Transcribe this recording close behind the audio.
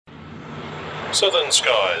Southern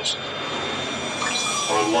Skies.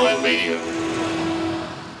 Online Media.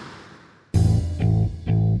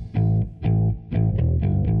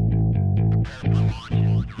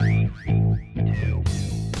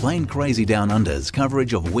 Plane Crazy Down Under's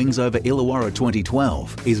coverage of Wings Over Illawarra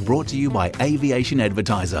 2012 is brought to you by Aviation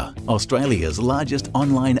Advertiser, Australia's largest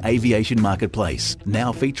online aviation marketplace,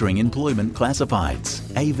 now featuring employment classifieds.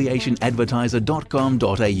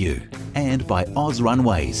 aviationadvertiser.com.au, and by Oz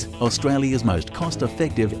Runways, Australia's most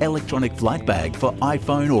cost-effective electronic flight bag for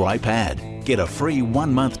iPhone or iPad. Get a free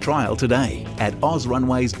 1-month trial today at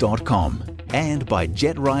ozrunways.com. And by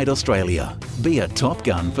Jet Ride Australia. Be a Top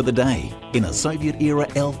Gun for the day in a Soviet-era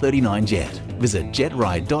L-39 jet. Visit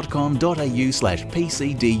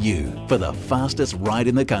jetride.com.au/PCDU for the fastest ride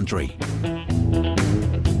in the country.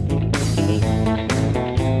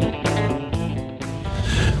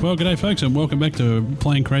 Well, g'day folks, and welcome back to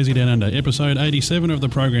Plane Crazy Down Under, episode 87 of the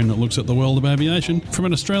program that looks at the world of aviation from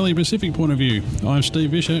an Australia-Pacific point of view. I'm Steve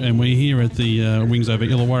Vischer, and we're here at the Wings Over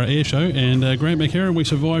Illawarra Air Show, and Grant McHerron, we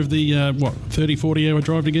survived the, 30-40 hour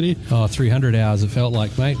drive to get here? 300 hours it felt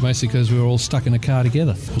like, mate, mostly because we were all stuck in a car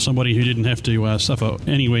together. Well, somebody who didn't have to suffer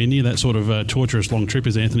anywhere near that sort of torturous long trip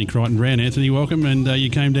is Anthony Crichton-Brown. Anthony, welcome, and you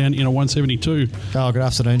came down in a 172. Oh, good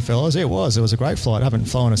afternoon, fellas. It was a great flight. I haven't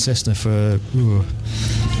flown a Cessna for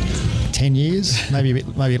 10 years, maybe a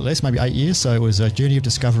bit less, maybe 8 years. So it was a journey of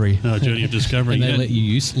discovery. Oh, journey of discovery. And they let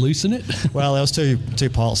you loosen it? Well, there was two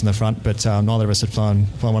pilots in the front, but neither of us had flown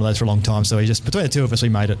one of those for a long time. So between the two of us, we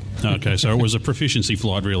made it. Okay, so it was a proficiency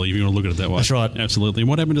flight, really, if you want to look at it that way. That's right. Absolutely. And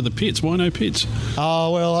what happened to the pits? Why no pits?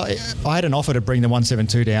 Oh, well, I had an offer to bring the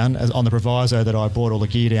 172 down on the proviso that I brought all the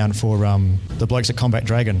gear down for the blokes at Combat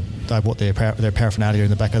Dragon. They bought their paraphernalia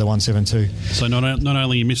in the back of the 172. So not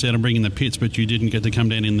only you missed out on bringing the pits, but you didn't get to come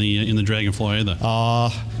down in the Dragonfly either.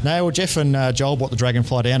 No, well, Jeff and Joel brought the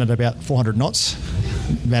Dragonfly down at about 400 knots.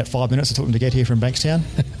 About 5 minutes it took them to get here from Bankstown.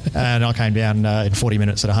 And I came down in 40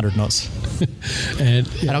 minutes at 100 knots. and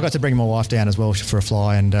I got to bring my wife down as well for a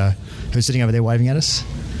fly, and who's sitting over there waving at us.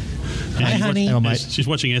 Hi, honey. She's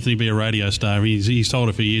watching Anthony be a radio star. He's told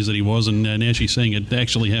her for years that he was, and now she's seeing it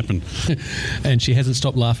actually happen. And she hasn't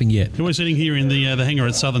stopped laughing yet. We're sitting here in the hangar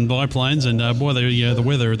at Southern Biplanes, and boy, the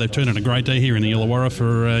weather, they've turned in a great day here in the Illawarra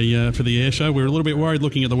for the air show. We were a little bit worried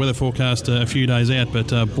looking at the weather forecast a few days out, but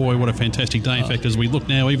boy, what a fantastic day. In fact, as we look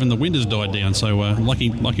now, even the wind has died down, so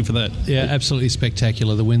lucky for that. Yeah, absolutely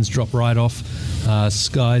spectacular. The winds drop right off.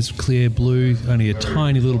 Skies clear blue, only a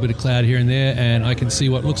tiny little bit of cloud here and there, and I can see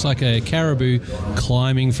what looks like a caribou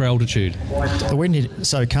climbing for altitude. The wind is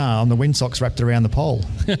so calm, the windsocks wrapped around the pole.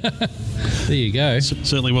 There you go.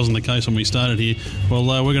 Certainly wasn't the case when we started here.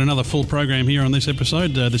 Well, we've got another full program here on this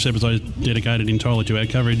episode. This episode is dedicated entirely to our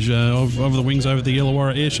coverage of the Wings Over the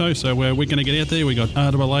Illawarra Air Show, so we're going to get out there. We've got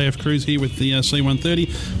RAAF crews here with the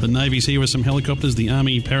C-130, the Navy's here with some helicopters, the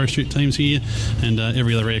Army parachute team's here, and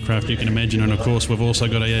every other aircraft you can imagine. And of course, we've also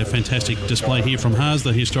got a fantastic display here from HARS,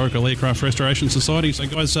 the Historical Aircraft Restoration Society. So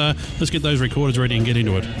guys, let's get those recorders ready and get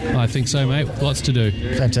into it. I think so, mate. Lots to do.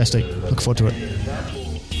 Fantastic. Look forward to it.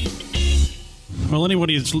 Well,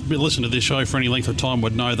 anybody who's listened to this show for any length of time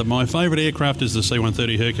would know that my favourite aircraft is the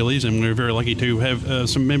C-130 Hercules, and we're very lucky to have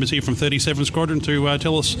some members here from 37 Squadron to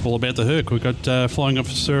tell us all about the Herc. We've got Flying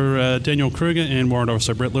Officer Daniel Kruger and Warrant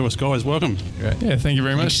Officer Brett Lewis. Guys, welcome. Great. Yeah, thank you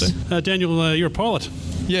very much. Daniel, you're a pilot.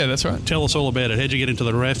 Yeah, that's right. Tell us all about it. How'd you get into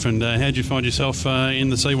the RAF, and how'd you find yourself in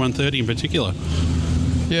the C-130 in particular?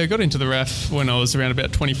 Yeah, I got into the RAF when I was around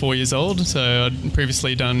about 24 years old, so I'd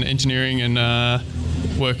previously done engineering and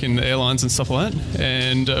work in the airlines and stuff like that,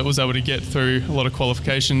 and I was able to get through a lot of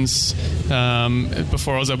qualifications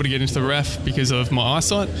before I was able to get into the RAF because of my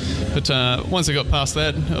eyesight. But once I got past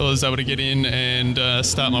that, I was able to get in and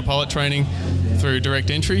start my pilot training through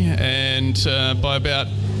direct entry, and by about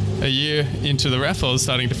a year into the RAF, I was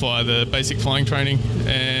starting to fly the basic flying training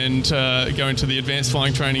and go into the advanced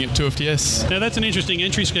flying training at 2FTS. Now, that's an interesting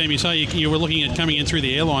entry scheme. You say you were looking at coming in through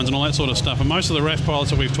the airlines and all that sort of stuff, and most of the RAF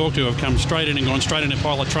pilots that we've talked to have come straight in and gone straight into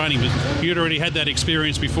pilot training, but you'd already had that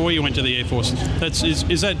experience before you went to the Air Force.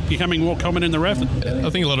 Is that becoming more common in the RAF?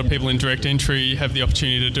 I think a lot of people in direct entry have the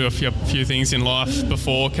opportunity to do a few things in life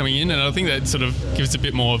before coming in, and I think that sort of gives a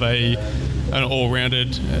bit more of an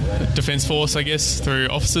all-rounded defence force, I guess, through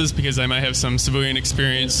officers, because they may have some civilian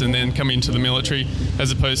experience and then come into the military,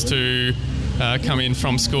 as opposed to come in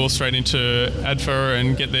from school straight into ADFA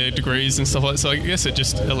and get their degrees and stuff like that. So I guess it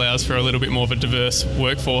just allows for a little bit more of a diverse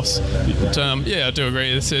workforce. But yeah, I do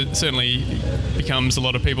agree. It certainly becomes a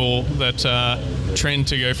lot of people that trend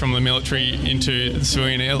to go from the military into the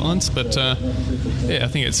civilian airlines. But I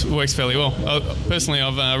think it works fairly well. Personally,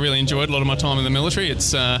 I've really enjoyed a lot of my time in the military.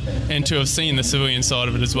 And to have seen the civilian side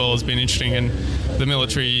of it as well has been interesting. And the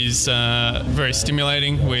military is very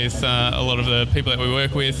stimulating with a lot of the people that we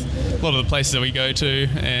work with, a lot of the places that we go to,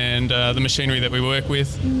 and the machinery that we work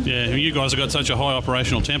with. Yeah, you guys have got such a high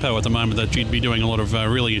operational tempo at the moment that you'd be doing a lot of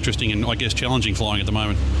really interesting and, I guess, challenging flying at the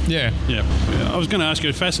moment. Yeah. I was going to ask you,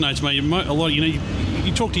 it fascinates me a lot.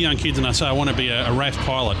 You talk to young kids and they say, I want to be a RAF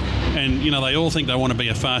pilot, and they all think they want to be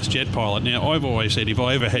a fast jet pilot. Now, I've always said if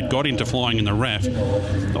I ever had got into flying in the RAF,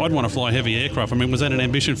 I'd want to fly heavy aircraft. I mean, was that an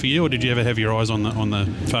ambition for you, or did you ever have your eyes on the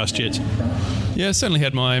fast jets? Yeah, I certainly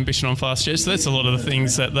had my ambition on fast jets. So that's a lot of the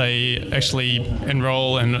things that they actually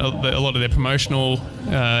enrol, and a lot of their promotional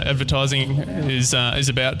advertising is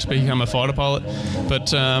about to become a fighter pilot.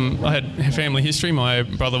 But I had family history. My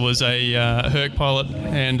brother was a Herc pilot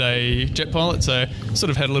and a jet pilot, so sort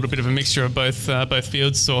of had a little bit of a mixture of both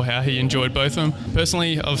fields, saw how he enjoyed both of them.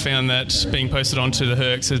 Personally, I've found that being posted onto the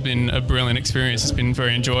Hercs has been a brilliant experience. It's been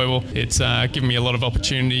very enjoyable. It's given me a lot of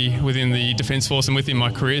opportunity within the Defence Force and within my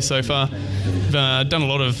career so far. I've done a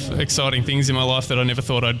lot of exciting things in my life that I never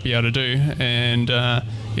thought I'd be able to do, and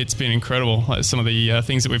it's been incredible. Like some of the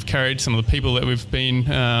things that we've carried, some of the people that we've been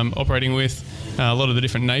operating with, a lot of the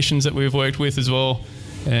different nations that we've worked with as well,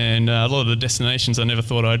 and a lot of the destinations I never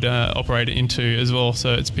thought I'd operate into as well.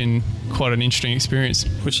 So it's been quite an interesting experience.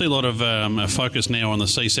 We see a lot of focus now on the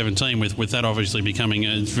C-17, with that obviously becoming,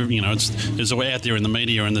 it's out there in the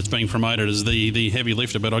media and it's being promoted as the heavy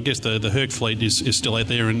lifter. But I guess the Herc fleet is still out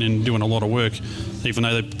there and doing a lot of work, even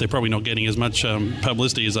though they're probably not getting as much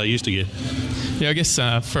publicity as they used to get. Yeah, I guess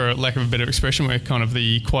for lack of a better expression, we're kind of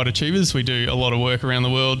the quiet achievers. We do a lot of work around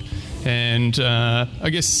the world, and I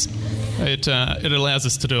guess it allows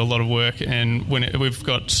us to do a lot of work. And we've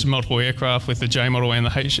got multiple aircraft with the J model and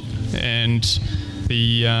the H, and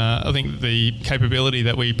I think the capability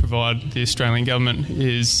that we provide the Australian government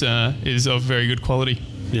is of very good quality.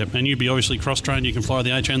 Yep, and you'd be obviously cross-trained. You can fly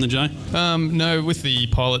the H and the J? No, with the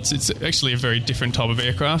pilots, it's actually a very different type of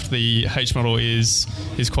aircraft. The H model is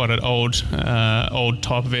quite an old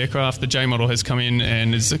type of aircraft. The J model has come in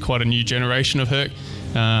and is quite a new generation of Herc.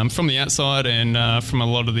 From the outside and from a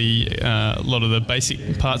lot of the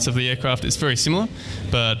basic parts of the aircraft, it's very similar,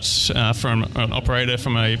 but from an operator,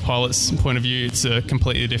 from a pilot's point of view, it's a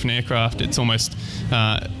completely different aircraft. It's almost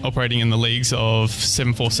operating in the leagues of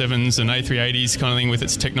 747s and A380s kind of thing with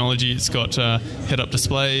its technology. It's got head-up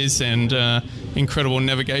displays and incredible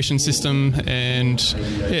navigation system, and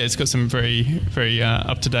it's got some very, very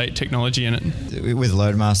up-to-date technology in it. With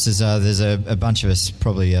Loadmasters, there's a bunch of us,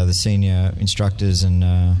 probably the senior instructors and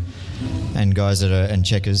guys that are and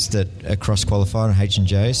checkers that are cross-qualified on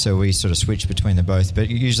H&J, so we sort of switch between the both. But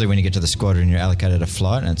usually when you get to the squadron, you're allocated a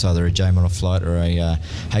flight, and it's either a J model flight or a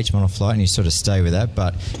H model flight, and you sort of stay with that.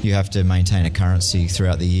 But you have to maintain a currency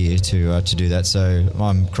throughout the year to do that. So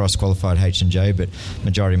I'm cross-qualified H&J, but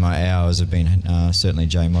majority of my hours have been certainly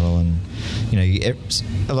J model. And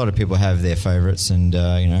a lot of people have their favourites, and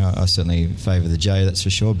I certainly favour the J, that's for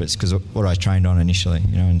sure. But it's because of what I trained on initially,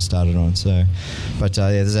 and started on. So, but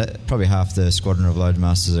there's probably half the squadron of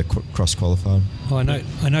Loadmasters are cross-qualified. Well, I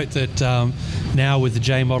note that now with the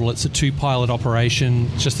J model, it's a two-pilot operation,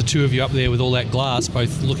 just the two of you up there with all that glass,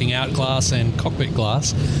 both looking out glass and cockpit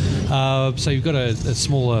glass. So you've got a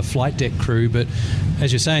smaller flight deck crew, but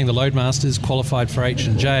as you're saying, the Loadmasters qualified for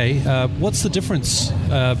H&J. What's the difference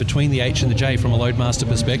between the H and the J from a Loadmaster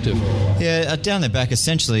perspective? Yeah, down the back,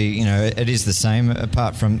 essentially, it is the same,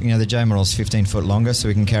 apart from, the J model is 15 foot longer, so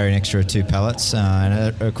we can carry an extra 2 pallets, and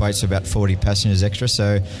it equates to about 40 passengers extra,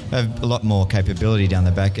 so we have a lot more capability down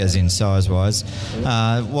the back, as in size-wise.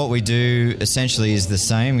 What we do, essentially, is the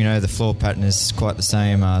same. The floor pattern is quite the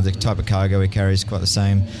same. The type of cargo we carry is quite the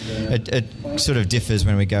same. It sort of differs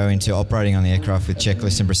when we go into operating on the aircraft with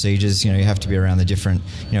checklists and procedures. You have to be around the different,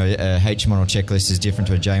 a H model checklist is different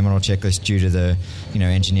to a J model checklist due to the,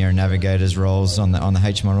 engineer and navigators roles on the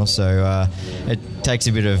H model. So it takes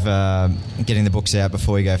a bit of getting the books out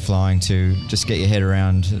before you go flying to just get your head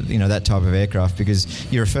around, that type of aircraft,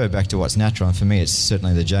 because you refer back to what's natural. And for me, it's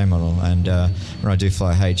certainly the J model. And when I do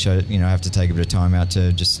fly H, I have to take a bit of time out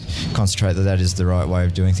to just concentrate that is the right way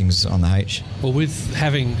of doing things on the H. Well, with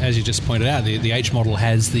having, as you just pointed out, the H model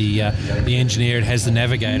has the engineer, it has the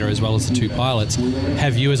navigator as well as the 2 pilots.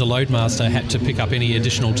 Have you, as a Loadmaster, had to pick up any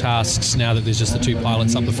additional tasks now that there's just the 2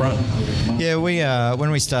 pilots up the front? Yeah, we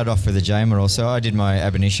when we started off with the J model, so I did my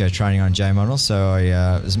ab initio training on J model, so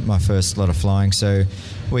it was my first lot of flying. So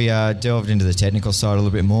we delved into the technical side a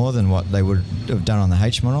little bit more than what they would have done on the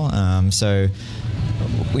H model. So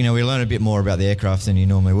we learn a bit more about the aircraft than you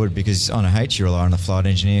normally would, because on a H you rely on the flight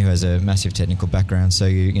engineer who has a massive technical background, so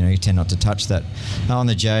you tend not to touch that. On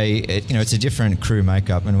the J, it's a different crew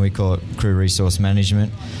makeup, and we call it crew resource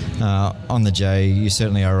management. On the J, you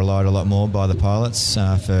certainly are relied a lot more by the pilots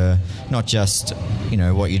for not just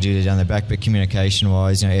what you do down the back, but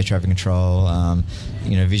communication-wise, air traffic control,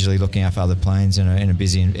 visually looking out for other planes in a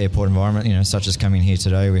busy airport environment, such as coming here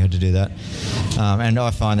today, we had to do that. And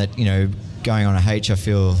I find that, going on a H, I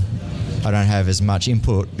feel I don't have as much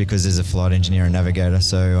input because there's a flight engineer and navigator,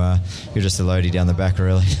 so you're just a loadie down the back,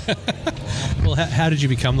 really. Well, how did you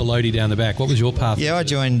become the loadie down the back? What was your path? Yeah, I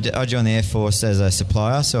joined the Air Force as a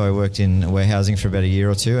supplier, so I worked in warehousing for about a year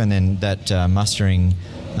or two, and then that mustering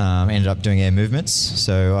ended up doing air movements.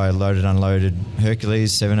 So I loaded, unloaded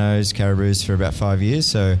Hercules, 7.0s, Caribous for about 5 years.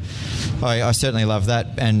 So I certainly love that,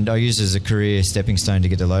 and I used it as a career stepping stone to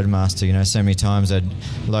get to Loadmaster. So many times I'd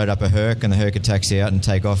load up a Herc and the Herc would taxi out and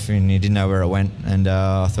take off, and you didn't know where it went. And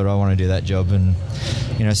I thought, I want to do that job, and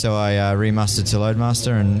so I remustered to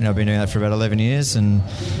Loadmaster, and I've been doing that for about 11 years, and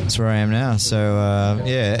that's where I am now. So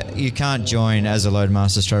you can't join as a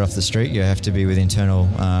Loadmaster straight off the street. You have to be with internal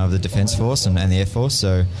of the Defence Force and the Air Force.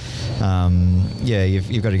 So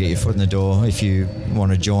you've got to get your foot in the door if you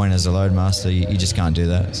want to join as a Loadmaster. You just can't do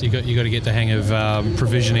that. So you got to get the hang of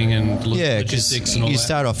provisioning and logistics and all that. You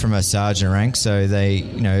start off from a sergeant rank, so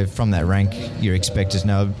they, from that rank, you're expected to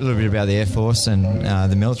know a little bit about the Air Force and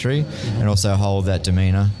the military, and also hold that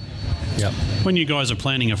demeanour. Yep. When you guys are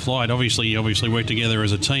planning a flight, obviously you work together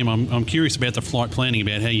as a team. I'm curious about the flight planning,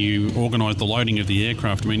 about how you organise the loading of the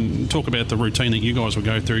aircraft. I mean, talk about the routine that you guys will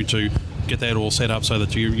go through to get that all set up so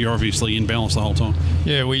that you're obviously in balance the whole time.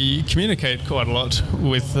 Yeah, we communicate quite a lot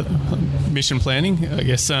with mission planning. I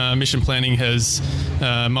guess mission planning has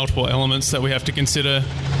multiple elements that we have to consider.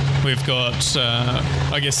 We've got,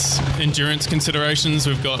 endurance considerations.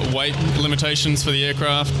 We've got weight limitations for the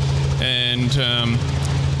aircraft, and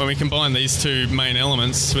when we combine these two main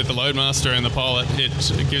elements with the Loadmaster and the pilot,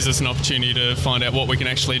 it gives us an opportunity to find out what we can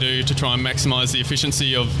actually do to try and maximise the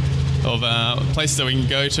efficiency of places that we can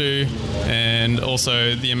go to, and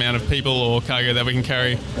also the amount of people or cargo that we can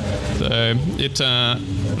carry. So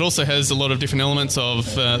it also has a lot of different elements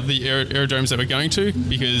of the aerodromes that we're going to,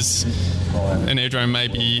 because an aerodrome may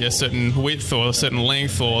be a certain width or a certain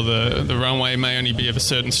length, or the runway may only be of a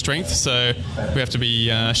certain strength, so we have to be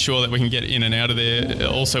sure that we can get in and out of there,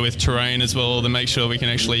 also with terrain as well, to make sure we can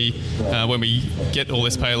actually, when we get all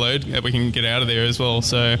this payload, that we can get out of there as well.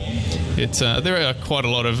 So there are quite a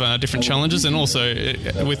lot of different challenges, and also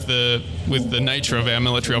with the nature of our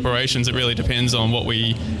military operations, it really depends on what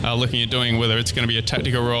we are looking at doing, whether it's going to be a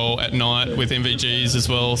tactical role at night with MVGs as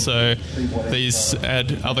well. So these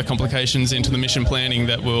add other complications into the mission planning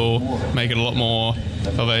that will make it a lot more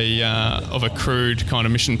of a crude kind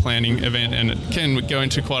of mission planning event, and it can go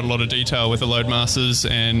into quite a lot of detail with the Loadmasters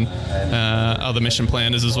and other mission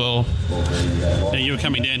planners as well. Now, you were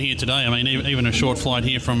coming down here today. I mean, even a short flight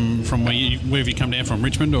here from where have you come down from,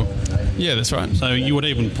 Richmond? Or? Yeah, that's right. So you would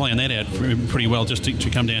even plan that out pretty well just to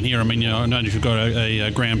come down here. I mean, I noticed you've got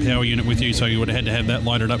a ground power unit with you, so you would have had to have that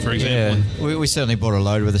loaded up, for example. Yeah, we certainly brought a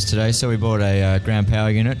load with us today. So we bought a ground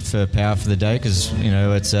power unit for power for the day, because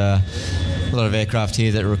it's a lot of aircraft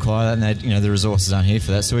here that require that, and the resources aren't here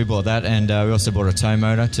for that. So we bought that, and we also bought a tow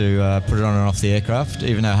motor to put it on and off the aircraft.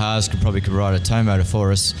 Even though Haas could provide a tow motor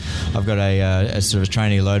for us, I've got a sort of a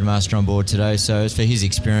trainee Loadmaster on board today. So for his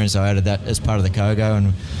experience, I added that as part of the cargo,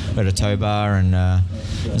 and we had a tow bar and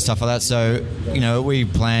stuff like that. So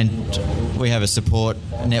we have a support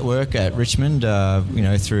network at Richmond,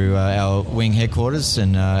 through our wing headquarters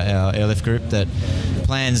and our airlift group that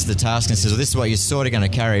plans the task and says, well, this is what you're sort of going to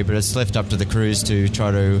carry, but it's left up to the crews to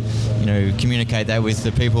try to, communicate that with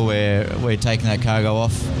the people where we're taking that cargo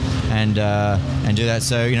off and do that.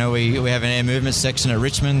 So, we have an air movement section at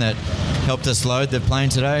Richmond that helped us load the plane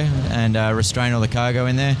today and restrain all the cargo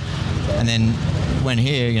in there. And then when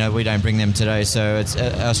here, we don't bring them today, so it's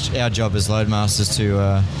our job as Loadmasters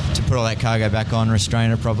to put all that cargo back on,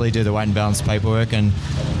 restrain it properly, do the weight and balance paperwork, and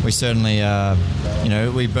we certainly,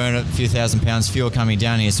 we burn a few £1,000 fuel coming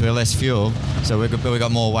down here, so we're less fuel, so we've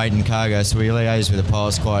got more weight and cargo, so we liaise with the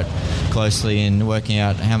pilots quite closely in working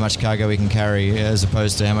out how much cargo we can carry as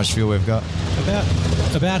opposed to how much fuel we've got.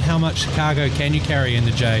 About how much cargo can you carry in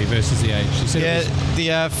the J versus the H?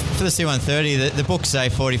 For the C-130, the books say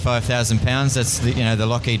 45,000 pounds. That's the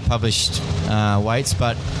Lockheed published weights,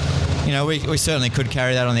 but we certainly could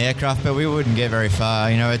carry that on the aircraft, but we wouldn't get very far.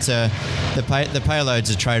 It's the payload's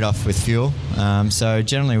a trade-off with fuel. So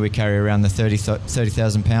generally we carry around the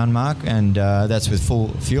 30,000 pound mark, and that's with full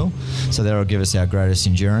fuel. So that'll give us our greatest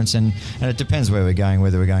endurance, and it depends where we're going,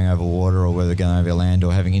 whether we're going over water or whether we're going over land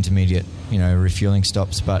or having intermediate refueling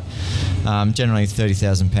stops. But generally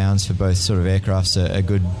 30,000 pounds for both sort of aircrafts are a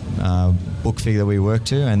good book figure that we work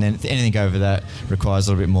to, and then anything over that requires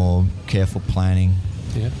a little bit more careful planning.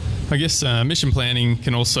 Yeah. I guess mission planning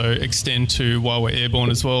can also extend to while we're airborne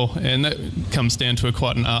as well, and that comes down to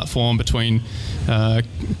quite an art form between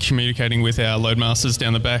communicating with our loadmasters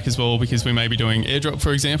down the back as well, because we may be doing airdrop,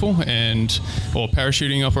 for example, or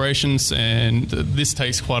parachuting operations, and this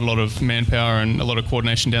takes quite a lot of manpower and a lot of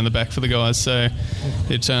coordination down the back for the guys. So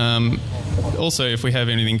it also, if we have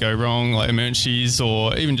anything go wrong, like emergencies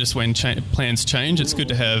or even just when plans change, it's good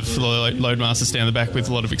to have loadmasters down the back with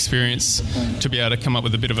a lot of experience to be able to come up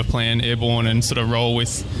with a bit of a plan airborne and sort of roll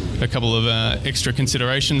with a couple of extra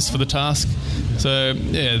considerations for the task. So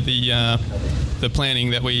yeah, the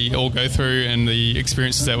planning that we all go through and the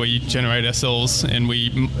experiences that we generate ourselves, and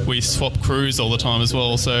we swap crews all the time as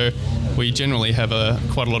well, so we generally have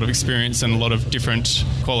quite a lot of experience and a lot of different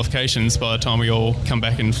qualifications by the time we all come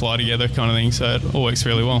back and fly together, kind of thing. So it all works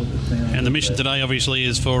really well. And the mission today obviously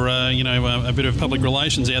is for a bit of public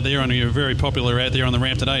relations out there, and you're very popular out there on the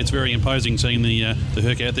ramp today. It's very imposing seeing the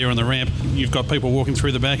Herc out there on the ramp. You've got people walking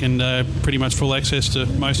through the back and pretty much full access to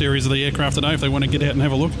most areas of the aircraft today if they want to get out and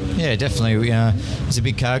have a look. Yeah, definitely. There's a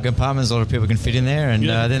big cargo compartment, a lot of people can fit in there, and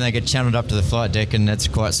then they get channeled up to the flight deck, and that's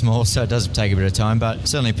quite small, so it does take a bit of time, but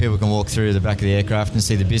certainly people can walk through the back of the aircraft and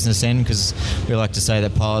see the business end, because we like to say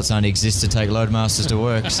that pilots only exist to take loadmasters to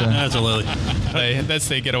work. So absolutely. That's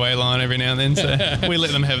their getaway line every now and then, so we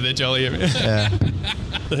let them have their jolly. Yeah.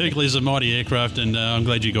 The Hercules is a mighty aircraft, and I'm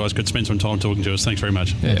glad you guys could spend some time talking to us. Thanks very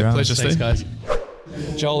much. Yeah, pleasure, Steve. Thanks, guys.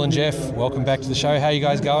 Joel and Jeff, welcome back to the show. How are you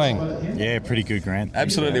guys going? Yeah, pretty good, Grant.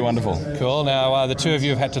 Absolutely wonderful. Cool. Now, the two of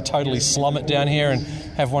you have had to totally slum it down here and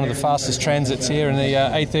have one of the fastest transits here in the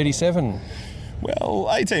A37. Well,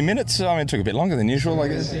 18 minutes. I mean, it took a bit longer than usual, I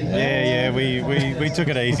guess. Yeah, we took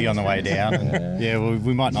it easy on the way down. And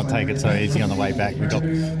we might not take it so easy on the way back. We've got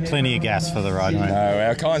plenty of gas for the ride home. No,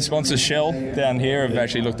 our kind sponsor Shell down here have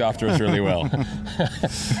actually looked after us really well.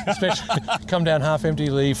 Especially come down half empty,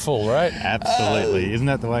 leave full, right? Absolutely. Isn't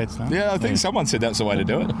that the way it's done? Yeah, I think someone said that's the way to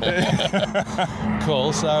do it.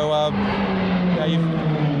 Cool. So,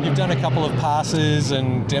 you've done a couple of passes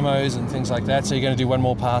and demos and things like that, so you're going to do one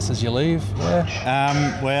more pass as you leave?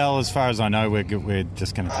 Yeah. Well, as far as I know, we're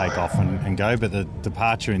just going to take off and go, but the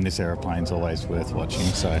departure in this aeroplane is always worth watching.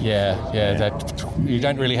 So Yeah. That you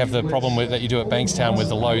don't really have the problem that you do at Bankstown with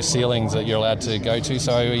the low ceilings that you're allowed to go to,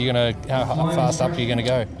 so are you going to, how fast up are you going to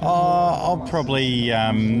go? I'll probably,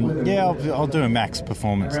 I'll do a max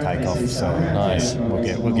performance takeoff, so nice.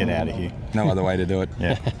 Yeah, we'll get out of here. No other way to do it.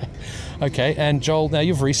 Yeah. Okay, and Joel, now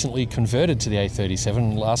you've recently converted to the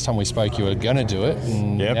A37. Last time we spoke, you were going to do it,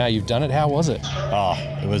 and now you've done it. How was it? Oh,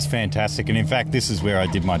 it was fantastic. And in fact, this is where I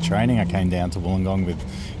did my training. I came down to Wollongong with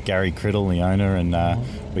Gary Criddle, the owner, and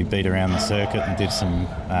we beat around the circuit and did some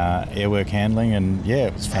airwork handling, and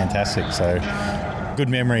it was fantastic. So good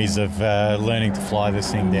memories of learning to fly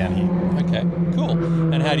this thing down here. Okay, cool.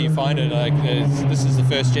 And how do you find it? This is the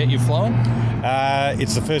first jet you've flown?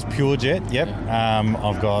 It's the first pure jet, yep.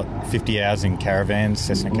 I've got 50 hours in caravans,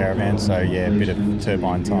 Cessna caravans, so a bit of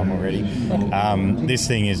turbine time already. This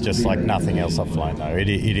thing is just like nothing else I've flown though. It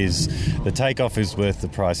is, the takeoff is worth the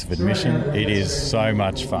price of admission. It is so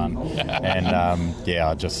much fun. And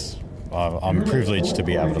I'm privileged to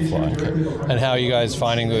be able to fly. And how are you guys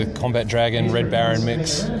finding the Combat Dragon Red Baron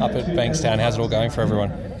mix up at Bankstown? How's it all going for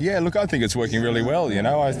everyone? Yeah, look, I think it's working really well. You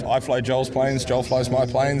know, I fly Joel's planes, Joel flies my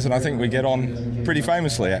planes, and I think we get on pretty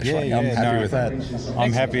famously. Actually, I'm happy with that.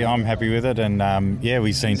 I'm happy with it, and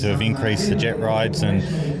we seem to have increased the jet rides, and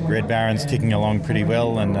Red Baron's ticking along pretty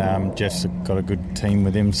well, and Jeff's got a good team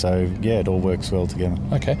with him, so it all works well together.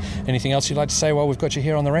 Okay. Anything else you'd like to say while we've got you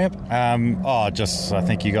here on the ramp? I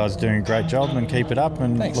think you guys are doing a great job, and keep it up,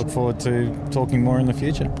 and look forward to talking more in the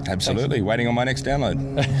future. Absolutely. Thanks. Waiting on my next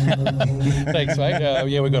download. Thanks,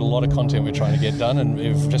 mate. We've got a lot of content we're trying to get done, and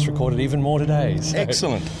we've just recorded even more today. So.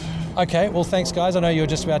 Excellent. Okay, well, thanks, guys. I know you're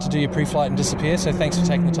just about to do your pre-flight and disappear, so thanks for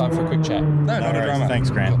taking the time for a quick chat. No drama. Thanks,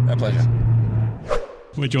 Grant. Cool. A pleasure.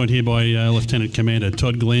 We're joined here by Lieutenant Commander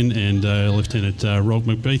Todd Glenn and Lieutenant Rob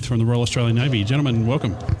McBeath from the Royal Australian Navy. Gentlemen,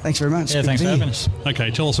 welcome. Thanks very much. Yeah, thanks for having us.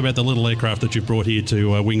 Okay, tell us about the little aircraft that you've brought here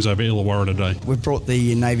to Wings over Illawarra today. We've brought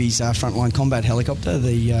the Navy's frontline combat helicopter,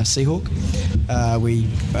 the Seahawk.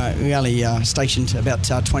 We only stationed about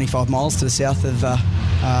 25 miles to the south of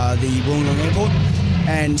the Wollongong Airport.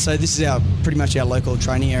 And so this is pretty much our local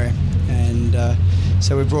training area. And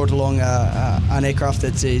so we brought along an aircraft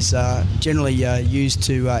that is generally used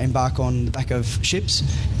to embark on the back of ships,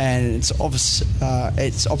 and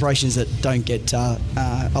it's operations that don't get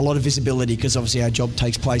a lot of visibility because obviously our job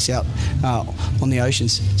takes place out on the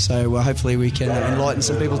oceans. So hopefully we can enlighten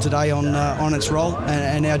some people today on its role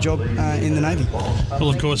and our job in the Navy. Well,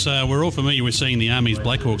 of course, we're all familiar with seeing the Army's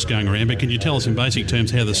Black Hawks going around, but can you tell us in basic terms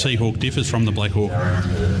how the Seahawk differs from the Black Hawk?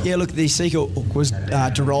 Yeah, look, the Seahawk was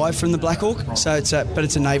derived from the Black Hawk, so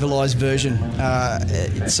it's a navalised version.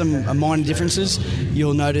 Some minor differences.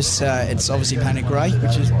 You'll notice it's obviously painted grey,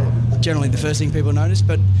 which is generally the first thing people notice,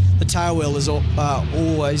 but the tail wheel is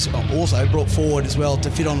always also brought forward as well to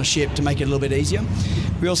fit on a ship to make it a little bit easier.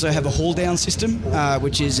 We also have a haul down system,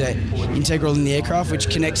 which is integral in the aircraft, which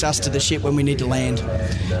connects us to the ship when we need to land.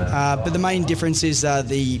 But the main difference is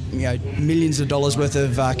the millions of dollars worth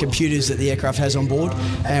of computers that the aircraft has on board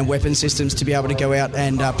and weapon systems to be able to go out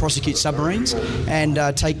and prosecute submarines and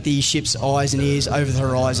take the ship's eyes and ears over the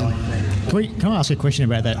horizon. Can I ask a question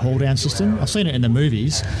about that haul down system? I've seen it in the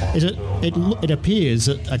movies. It appears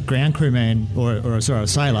that a ground crewman or a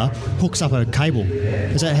sailor hooks up a cable.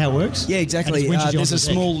 Is that how it works? Yeah, exactly. There's a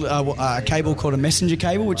small cable called a messenger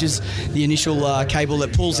cable, which is the initial cable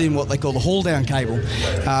that pulls in what they call the haul down cable.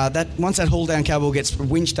 Once that haul down cable gets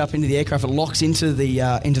winched up into the aircraft, it locks into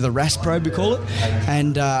the RAS probe, we call it,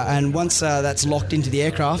 and once that's locked into the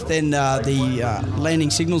aircraft, then the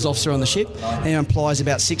landing signals officer on the ship then applies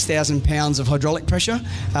about 6,000 pounds of hydraulic pressure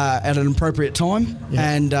at an appropriate time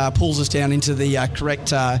and pulls us down into the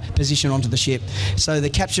correct position onto the ship. So the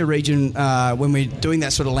capture region, when we're doing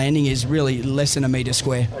that sort of landing, is really less than a metre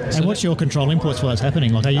square. And what's your control inputs while that's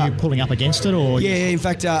happening? Like, are you pulling up against it, or? Yeah, in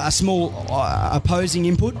fact, a small opposing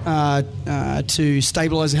input to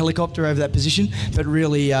stabilise the helicopter over that position. But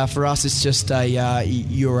really, for us, it's just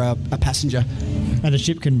you're a passenger. And the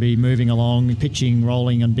ship can be moving along, pitching,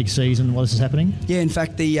 rolling on big seas, and while this is happening? Yeah, in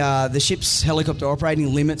fact, the ship's helicopter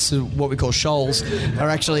operating limits, what we call shoals, are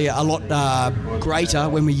actually a lot greater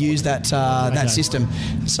when we use that system.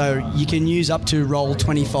 So you can use up to roll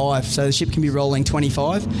 25. So the ship can be rolling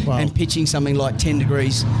 25 and pitching something like 10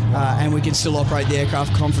 degrees, and we can still operate the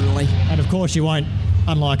aircraft confidently. And of course, you won't.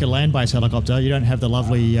 Unlike a land-based helicopter, you don't have the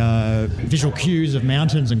lovely visual cues of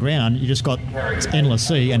mountains and ground. You just got endless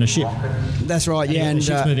sea and a ship. That's right, yeah. And the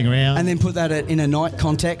ship's moving around. And then put that in a night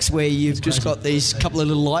context where you've just got these couple of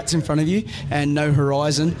little lights in front of you and no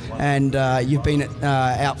horizon, and you've been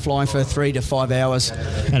out flying for 3 to 5 hours.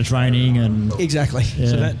 And it's raining and... Exactly. Yeah.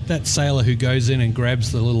 So that sailor who goes in and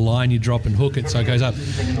grabs the little line you drop and hook it so it goes up,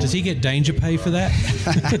 does he get danger pay for that?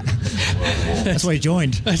 That's why he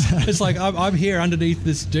joined. It's like, I'm here underneath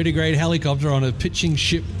this dirty grade helicopter on a pitching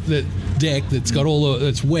ship deck that's got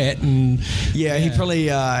it's wet and he probably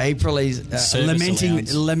lamenting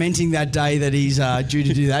that day that he's due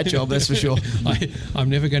to do that job. That's for sure. I'm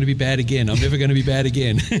never going to be bad again. I'm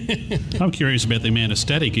curious about the amount of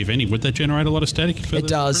static, if any. Would that generate a lot of static? It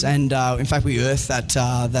does, and in fact we earth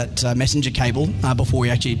that messenger cable before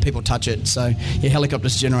people touch it. So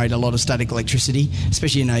helicopters generate a lot of static electricity,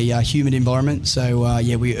 especially in a humid environment. So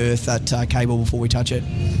we earth that cable before we touch it.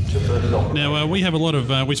 Now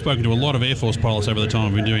we've spoken to a lot of Air Force pilots over the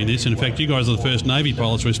time we've been doing this. And in fact, you guys are the first Navy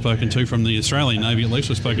pilots we've spoken to from the Australian Navy. At least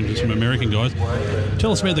we've spoken to some American guys.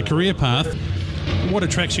 Tell us about the career path. What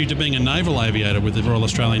attracts you to being a naval aviator with the Royal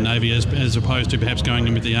Australian Navy as opposed to perhaps going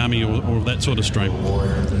in with the Army or that sort of stream?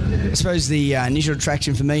 I suppose the initial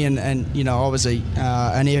attraction for me, and I was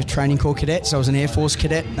an Air Training Corps cadet, so I was an Air Force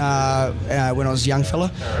cadet when I was a young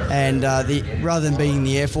fella, and rather than being in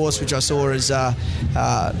the Air Force, which I saw as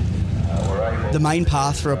the main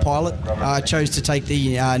path for a pilot, I chose to take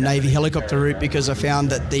the Navy helicopter route because I found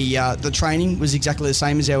that the training was exactly the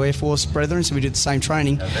same as our Air Force brethren, so we did the same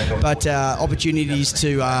training, but opportunities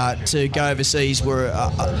to go overseas were,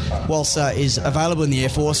 whilst is available in the Air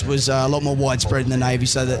Force, was a lot more widespread in the Navy,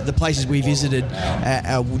 so that the places we visited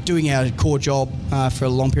doing our core job for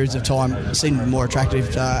long periods of time seemed more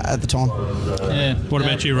attractive at the time. Yeah. What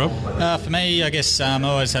about you, Rob? For me, I guess I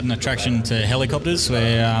always had an attraction to helicopters,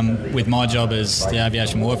 where with my job as the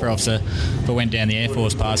aviation warfare officer, if I went down the Air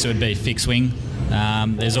Force pass, it would be fixed wing.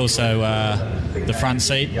 There's also the front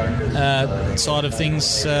seat side of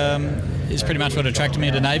things is pretty much what attracted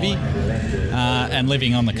me to Navy. And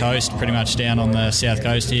living on the coast, pretty much down on the south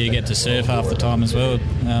coast here, you get to surf half the time as well.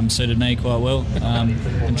 Suited me quite well.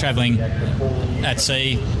 And travelling at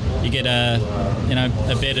sea, you get a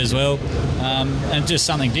bed as well, and just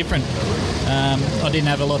something different. I didn't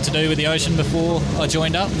have a lot to do with the ocean before I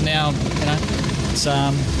joined up, and now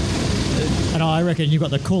And I reckon you've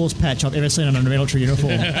got the coolest patch I've ever seen on a military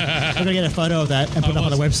uniform. We're going to get a photo of that and put it up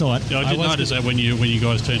on the website. Yeah, I did notice that when you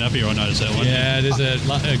guys turned up here. I noticed that one. Yeah, there's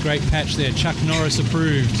a great patch there. Chuck Norris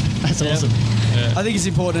approved. That's awesome. Yeah. I think it's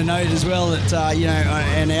important to note as well that,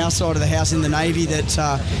 on our side of the house in the Navy,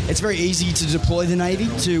 that it's very easy to deploy the Navy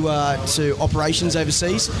to operations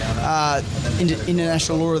overseas.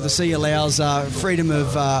 International law of the sea allows freedom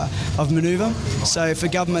of manoeuvre. So for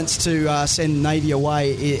governments to send Navy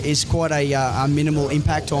away is quite a minimal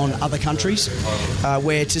impact on other countries,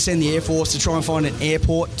 where to send the Air Force to try and find an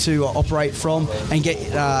airport to operate from and get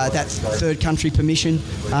that third country permission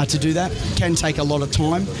to do that can take a lot of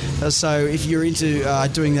time. So if you're into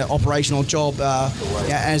doing the operational job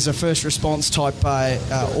as a first response type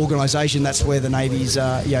organisation, that's where the Navy's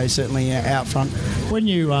certainly out front. When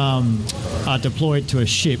you are deployed to a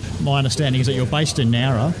ship, my understanding is that you're based in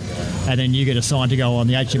Nowra and then you get assigned to go on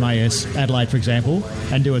the HMAS Adelaide, for example,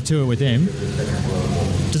 and do a tour with them.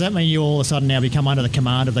 Does that mean you all of a sudden now become under the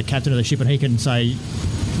command of the captain of the ship and he can say,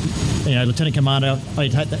 Lieutenant Commander,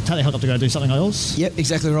 take the helicopter to go do something else? Yep,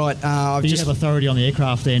 exactly right. Do you have authority on the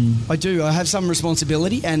aircraft then? I do. I have some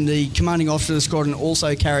responsibility, and the commanding officer of the squadron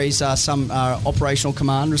also carries some operational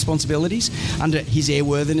command responsibilities under his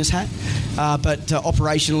airworthiness hat. But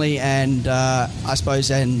operationally and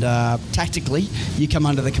tactically, you come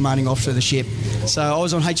under the commanding officer of the ship. So I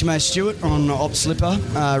was on HMAS Stewart on Op Slipper,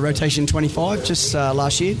 rotation 25, just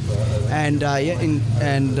last year. And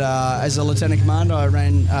as a lieutenant commander, I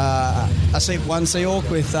ran one Sea Hawk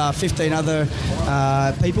with 15 other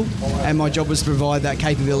people, and my job was to provide that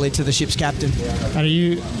capability to the ship's captain. And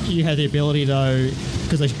you had the ability, though,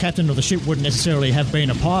 because the captain of the ship wouldn't necessarily have been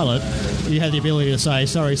a pilot, you had the ability to say,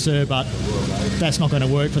 sorry, sir, but that's not going to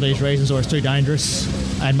work for these reasons, or it's too dangerous,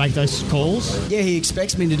 and make those calls? Yeah, he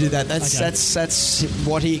expects me to do that. That's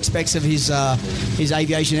what he expects of his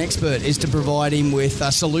aviation expert, is to provide him with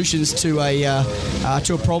solutions to a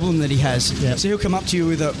problem that he has. Yep. So he'll come up to you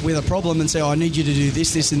with a problem and say, I need you to do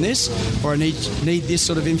this, this and this, or I need this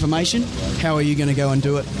sort of information. How are you going to go and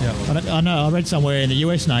do it? Yeah. I know, I read somewhere in the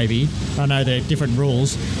US Navy, I know there are different rules,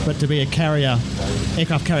 but to be a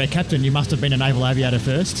aircraft carrier captain, you must have been a naval aviator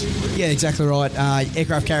first. Yeah, exactly right.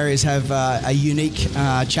 Aircraft carriers have a unique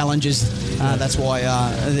challenges. That's why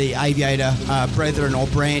the aviator brethren or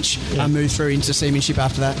branch move through into seamanship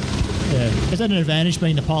after that. Yeah. Is that an advantage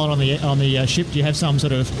being the pilot on the ship? Do you have some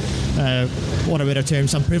sort of, what a better term,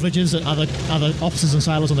 some privileges that other officers and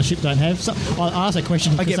sailors on the ship don't have? I asked that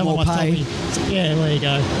question. I get more pay. Yeah, there you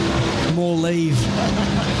go. More leave.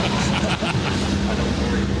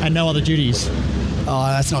 And no other duties. Oh,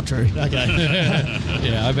 that's not true. Okay.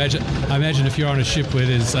 Yeah, I imagine if you're on a ship where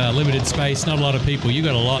there's limited space, not a lot of people, you've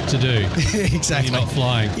got a lot to do. Exactly. You're not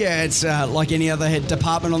flying. Yeah, it's like any other head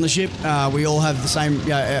department on the ship. We all have the same.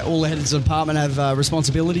 All the heads of the department have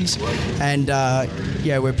responsibilities, and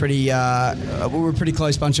we're a pretty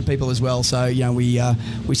close bunch of people as well. So we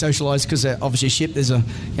socialise because obviously a ship there's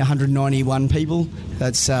 191 people.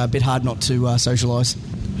 That's a bit hard not to socialise.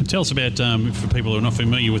 Tell us about, for people who are not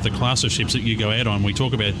familiar with the class of ships that you go out on. We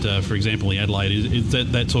talk about, for example, the Adelaide. Is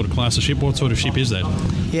that sort of class of ship? What sort of ship is that?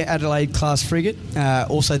 Yeah, Adelaide class frigate.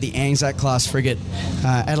 Also the Anzac class frigate.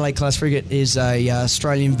 Adelaide class frigate is a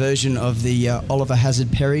Australian version of the Oliver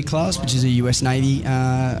Hazard Perry class, which is a US Navy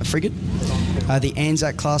frigate. The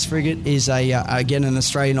Anzac class frigate is again an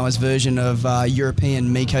Australianised version of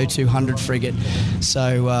European MECO 200 frigate.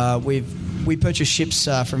 So we purchase ships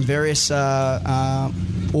from various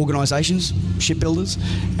organisations, shipbuilders,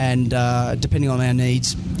 and depending on our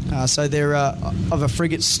needs. So they're of a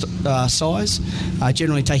frigate size,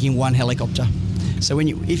 generally taking one helicopter. So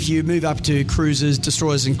if you move up to cruisers,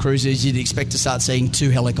 destroyers and cruisers, you'd expect to start seeing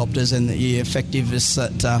 2 helicopters and the effectiveness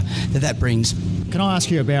that brings. Can I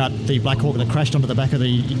ask you about the Black Hawk that crashed onto the back of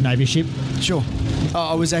the Navy ship? Sure.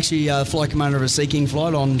 I was actually flight commander of a Sea King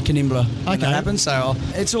flight on Canimbla when that happened, so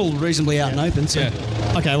it's all reasonably out and open. So. Yeah.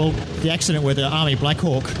 Okay, well, the accident where the Army Black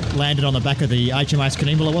Hawk landed on the back of the HMAS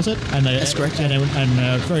Canimbla, was it? That's correct.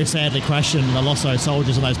 And very sadly crashed, and they lost those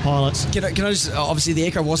soldiers and those pilots. Can I just, obviously the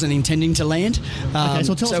aircraft wasn't intending to land. Okay,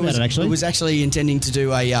 so tell us about it, actually. It was actually intending to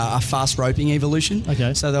do a fast roping evolution.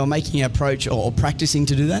 Okay. So they were making an approach, or practicing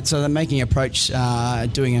to do that. So they're making an approach,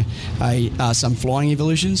 doing some flying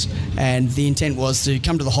evolutions, and the intent was to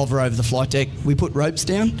come to the hover over the flight deck. We put ropes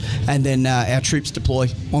down, and then our troops deploy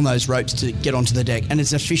on those ropes to get onto the deck. And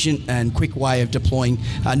it's an efficient and quick way of deploying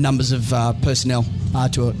numbers of personnel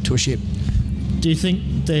to a ship. Do you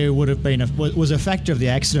think there would have been was a factor of the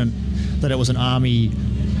accident that it was an Army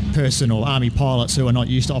person or Army pilots who are not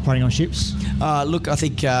used to operating on ships? Look, I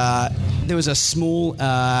think there was a small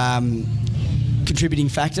contributing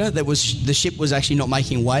factor. That was the ship was actually not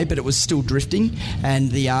making way, but it was still drifting,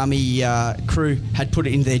 and the Army crew had put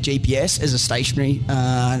it in their GPS as a stationary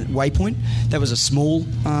waypoint. That was a small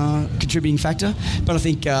contributing factor. But I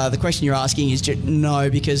think the question you're asking is no,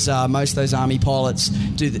 because most of those Army pilots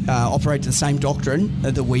do operate to the same doctrine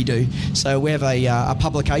that we do. So we have a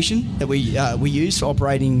publication that we use for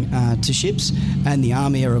operating to ships, and the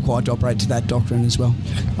Army are required to operate to that doctrine as well.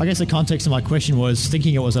 I guess the context of my question was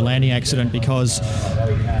thinking it was a landing accident because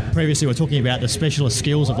previously we were talking about the specialist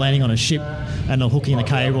skills of landing on a ship and the hooking the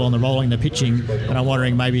cable and the rolling the pitching, and I'm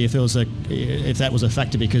wondering maybe if that was a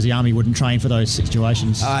factor because the Army wouldn't train for those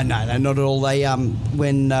situations. No, not at all. They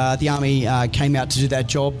when the Army came out to do that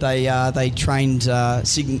job, they trained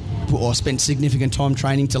spent significant time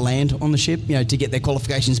training to land on the ship, to get their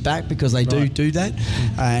qualifications back, because they do that,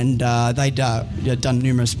 and they'd done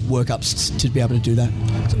numerous workups to be able to do that.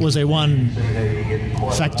 Was there one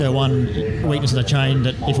factor, one weakness of the chain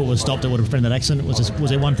that if it was stopped it would have prevented that accident? Was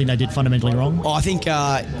there one thing they did fundamentally wrong? I think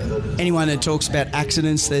anyone that talks about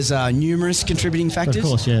accidents, there's numerous contributing factors. Of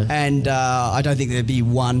course, yeah. And I don't think there'd be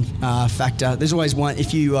one factor. There's always one.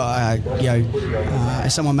 If you,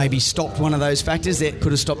 someone maybe stopped one of those factors, that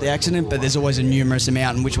could have stopped the accident, but there's always a numerous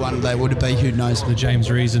amount, and which one they would have been, who knows. The James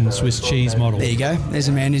Reason Swiss cheese model. There you go. There's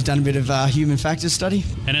a man who's done a bit of human factors study.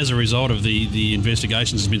 And as a result of the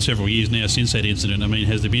investigations, it's been several years now since that incident. I mean,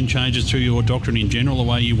 has there been changes to your doctrine in general, the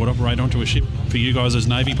way you would operate onto a ship for you guys as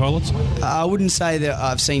Navy pilots? I wouldn't say that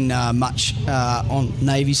I've seen much on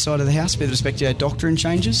Navy's side of the house with respect to our doctrine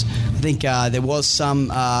changes. I think there was some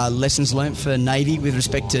lessons learnt for Navy with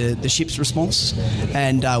respect to the ship's response,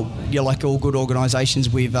 and like all good organisations,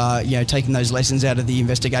 we've taken those lessons out of the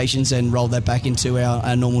investigations and rolled that back into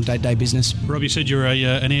our normal day-to-day business. Rob, you said you're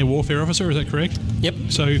an air warfare officer, is that correct? Yep.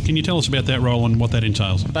 So can you tell us about that role and what that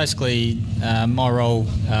entails? Basically, my role,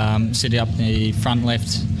 sitting up the front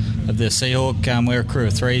left of the Seahawk, we're a crew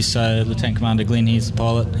of 3, so Lieutenant Commander Glynn, he's the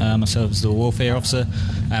pilot, myself is the warfare officer,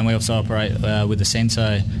 and we also operate with the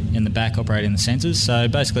Senso in the back, operating the sensors. So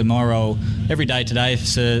basically my role every day today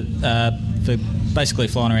for basically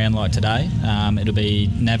flying around like today, it'll be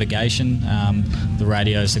navigation, the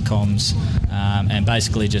radios, the comms, and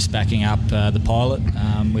basically just backing up the pilot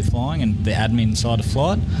with flying and the admin side of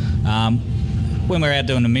flight. When we're out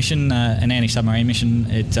doing a mission, an anti-submarine mission,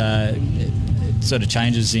 it sort of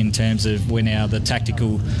changes in terms of we're now the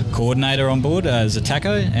tactical coordinator on board as a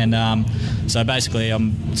TACO, and so basically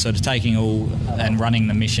I'm sort of taking all and running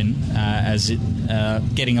the mission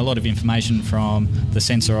getting a lot of information from the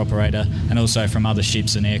sensor operator and also from other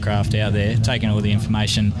ships and aircraft out there, taking all the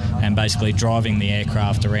information and basically driving the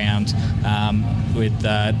aircraft around with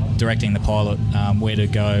directing the pilot where to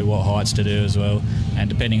go, what heights to do as well, and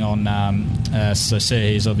depending on so Sir,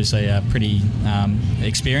 he's obviously pretty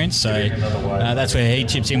experienced, so that's where he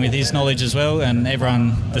chips in with his knowledge as well, and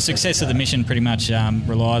the success of the mission pretty much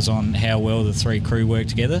relies on how well the 3 crew work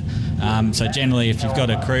together. So generally, if you've got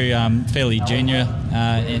a crew fairly junior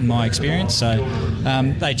in my experience, so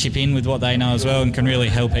they chip in with what they know as well and can really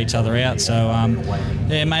help each other out. So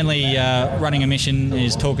mainly running a mission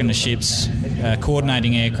is talking to ships,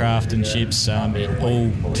 coordinating aircraft and ships,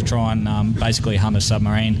 all to try and basically hunt a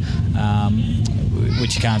submarine,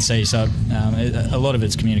 which you can't see. So a lot of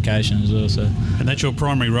it's communication as well. So. And that's your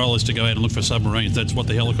primary role, is to go out and look for submarines. That's what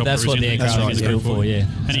the helicopter is. That's what the aircraft is built for, yeah.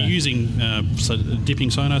 And are you using dipping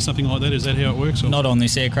sonar, something like that? Is that how it works? Or? Not on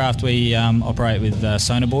this aircraft. We operate with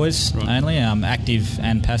sonar buoys only, active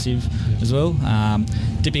and passive as well.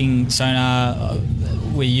 Dipping sonar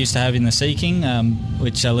we used to have in the Sea King,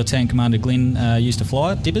 which Lieutenant Commander Glynn used to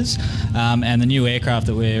fly, dippers, and the new aircraft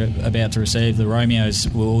that we're about to receive, the Romeos,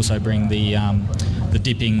 will also bring the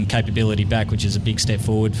dipping capability back, which is a big step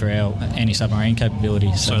forward for our anti-submarine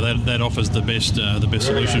capability. So that offers the best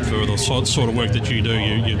solution for the sort of work that you do.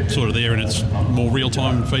 You're sort of there and it's more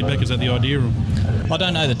real-time feedback. Is that the idea? Or? I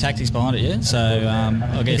don't know the tactics behind it yet, so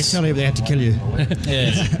I guess... You can tell you they have to kill you.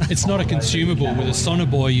 Yeah. It's not a consumable. With a sonar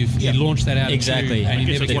buoy, you launch that out exactly. and you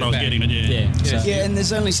never that's get what I was back. getting at, Yeah, and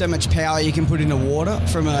there's only so much power you can put into water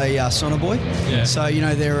from a sonar buoy. Yeah. So,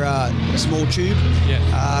 they're a small tube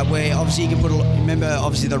where obviously you can put remember,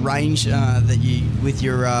 obviously the range that you, with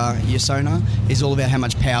your sonar, is all about how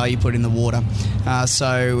much power you put in the water.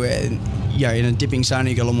 In a dipping sonar,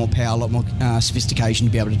 you got a lot more power, a lot more sophistication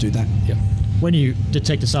to be able to do that. Yep. When you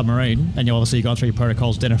detect a submarine, and you obviously gone through your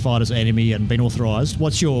protocols, identified as enemy and been authorised,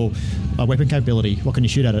 what's your weapon capability? What can you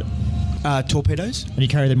shoot at it? Torpedoes. And you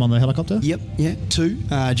carry them on the helicopter? Yep, 2,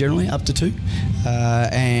 generally, up to 2.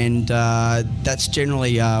 And that's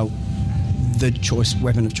generally the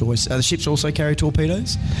weapon of choice. The ships also carry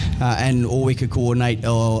torpedoes, or we could coordinate,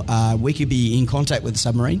 or we could be in contact with the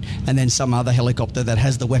submarine, and then some other helicopter that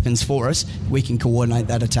has the weapons for us, we can coordinate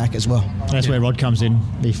that attack as well. That's where Rod comes in.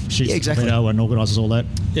 He shoots the torpedo and organises all that.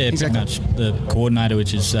 Yeah, exactly. Pretty much the coordinator,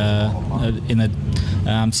 which is in the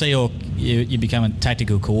Sea Hawk, you become a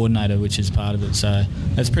tactical coordinator, which is part of it. So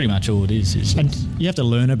that's pretty much all it is. And you have to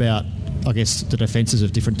learn about, I guess, the defences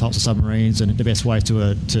of different types of submarines and the best way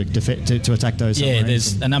to attack those submarines. Yeah,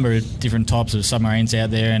 there's a number of different types of submarines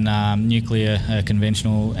out there, and nuclear,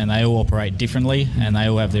 conventional, and they all operate differently, and they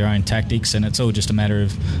all have their own tactics, and it's all just a matter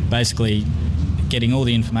of basically getting all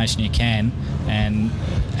the information you can and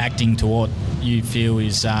acting to what you feel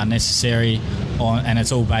is necessary, and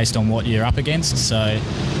it's all based on what you're up against. So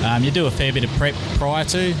you do a fair bit of prep prior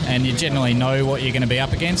to, and you generally know what you're going to be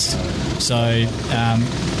up against. So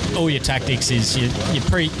all your tactics is you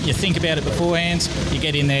think about it beforehand. You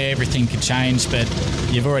get in there, everything could change, but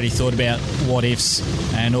you've already thought about what ifs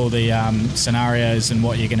and all the scenarios and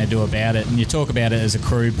what you're going to do about it. And you talk about it as a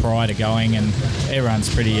crew prior to going, and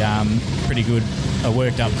everyone's pretty good. A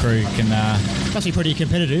worked up crew can. Must be pretty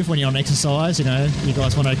competitive when you're on exercise. You know, you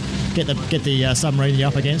guys want to get the submarine you're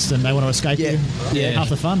up against, and they want to escape you. Yeah, half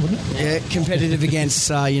the fun, wouldn't it? Yeah, competitive against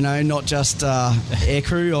not just air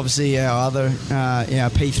crew, obviously our other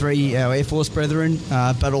P3, our Air Force brethren,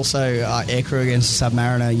 but also air crew against the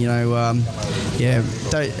Submariner.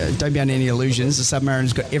 Don't be under any illusions. The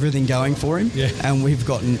Submariner's got everything going for him, and we've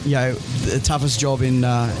gotten the toughest job in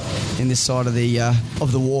this side of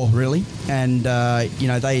the war, really, and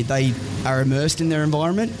they are immersed in their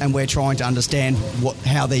environment, and we're trying to understand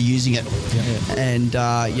how they're using it. And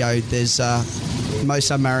there's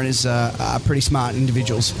most submariners are pretty smart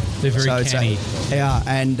individuals. They're very canny.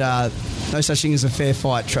 And no such thing as a fair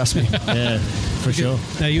fight, trust me. Yeah, for sure.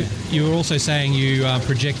 Now, you were also saying you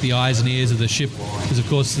project the eyes and ears of the ship, because of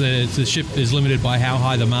course the ship is limited by how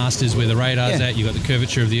high the mast is, where the radar's at. You've got the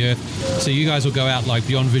curvature of the Earth. So you guys will go out like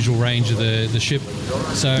beyond visual range of the ship.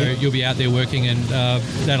 So you'll be out there working, and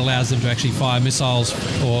that allows them to actually fire missiles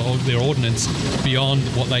or their ordnance beyond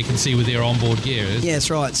what they can see with their onboard gear. Yeah, that's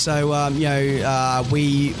right. So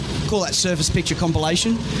we call that surface picture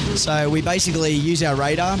compilation. So we basically use our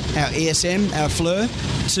radar, our ESM, our FLIR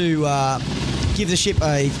to give the ship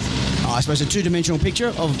a two-dimensional picture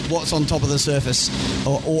of what's on top of the surface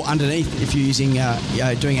or underneath if you're using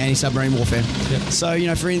doing anti-submarine warfare. Yep.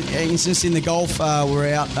 So, for instance, in the Gulf,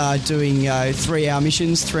 we're out doing 3-hour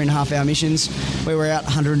missions, 3.5-hour missions, where we're out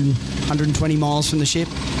 120 miles from the ship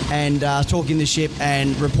and talking to the ship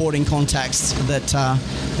and reporting contacts that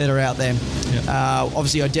are out there. Yep.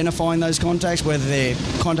 Obviously identifying those contacts, whether they're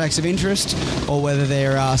contacts of interest or whether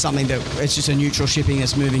they're something that it's just a neutral shipping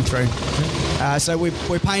that's moving through. Yep. So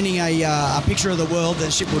we're painting a picture of the world that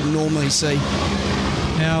a ship would normally see.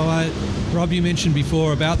 Now, Rob, you mentioned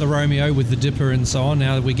before about the Romeo with the Dipper and so on.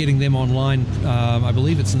 Now that we're getting them online, I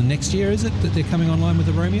believe it's in the next year, is it, that they're coming online with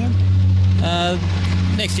the Romeo?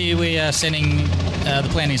 Next year we are sending, the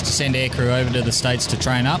plan is to send aircrew over to the States to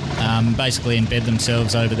train up, basically embed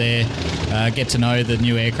themselves over there, get to know the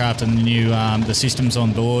new aircraft and the new the systems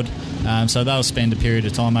on board. So they'll spend a period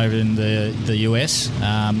of time over in the US.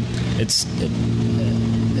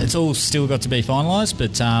 It's all still got to be finalised,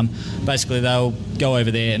 but basically they'll go over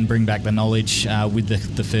there and bring back the knowledge with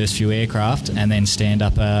the first few aircraft and then stand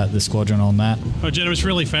up the squadron on that. Well, Jenna, it's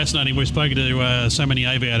really fascinating. We've spoken to so many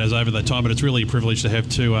aviators over that time, but it's really a privilege to have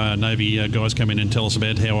two Navy guys come in and tell us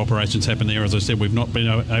about how operations happen there. As I said, we've not been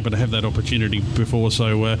able to have that opportunity before.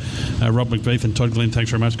 So Rob McVeith and Todd Glenn, thanks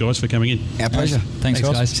very much, guys, for coming in. Our pleasure. Thanks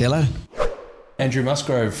guys. See you later. Andrew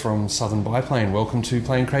Musgrove from Southern Biplane, welcome to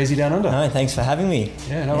Plane Crazy Down Under. No, thanks for having me.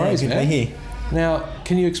 Yeah, no worries, good to be here. Now,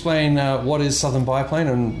 can you explain what is Southern Biplane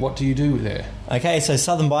and what do you do there? Okay, so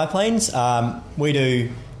Southern Biplanes, we do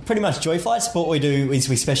pretty much joy flights, but what we do is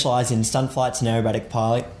we specialise in stunt flights and aerobatic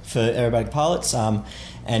pilots,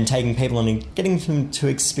 and taking people on and getting them to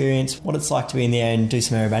experience what it's like to be in the air and do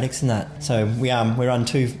some aerobatics and that. So we run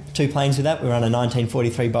two planes with that. We run a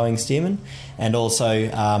 1943 Boeing Stearman and also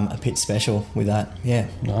a Pitt Special with that. Yeah.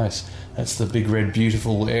 Nice. That's the big red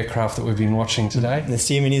beautiful aircraft that we've been watching today. The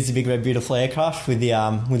Stearman is the big red beautiful aircraft with the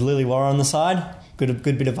with Lily Warra on the side. Good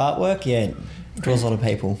bit of artwork. Yeah. Draws a lot of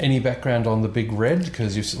people. Any background on the big red?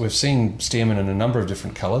 Because we've seen Stearman in a number of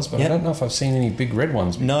different colours, but I don't know if I've seen any big red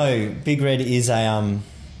ones before. No, big red is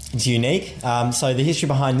it's unique. So the history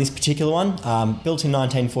behind this particular one, built in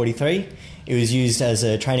 1943, it was used as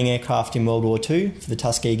a training aircraft in World War II for the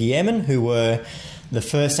Tuskegee Airmen, who were the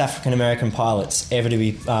first African American pilots ever to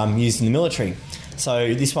be used in the military.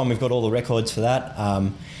 So this one, we've got all the records for that.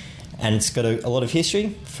 and it's got a lot of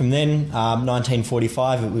history. From then,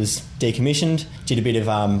 1945, it was decommissioned, did a bit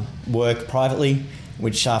of work privately,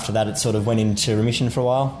 which after that it sort of went into remission for a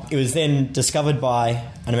while. It was then discovered by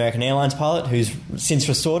an American Airlines pilot who's since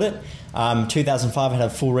restored it. 2005 had a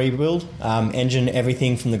full rebuild, engine,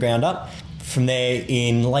 everything from the ground up. From there,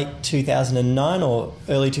 in late 2009 or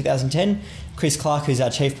early 2010, Chris Clark, who's our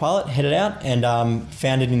chief pilot, headed out and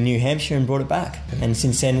found it in New Hampshire and brought it back. And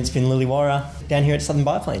since then, it's been Lily Warrior down here at Southern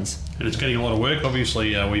Biplanes. And it's getting a lot of work.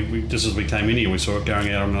 Obviously, we just as we came in here, we saw it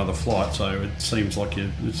going out on another flight, so it seems like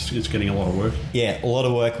it's getting a lot of work. Yeah, a lot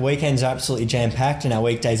of work. Weekends are absolutely jam-packed, and our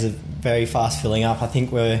weekdays are very fast filling up. I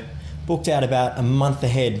think we're booked out about a month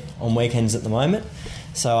ahead on weekends at the moment.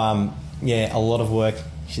 So, a lot of work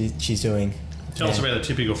she's doing. Tell us about the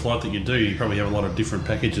typical flight that you do. You probably have a lot of different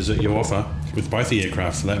packages that you offer with both the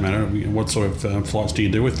aircraft, for that matter. What sort of flights do you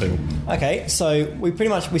do with people? Okay, so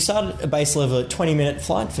we started at a base level at 20-minute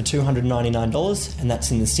flight for $299, and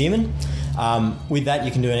that's in the Stearman. With that,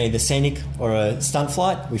 you can do an either scenic or a stunt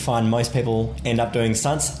flight. We find most people end up doing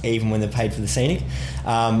stunts, even when they're paid for the scenic.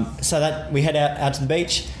 So that we head out to the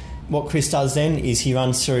beach. What Chris does then is he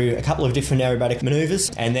runs through a couple of different aerobatic manoeuvres,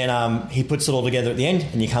 and then he puts it all together at the end,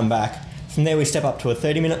 and you come back. From there, we step up to a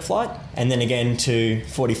 30-minute flight, and then again to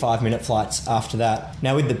 45-minute flights after that.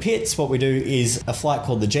 Now, with the pits, what we do is a flight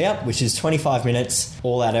called the G-Up, which is 25 minutes,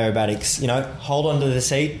 all-out aerobatics. Hold onto the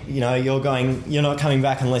seat. You're not coming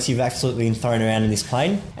back unless you've absolutely been thrown around in this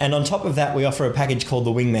plane. And on top of that, we offer a package called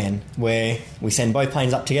the Wingman, where we send both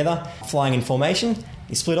planes up together, flying in formation.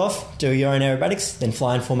 You split off, do your own aerobatics, then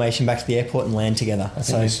fly in formation back to the airport and land together. I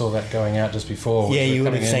think we saw that going out just before. Yeah, you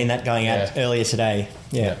would have seen that going out earlier today.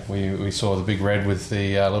 Yeah. We saw the Big Red with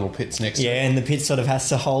the little pits next to it. Yeah, and the pit sort of has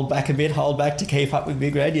to hold back to keep up with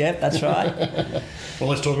Big Red. Yeah, that's right. Well,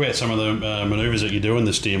 let's talk about some of the manoeuvres that you do in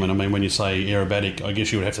the Stearman. I mean, when you say aerobatic, I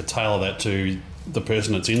guess you would have to tailor that to the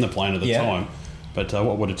person that's in the plane at the time. But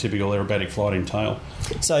what would a typical aerobatic flight entail?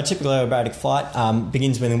 So a typical aerobatic flight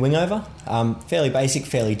begins with a wing over, fairly basic,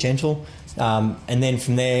 fairly gentle. And then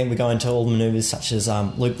from there we go into all the manoeuvres such as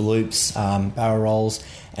loop-the-loops, barrel rolls,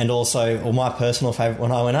 and also, my personal favourite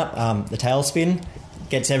when I went up, the tail spin.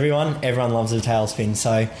 Gets everyone. Everyone loves the tail spin.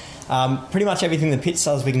 So pretty much everything the pits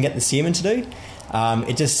does we can get the Stearman to do.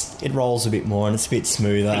 It rolls a bit more and it's a bit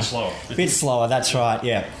smoother. A bit slower, that's right,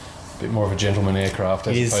 yeah. Bit more of a gentleman aircraft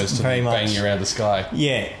as opposed to banging around the sky.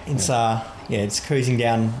 Yeah, it's cruising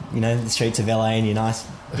down, the streets of LA in your nice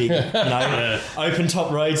big, open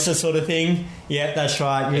top roadster sort of thing. Yeah, that's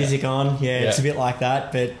right. Music on. Yeah, it's a bit like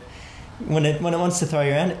that. But when it wants to throw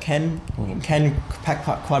you around, it can pack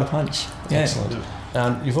quite a punch. Yeah. Excellent.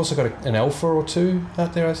 You've also got an Alpha or two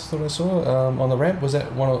out there, I thought I saw, on the ramp. Was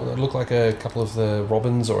that one that looked like a couple of the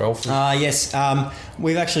Robins or Alphas? Yes.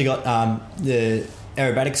 We've actually got the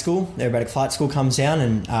aerobatic school. The aerobatic flight school comes down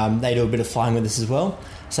and they do a bit of flying with us as well.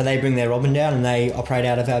 So they bring their Robin down and they operate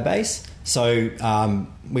out of our base. So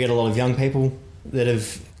we get a lot of young people that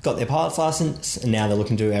have got their pilot's license and now they're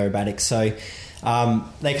looking to do aerobatics. So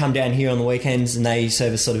they come down here on the weekends and they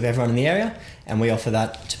service sort of everyone in the area, and we offer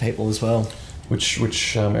that to people as well. Which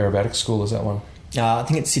aerobatic school is that one? I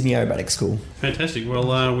think it's Sydney Aerobatic School. Fantastic.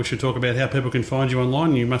 Well, we should talk about how people can find you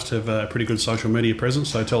online. You must have a pretty good social media presence,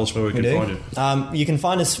 so tell us where we can find you. You can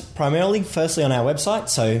find us primarily, firstly, on our website,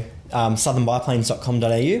 so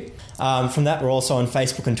southernbiplanes.com.au. From that, we're also on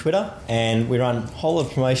Facebook and Twitter, and we run a whole lot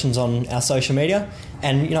of promotions on our social media.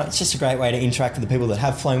 And, it's just a great way to interact with the people that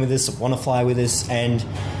have flown with us, that want to fly with us, and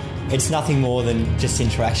it's nothing more than just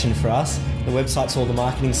interaction for us. The website's all the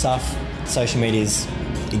marketing stuff. Social media is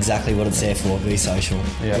exactly what it's there for, be social,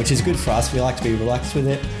 which is good for us. We like to be relaxed with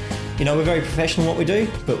it. We're very professional in what we do,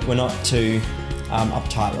 but we're not too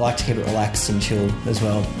uptight. We like to keep it relaxed and chill as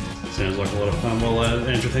well. Sounds like a lot of fun. Well,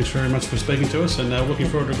 Andrew, thanks very much for speaking to us, and looking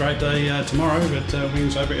forward to a great day tomorrow at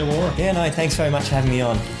Wings over at Illawarra. Yeah, no, thanks very much for having me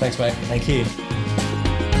on. Thanks, mate. Thank you.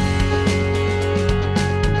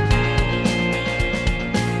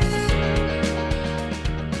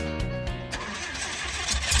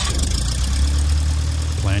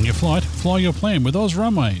 Flight, fly your plan with Oz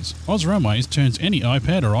Runways. Oz Runways turns any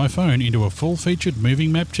iPad or iPhone into a full-featured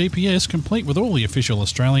moving map GPS complete with all the official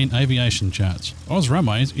Australian aviation charts. Oz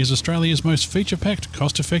Runways is Australia's most feature-packed,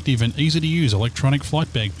 cost-effective and easy-to-use electronic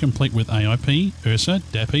flight bag complete with AIP, URSA,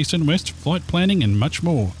 DAP East and West, flight planning and much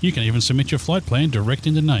more. You can even submit your flight plan direct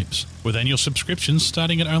into NAPES. With annual subscriptions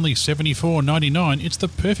starting at only $74.99, it's the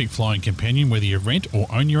perfect flying companion whether you rent or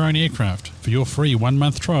own your own aircraft. For your free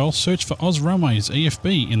 1-month trial, search for Oz Runways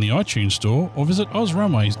EFB in the iTunes Store or visit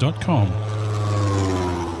ozrunways.com.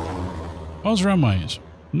 Oz Runways.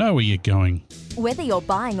 Know where you're going. Whether you're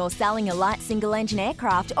buying or selling a light single-engine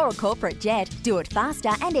aircraft or a corporate jet, do it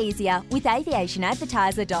faster and easier with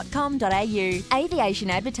aviationadvertiser.com.au.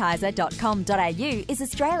 Aviationadvertiser.com.au is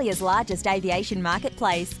Australia's largest aviation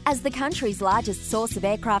marketplace. As the country's largest source of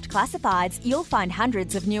aircraft classifieds, you'll find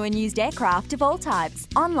hundreds of new and used aircraft of all types,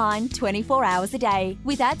 online 24 hours a day.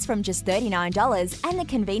 With ads from just $39 and the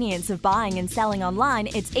convenience of buying and selling online,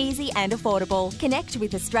 it's easy and affordable. Connect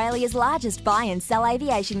with Australia's largest buy and sell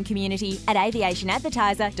aviation community at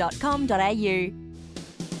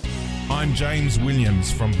aviationadvertiser.com.au. I'm James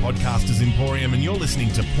Williams from Podcasters Emporium, and you're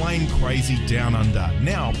listening to Plain Crazy Down Under,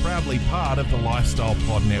 now proudly part of the Lifestyle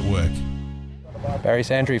Pod Network. Barry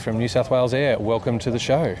Sandry from New South Wales Air, welcome to the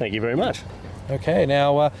show. Thank you very much. Okay,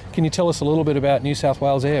 now can you tell us a little bit about New South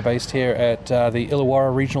Wales Air, based here at the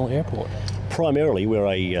Illawarra Regional Airport? Primarily, we're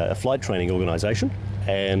a flight training organisation,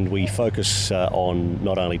 and we focus on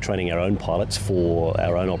not only training our own pilots for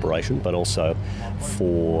our own operation, but also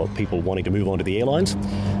for people wanting to move on to the airlines.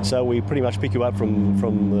 So we pretty much pick you up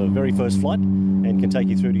from the very first flight and can take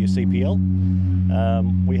you through to your CPL.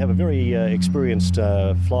 We have a very experienced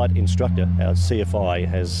flight instructor. Our CFI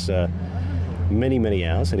has many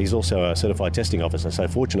hours, and he's also a certified testing officer. So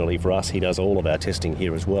fortunately for us, he does all of our testing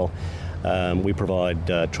here as well. We provide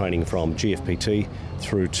training from GFPT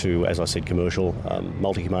through to, as I said, commercial,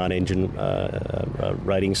 multi-command engine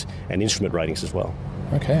ratings and instrument ratings as well.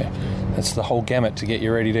 Okay, that's the whole gamut to get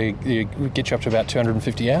you ready to get you up to about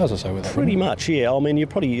 250 hours or so with it. Pretty much, yeah. I mean, you're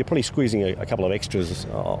probably squeezing a couple of extras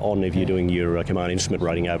on if you're doing your command instrument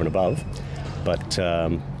rating over and above, but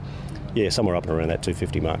yeah, somewhere up and around that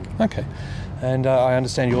 250 mark. Okay, and I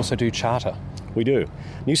understand you also do charter. We do.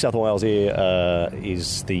 New South Wales Air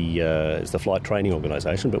is the flight training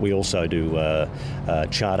organisation, but we also do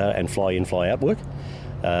charter and fly-in, fly-out work.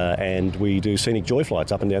 And we do scenic joy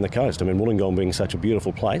flights up and down the coast. I mean, Wollongong being such a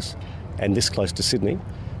beautiful place and this close to Sydney,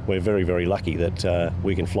 we're very, very lucky that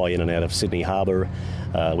we can fly in and out of Sydney Harbour.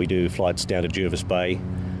 We do flights down to Jervis Bay,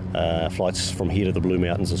 flights from here to the Blue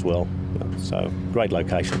Mountains as well. So, great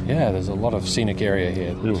location. Yeah, there's a lot of scenic area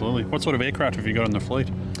here. Absolutely. What sort of aircraft have you got in the fleet?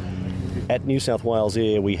 At New South Wales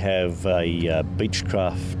Air, we have a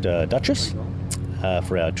Beechcraft Duchess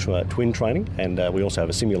for our twin training, and we also have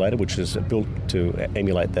a simulator which is built to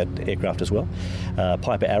emulate that aircraft as well.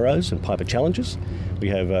 Piper Arrows and Piper Challengers. We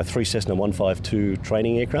have 3 Cessna 152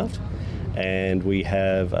 training aircraft, and we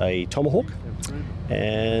have a Tomahawk,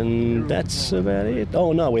 and that's about it.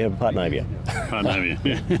 Oh no, we have a Partnavia. Partnavia,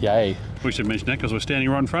 yeah. Yay. We should mention that because we're standing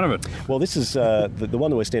right in front of it. Well, this is the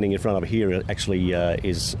one that we're standing in front of here actually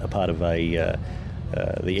is a part of the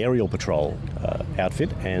aerial patrol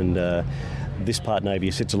outfit, and this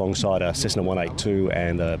Partnavia sits alongside a Cessna 182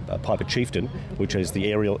 and a Piper Chieftain, which are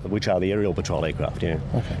the aerial patrol aircraft. Yeah.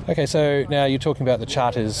 Okay. So now you're talking about the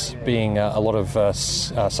charters being a lot of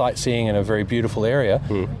sightseeing in a very beautiful area,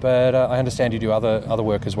 but I understand you do other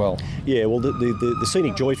work as well. Yeah. Well, the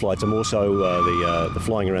scenic joy flights are more so the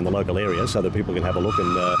flying around the local area, so that people can have a look,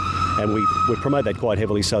 and we promote that quite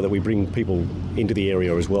heavily, so that we bring people into the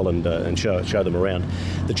area as well and show them around.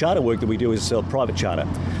 The charter work that we do is private charter.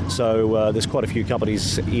 So there's quite a few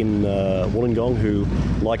companies in Wollongong who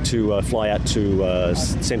like to fly out to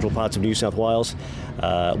central parts of New South Wales.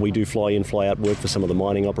 We do fly-in, fly-out work for some of the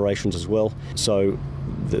mining operations as well. So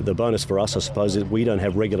the bonus for us, I suppose, is we don't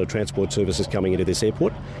have regular transport services coming into this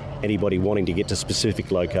airport. Anybody wanting to get to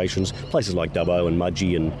specific locations, places like Dubbo and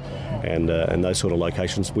Mudgee and those sort of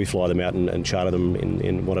locations, we fly them out and charter them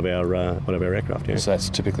in one of our aircraft. Yeah. So that's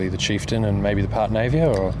typically the Chieftain and maybe the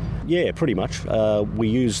Partnavia, or? Yeah, pretty much. We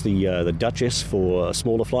use the Duchess for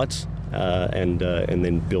smaller flights, and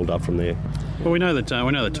then build up from there. Well, we know that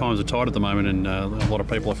times are tight at the moment, and a lot of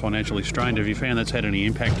people are financially strained. Have you found that's had any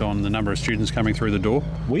impact on the number of students coming through the door?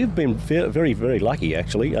 We have been very, very lucky,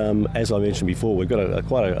 actually. As I mentioned before, we've got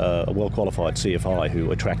quite a well-qualified CFI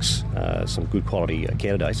who attracts some good quality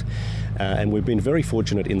candidates, and we've been very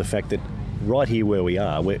fortunate in the fact that right here where we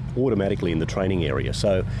are, we're automatically in the training area.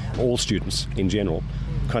 So all students in general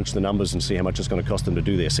crunch the numbers and see how much it's going to cost them to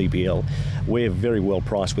do their CPL. We're very well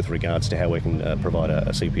priced with regards to how we can provide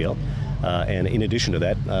a CPL. And in addition to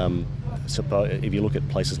that, if you look at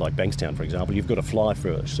places like Bankstown, for example, you've got to fly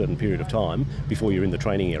for a certain period of time before you're in the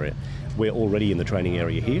training area. We're already in the training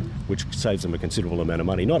area here, which saves them a considerable amount of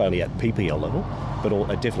money, not only at PPL level,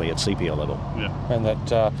 but definitely at CPL level. Yeah. And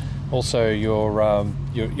that Also,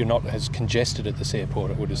 you're not as congested at this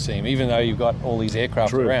airport, it would seem. Even though you've got all these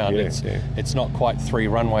aircraft around, it's not quite 3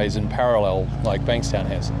 runways in parallel like Bankstown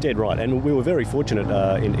has. Dead right, and we were very fortunate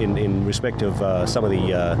in respect of some of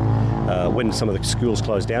the when some of the schools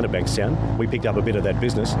closed down at Bankstown, we picked up a bit of that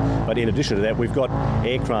business. But in addition to that, we've got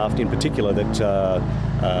aircraft in particular that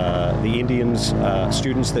the Indians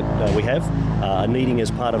students that we have are needing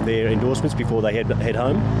as part of their endorsements before they head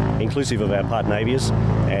home, inclusive of our partner Avias,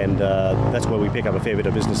 and that's where we pick up a fair bit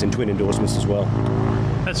of business in twin endorsements as well.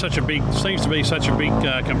 That's seems to be such a big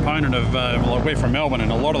component of, like we're from Melbourne,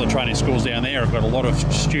 and a lot of the training schools down there have got a lot of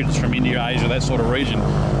students from India, Asia, that sort of region.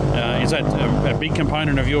 Is that a big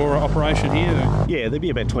component of your operation here? Yeah, there'd be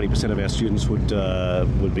about 20% of our students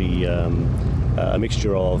would be a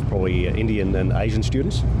mixture of probably Indian and Asian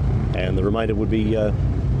students, and the remainder would be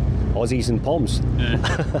Aussies and Poms.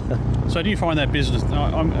 Yeah. So do you find that business...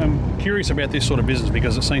 I'm curious about this sort of business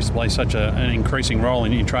because it seems to play such an increasing role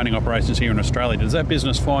in training operations here in Australia. Does that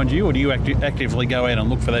business find you, or do you actively go out and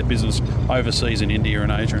look for that business overseas in India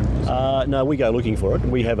and Asia? No, we go looking for it.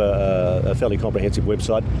 We have a fairly comprehensive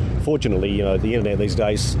website. Fortunately, the internet these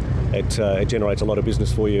days, it generates a lot of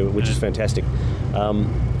business for you, which is fantastic.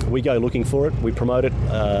 We go looking for it. We promote it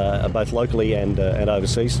both locally and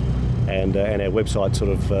overseas. And our website sort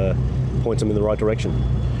of points them in the right direction.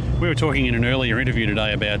 We were talking in an earlier interview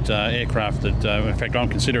today about aircraft that, in fact, I'm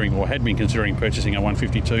considering or had been considering purchasing a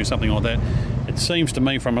 152, something like that. It seems to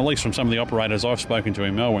me, at least from some of the operators I've spoken to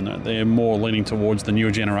in Melbourne, that they're more leaning towards the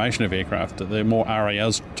newer generation of aircraft. They're more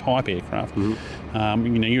RAS type aircraft.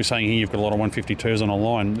 Mm-hmm. You were saying here you've got a lot of 152s on a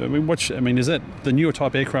line. Is that the newer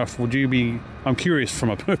type aircraft? Would you be? I'm curious from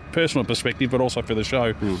a personal perspective, but also for the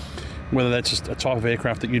show. Whether that's just a type of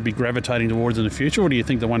aircraft that you'd be gravitating towards in the future, or do you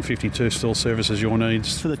think the 152 still services your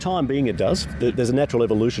needs? For the time being, it does. There's a natural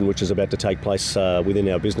evolution which is about to take place within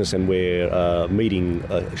our business, and we're meeting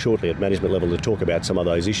shortly at management level to talk about some of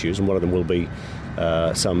those issues, and one of them will be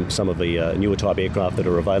some of the newer type aircraft that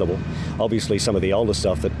are available. Obviously, some of the older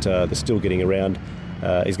stuff that they're still getting around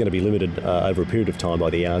is going to be limited over a period of time by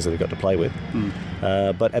the hours that they've got to play with.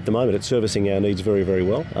 But at the moment, it's servicing our needs very, very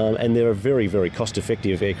well, and they're a very, very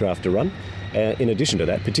cost-effective aircraft to run. In addition to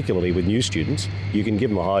that, particularly with new students, you can give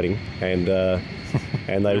them a hiding, and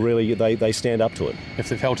they really they stand up to it. If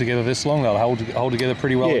they've held together this long, they'll hold together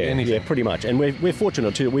pretty well. Yeah, pretty much. And we're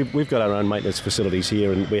fortunate too. We've got our own maintenance facilities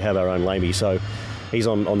here, and we have our own Lamey, so he's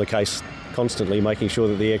on the case constantly, making sure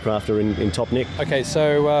that the aircraft are in top nick. Okay,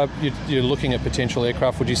 so you're looking at potential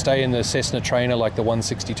aircraft. Would you stay in the Cessna trainer like the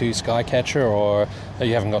 162 Skycatcher, or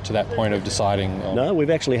you haven't got to that point of deciding? No, we've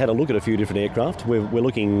actually had a look at a few different aircraft. We're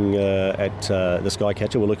looking at the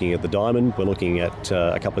Skycatcher, we're looking at the Diamond, we're looking at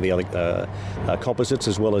a couple of the other composites,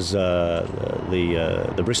 as well as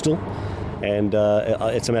the Bristol. And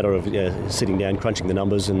it's a matter of sitting down, crunching the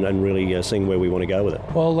numbers, and really seeing where we want to go with it.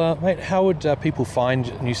 Well, mate, how would people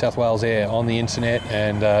find New South Wales Air on the internet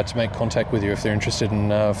and to make contact with you if they're interested in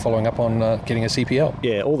following up on getting a CPL?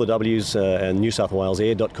 Yeah, all the W's and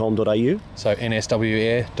newsouthwalesair.com.au. So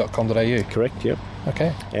nswair.com.au? Correct, yep.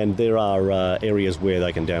 Okay. And there are areas where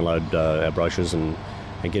they can download our brochures and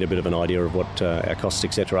get a bit of an idea of what our costs,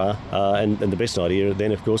 etc. are. And the best idea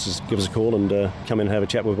then, of course, is give us a call and come in and have a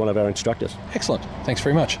chat with one of our instructors. Excellent. Thanks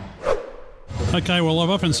very much. Okay, well, I've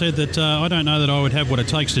often said that I don't know that I would have what it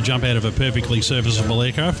takes to jump out of a perfectly serviceable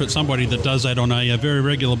aircraft, but somebody that does that on a very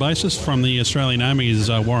regular basis from the Australian Army is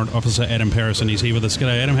Warrant Officer Adam Paris, and he's here with us.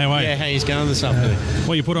 G'day, Adam. How are you? Yeah, how you going this afternoon?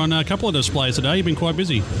 Well, you put on a couple of displays today. You've been quite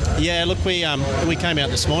busy. Yeah, look, we came out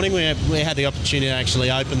this morning. We had the opportunity to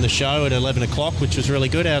actually open the show at 11 o'clock, which was really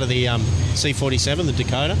good, out of the C-47, the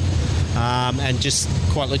Dakota. And just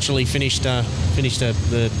quite literally finished the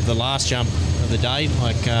last jump of the day,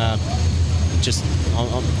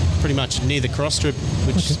 I'm pretty much near the cross strip,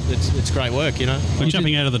 which it's great work, But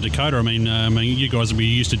jumping out of the Dakota, I mean, you guys will be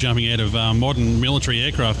used to jumping out of modern military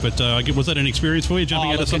aircraft, but was that an experience for you,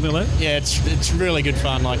 jumping out of something like that? Yeah, it's really good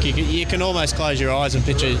fun. Like you can almost close your eyes and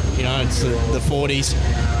picture, it's the 40s.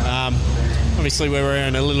 Obviously, we're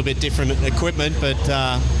wearing a little bit different equipment, but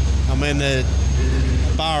the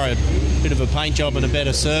bar a bit of a paint job and a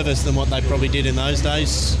better service than what they probably did in those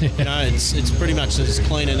days. It's pretty much as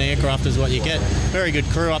clean an aircraft as what you get. Very good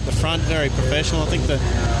crew up the front, very professional. I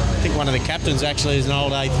think one of the captains actually is an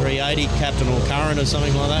old A380 captain or current or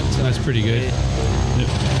something like that. So that's pretty good. Yeah.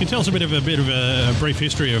 Can you tell us a bit of a brief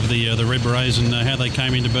history of the Red Berets and how they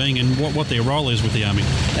came into being and what their role is with the Army?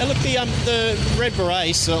 Yeah, look, the Red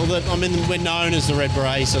Berets, we're known as the Red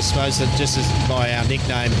Berets, I suppose, just as by our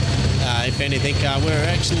nickname, if anything.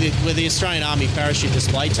 We're the Australian Army Parachute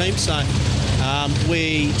Display Team, so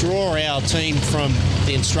We draw our team from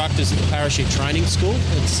the instructors at the Parachute Training School.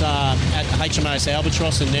 It's at HMAS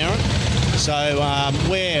Albatross in Nowra. So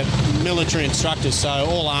we're military instructors, so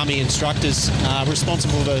all Army instructors are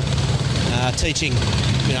responsible for teaching,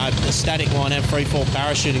 the static line and free fall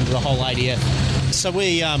parachuting to the whole ADF. So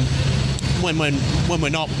we, when we're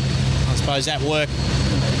not, I suppose, at work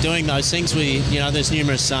doing those things, there's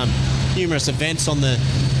numerous events on the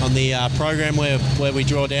program where we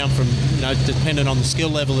draw down from, depending on the skill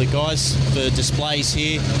level of the guys, for displays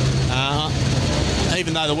here.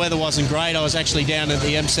 Even though the weather wasn't great, I was actually down at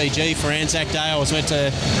the MCG for Anzac Day. I was meant to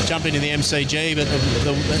jump into the MCG, but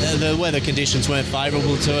the weather conditions weren't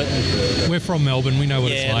favourable to it. We're from Melbourne, we know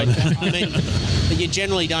what it's like. You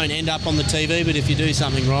generally don't end up on the TV, but if you do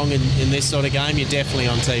something wrong in this sort of game, you're definitely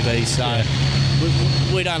on TV. So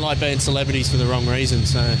we don't like being celebrities for the wrong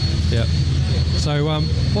reasons. So yeah. So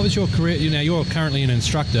what was your career? You're currently an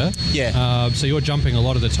instructor. Yeah. So you're jumping a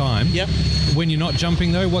lot of the time. Yep. When you're not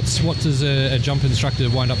jumping though, what does a jump instructor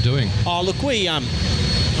wind up doing? Oh, look,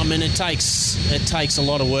 it takes a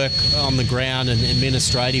lot of work on the ground and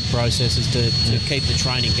administrative processes to keep the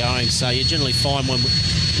training going. So you generally find when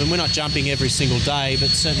we're not jumping every single day, but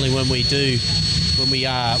certainly when we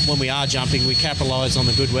are jumping, we capitalise on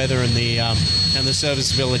the good weather and the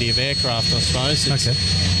serviceability of aircraft, I suppose. Okay.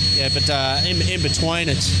 Yeah, but in between,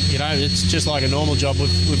 it's just like a normal job.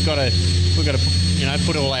 We've got to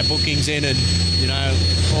put all our bookings in and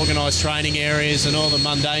organise training areas and all the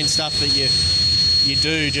mundane stuff that you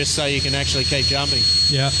do just so you can actually keep jumping.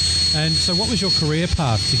 Yeah. And so, what was your career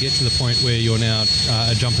path to get to the point where you're now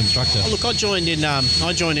a jump instructor? Oh, look, I joined in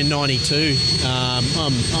 '92.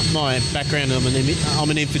 My background, I'm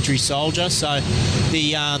an infantry soldier. So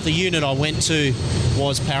the unit I went to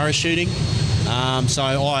was parachuting. So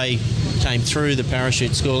I came through the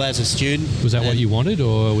parachute school as a student. Was that what you wanted,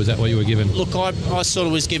 or was that what you were given? Look, I sort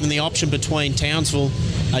of was given the option between Townsville,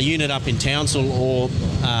 a unit up in Townsville, or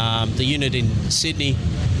the unit in Sydney.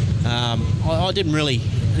 I didn't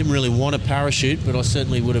really want a parachute, but I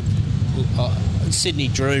certainly would have. Sydney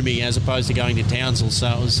drew me as opposed to going to Townsville,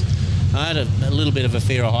 so I had a little bit of a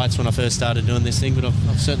fear of heights when I first started doing this thing, but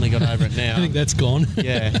I've certainly got over it now. I think that's gone.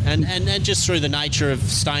 Yeah, and just through the nature of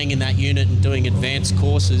staying in that unit and doing advanced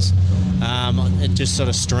courses, it just sort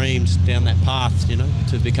of streamed down that path,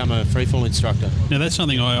 to become a freefall instructor. Now, that's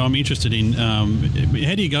something I'm interested in. How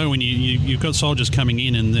do you go when you've got soldiers coming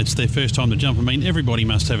in and it's their first time to jump? I mean, everybody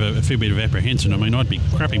must have a fair bit of apprehension. I mean, I'd be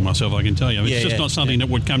crapping myself, I can tell you. It's just not something that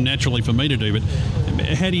would come naturally for me to do, but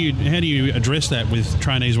how do you address that with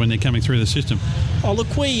trainees when they're coming through the system? Oh,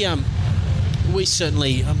 look, we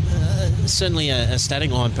certainly a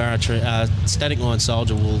static line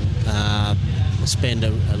soldier will spend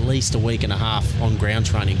at least a week and a half on ground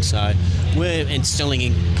training. So we're instilling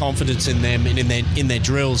in confidence in them and in their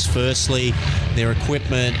drills. Firstly, their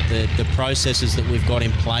equipment, the processes that we've got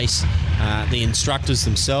in place, the instructors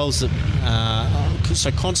themselves.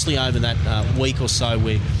 So constantly over that week or so,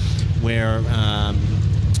 we're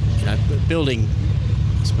building,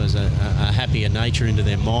 I suppose, a happier nature into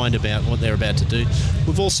their mind about what they're about to do.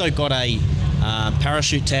 We've also got a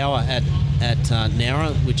parachute tower at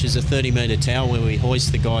Nowra, which is a 30-metre tower where we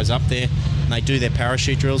hoist the guys up there and they do their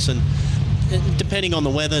parachute drills. And depending on the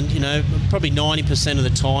weather, probably 90% of the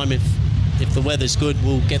time, if the weather's good,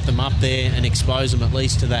 we'll get them up there and expose them at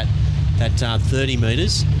least to that 30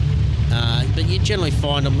 metres. But you generally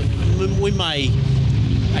find them. We may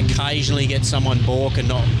occasionally get someone balk and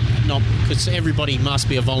not because everybody must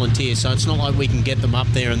be a volunteer, so it's not like we can get them up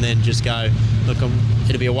there and then just go, look,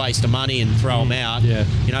 it'll be a waste of money and throw them out. Yeah.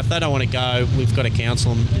 If they don't want to go, we've got to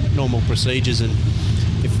counsel them, normal procedures, and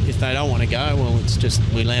if they don't want to go, well, it's just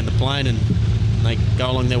we land the plane and they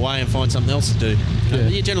go along their way and find something else to do.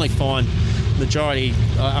 You generally find majority,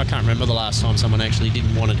 I can't remember the last time someone actually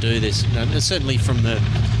didn't want to do this. Certainly from the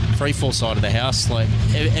freefall side of the house, like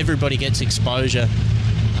everybody gets exposure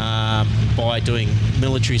by doing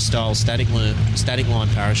military-style static line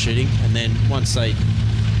parachuting, and then once they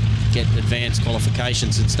get advanced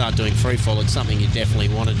qualifications and start doing freefall, it's something you definitely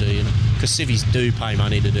want to do, because civvies do pay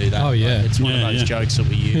money to do that. Oh yeah, it's one of those jokes that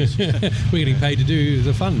we use. We're getting paid to do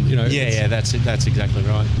the fun, Yeah, that's exactly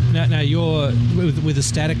right. Now you're with the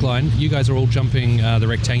static line. You guys are all jumping the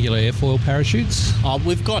rectangular airfoil parachutes.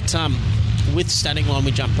 We've got. With static line,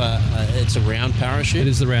 we jump it's a round parachute. It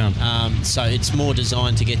is the round. So it's more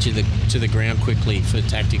designed to get you to the ground quickly for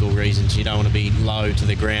tactical reasons. You don't want to be low to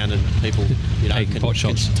the ground and people can take pot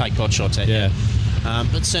shots at you.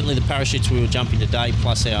 But certainly the parachutes we were jumping today,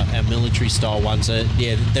 plus our military style ones,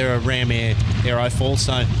 they're a Ram Air aerofoil.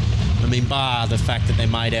 So, bar the fact that they're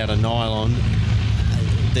made out of nylon,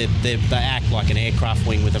 they act like an aircraft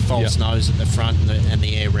wing with a false nose at the front and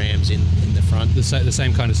the air rams in the front. The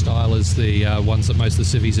same kind of style as the ones that most of the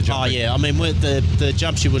civvies are jumping. Oh yeah, I mean the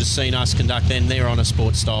jumps you would have seen us conduct then, they're on a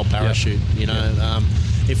sports style parachute. You know,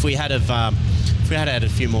 if we had had a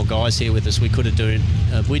few more guys here with us, we could have done.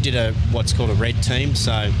 We did what's called a red team,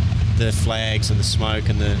 so the flags and the smoke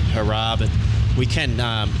and the hurrah, but we can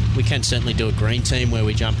certainly do a green team where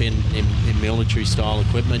we jump in military style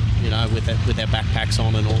equipment, you know, with our backpacks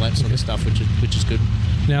on and all that sort of stuff, which is good.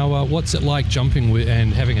 Now, what's it like jumping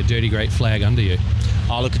and having a Dirty Great flag under you?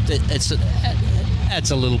 Oh, look, it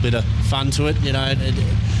adds a little bit of fun to it, you know.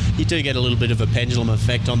 You do get a little bit of a pendulum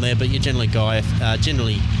effect on there, but you generally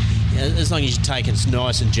as long as you take it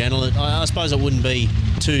nice and gentle, I suppose it wouldn't be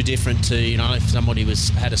too different to, you know, if somebody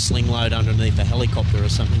had a sling load underneath a helicopter or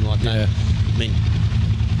something like that. I mean,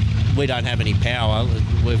 we don't have any power.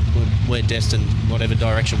 We're destined whatever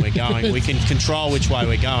direction we're going. We can control which way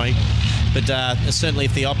we're going. But certainly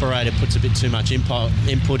if the operator puts a bit too much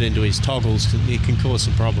input into his toggles, it can cause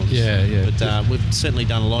some problems. But we've certainly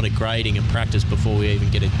done a lot of grading and practice before we even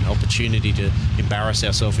get an opportunity to embarrass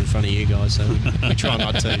ourselves in front of you guys. So we try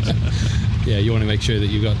not to. Yeah, you want to make sure that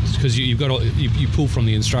because you pull from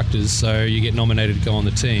the instructors, so you get nominated to go on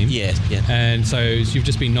the team. Yeah. And so you've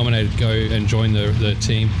just been nominated to go and join the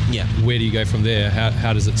team. Yeah. Where do you go from there?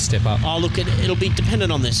 How does it step up? Oh, look, it'll be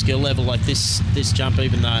dependent on their skill level. Like this jump,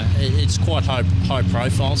 even though it's quite high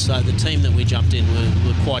profile, so the team that we jumped in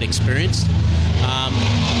were quite experienced.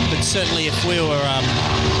 But certainly, if we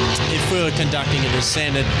were conducting a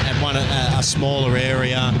descent at a smaller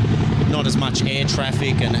area, not as much air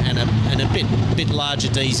traffic and a bit larger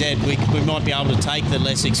DZ, we might be able to take the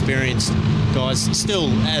less experienced guys still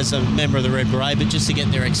as a member of the Red Beret, but just to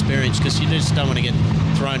get their experience, because you just don't want to get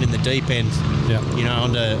thrown in the deep end, you know,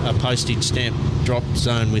 onto a postage stamp drop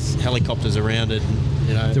zone with helicopters around it.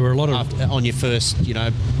 You know, there were a lot of on your first, you know,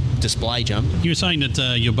 display jump. You were saying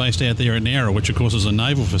that you're based out there at Nowra, which of course is a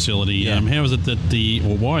naval facility. Yeah. How is it that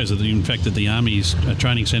why is it in fact that the Army's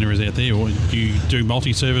training centre is out there? Or do you do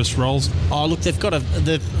multi-service roles? Oh, look, they've got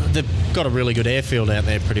a really good airfield out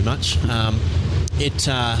there, pretty much.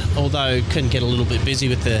 Although it can get a little bit busy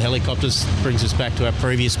with the helicopters, brings us back to our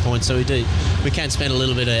previous point. So we can spend a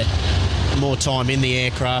little bit of more time in the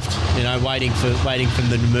aircraft, you know, waiting for them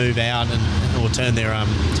to move out or turn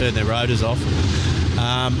their rotors off.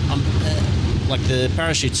 Like the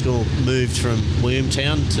parachute school moved from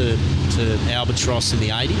Williamtown to Albatross in the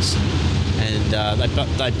 80s, and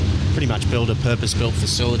they pretty much built a purpose-built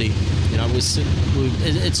facility. You know, it's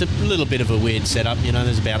a little bit of a weird setup. You know,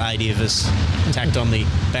 there's about 80 of us tacked on the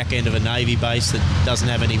back end of a Navy base that doesn't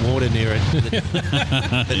have any water near it.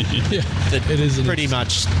 That pretty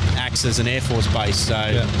much acts as an Air Force base. So,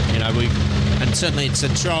 you know, and certainly it's a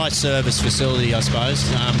tri-service facility, I suppose.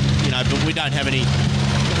 You know, but we don't have any.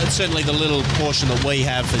 Certainly, the little portion that we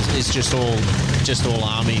have is just all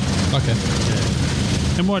Army. Okay.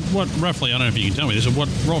 Yeah. And what roughly, I don't know if you can tell me this, what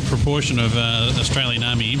proportion of Australian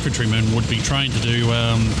Army infantrymen would be trained to do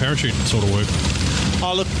parachute sort of work?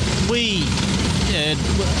 Oh, look,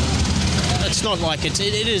 it's not like it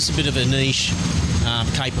is a bit of a niche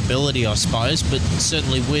capability, I suppose, but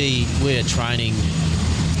certainly we're training,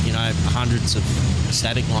 you know, hundreds of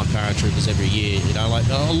static line paratroopers every year. You know, like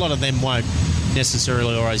a lot of them won't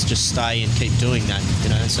necessarily always just stay and keep doing that. You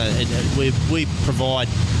know, so we provide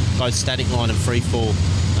both static line and free fall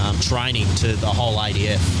training to the whole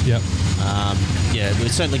ADF. Yep.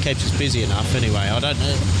 It certainly keeps us busy enough. Anyway, I don't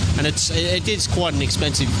know, and it is quite an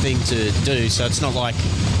expensive thing to do. So it's not like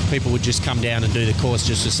people would just come down and do the course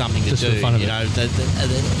just for something to do. You know,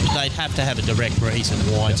 they'd have to have a direct reason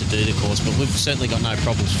why to do the course. But we've certainly got no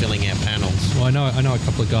problems filling our panels. Well, I know a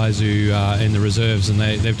couple of guys who are in the reserves, and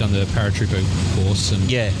they've done the paratrooper course, and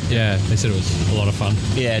they said it was a lot of fun.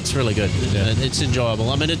 Yeah, it's really good. Yeah. It's enjoyable.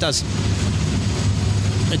 I mean, it's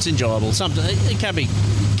enjoyable. It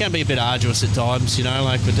can be a bit arduous at times, you know.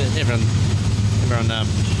 Like, but everyone,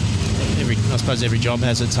 I suppose every job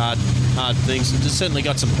has its hard things. It's certainly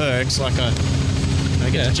got some perks. Like I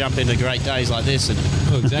get to jump into great days like this.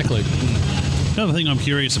 Oh, exactly. Another thing I'm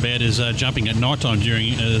curious about is jumping at night time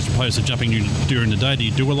as opposed to jumping during the day. Do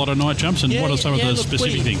you do a lot of night jumps, and what are some of the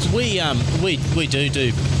specific things? We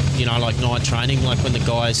do, you know, like night training. Like when the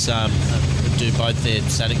guys do both their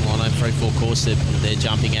static line and free fall course, they're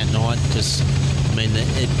jumping at night, because I mean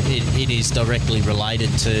it is directly related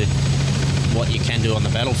to what you can do on the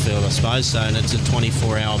battlefield, I suppose. So, and it's a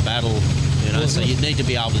 24-hour battle, you know. So you need to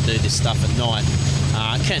be able to do this stuff at night.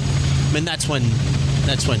 That's when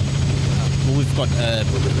we've got a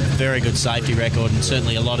very good safety record, and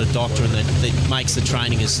certainly a lot of doctrine that makes the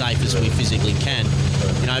training as safe as we physically can.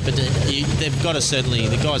 You know, but they've got to certainly,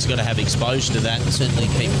 the guys have got to have exposure to that and certainly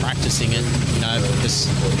keep practicing it. You know, because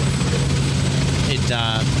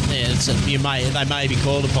they may be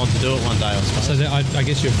called upon to do it one day, I suppose. So I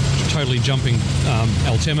guess you're totally jumping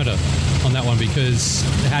altimeter on that one, because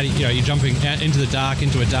you're jumping out into the dark,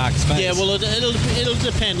 into a dark space. Yeah, well, it'll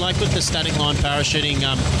depend. Like with the static line parachuting,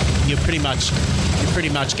 you're pretty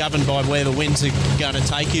much governed by where the winds are going to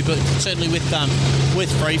take you. But certainly with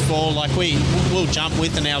free fall, like we'll jump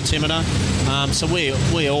with an altimeter, so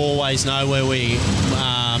we always know where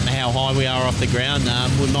how high we are off the ground.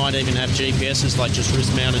 We might even have GPSs, like just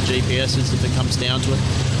wrist-mounted GPSs if it comes down to it.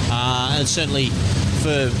 And certainly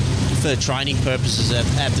for training purposes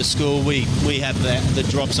at the school, we have the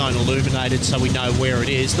drop zone illuminated so we know where it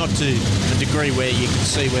is, not to a degree where you can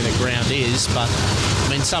see where the ground is, but I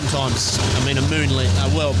mean sometimes a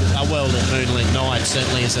well-lit moonlit night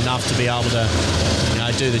certainly is enough to be able to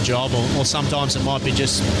do the job, or sometimes it might be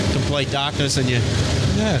just complete darkness and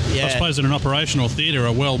I suppose in an operational theatre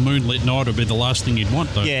a well moonlit night would be the last thing you'd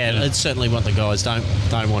want, though. Yeah, it's certainly what the guys don't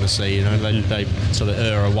want to see. They sort of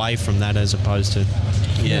err away from that as opposed to.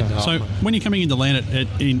 So when you're coming into land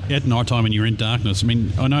at night time and you're in darkness, I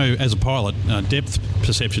mean, I know as a pilot, depth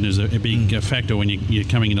perception is a big factor when you're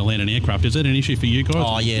coming into land an aircraft. Is that an issue for you guys?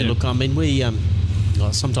 Oh yeah. Look, I mean, we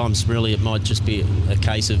sometimes really it might just be a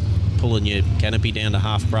case of pulling your canopy down to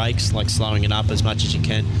half brakes, like slowing it up as much as you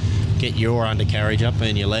can. Get your undercarriage up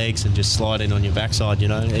and your legs and just slide in on your backside.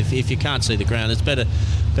 If you can't see the ground, it's better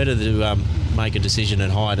to make a decision at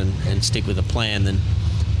height and stick with a plan than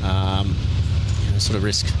sort of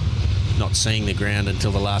risk not seeing the ground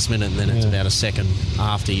until the last minute, and then it's about a second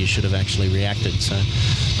after you should have actually reacted. So,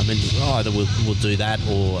 I mean, either we'll do that,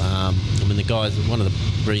 or the guys. One of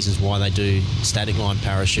the reasons why they do static line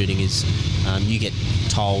parachuting is you get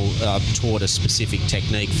taught a specific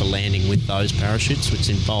technique for landing with those parachutes, which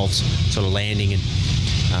involves sort of landing and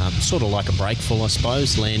sort of like a brake fall, I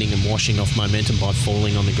suppose, landing and washing off momentum by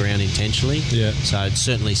falling on the ground intentionally. Yeah. So it's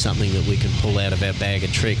certainly something that we can pull out of our bag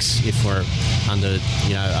of tricks if we're under,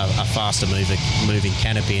 a faster moving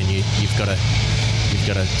canopy, and you've got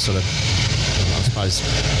to sort of, I suppose,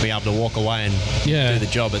 be able to walk away and do the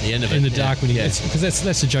job at the end of it. In the dark, because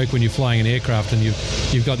that's the joke when you're flying an aircraft and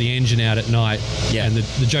you've got the engine out at night. Yeah. And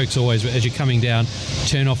the joke's always, as you're coming down,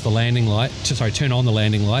 turn on the landing light,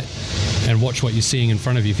 and watch what you're seeing in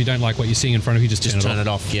front of you. If you don't like what you're seeing in front of you, just turn it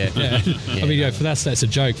off. Yeah. I mean, for us, that's a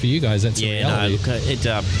joke. For you guys, that's a reality.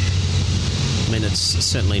 No, it's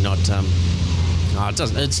certainly not.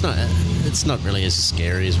 It's not really as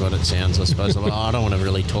scary as what it sounds, I suppose. I don't want to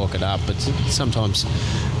really talk it up, but sometimes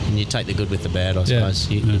when you take the good with the bad, I suppose.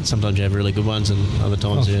 Sometimes you have really good ones, and other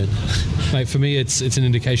times Mate, for me, it's an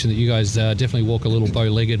indication that you guys definitely walk a little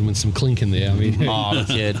bow-legged with some clink in there. I mean,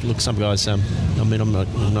 look, some guys. I'm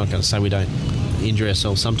not going to say we don't injure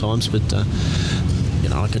ourselves sometimes, but.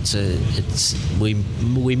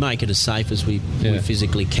 We make it as safe as we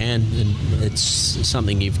physically can, and it's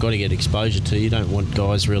something you've got to get exposure to. You don't want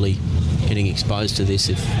guys really getting exposed to this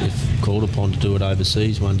if called upon to do it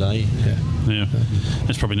overseas one day. Yeah.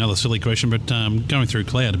 That's probably another silly question, but going through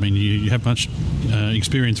cloud, I mean, you have much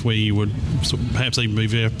experience where you would perhaps even be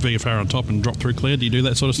VFR on top and drop through cloud? Do you do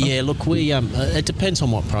that sort of stuff? Yeah, look, we it depends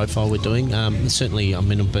on what profile we're doing. Certainly, I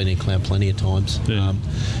mean, I've been in cloud plenty of times. Yeah.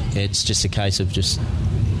 It's just a case of just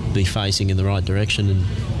be facing in the right direction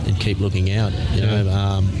and keep looking out.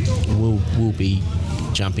 We'll be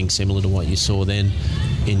jumping similar to what you saw then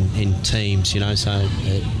in teams, so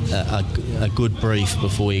a good brief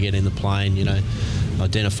before you get in the plane,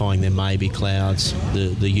 identifying there may be clouds,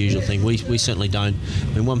 the usual thing. We certainly don't.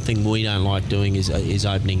 I mean, one thing we don't like doing is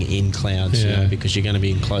opening in clouds, because you're going to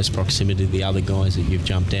be in close proximity to the other guys that you've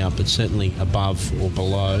jumped out, but certainly above or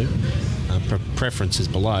below. Preference is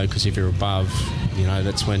below, because if you're above,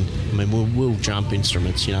 that's when, we'll jump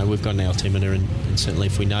instruments. We've got an altimeter, and certainly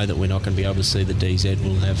if we know that we're not going to be able to see the DZ,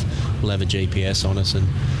 we'll have a GPS on us and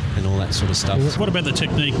all that sort of stuff. What about the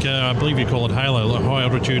technique? I believe you call it Halo, like high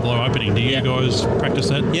altitude, low opening. Do you guys practice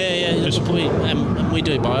that? Yeah. We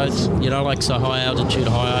do both. So high altitude,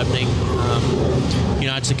 high opening.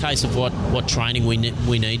 It's a case of what training we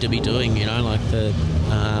need to be doing.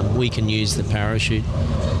 We can use the parachute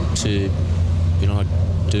to,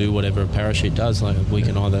 do whatever a parachute does. Like we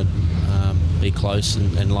can either be close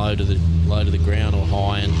and low to the ground, or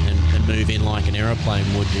high and move in like an aeroplane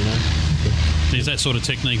would. Is that sort of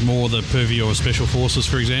technique more the purview of Special Forces,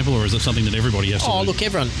 for example, or is it something that everybody has to do? Oh, look,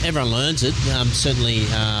 everyone learns it. Certainly,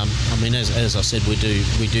 I mean, as I said, we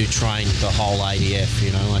do train the whole ADF,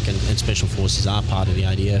 you know, like, and Special Forces are part of the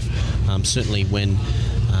ADF. Certainly when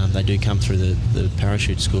they do come through the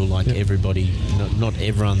parachute school, like everybody, not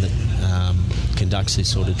everyone that conducts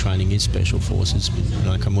this sort of training is Special Forces.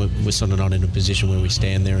 Like, we're sort of not in a position where we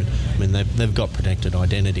stand there and, I mean, they've got protected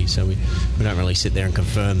identity, so we don't really sit there and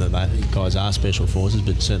confirm that guys are Special Forces,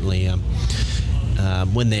 but certainly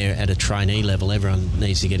when they're at a trainee level, everyone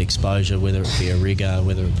needs to get exposure, whether it be a rigger,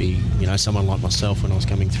 whether it be, you know, someone like myself when I was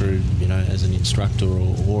coming through, you know, as an instructor,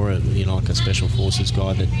 or you know, like a Special Forces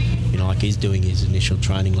guy that, you know, like, he's doing his initial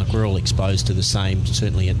training. Like, we're all exposed to the same,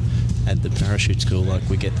 certainly at the parachute school. Like,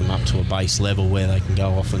 we get them up to a base level where they can go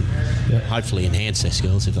off and hopefully enhance their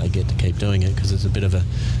skills if they get to keep doing it, because it's a bit of a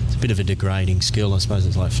degrading skill. I suppose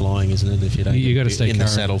it's like flying, isn't it? If you don't, you got to stay in the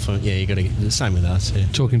saddle for, you got to get the same with us. Yeah.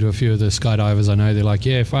 Talking to a few of the skydivers I know, they're like,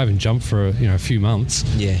 if I haven't jumped for a few months,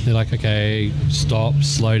 they're like, okay, stop,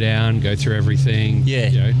 slow down, go through everything.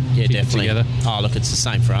 Keep definitely. It together. Oh, look, it's the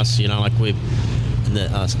same for us. You know, like,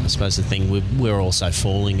 I suppose the thing, we're also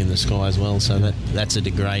falling in the sky as well, so that's a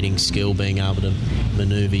degrading skill, being able to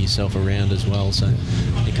manoeuvre yourself around as well. So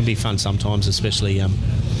it can be fun sometimes, especially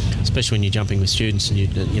when you're jumping with students and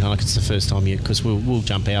you know, like, it's the first time because we'll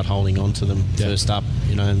jump out holding on to them first up,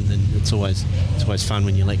 you know, and it's always fun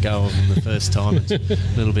when you let go of them the first time. It's a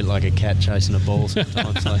little bit like a cat chasing a ball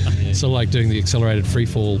sometimes. So like doing the accelerated free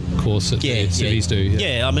fall course that the cities do.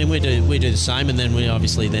 Yeah, I mean, we do the same, and then we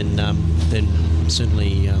obviously then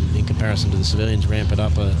certainly in comparison to the civilians ramp it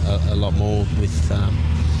up a lot more with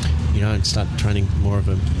you know, and start training more of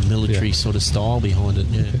a military sort of style behind it.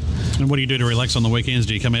 Yeah. And what do you do to relax on the weekends?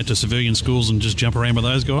 Do you come out to civilian schools and just jump around with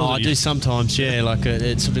those guys? Oh, I do sometimes. Yeah, like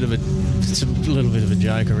it's a little bit of a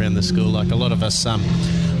joke around the school. Like, a lot of us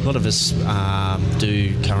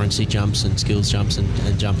do currency jumps and skills jumps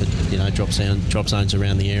and jump at, you know, drop zones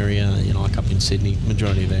around the area. You know, like up in Sydney,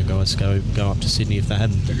 majority of our guys go up to Sydney if they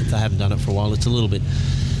haven't done it for a while. It's a little bit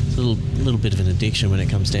of an addiction when it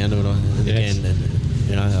comes down to it. And again,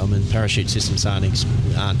 you know, I mean, parachute systems aren't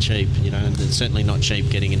cheap. You know, and it's certainly not cheap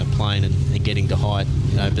getting in a plane and getting to height.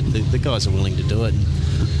 You know, but the guys are willing to do it.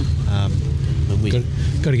 And we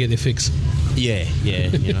got to get their fix. Yeah,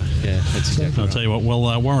 you know, that's exactly. I'll tell you what.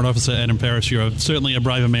 Well, Warrant Officer Adam Parris, you're certainly a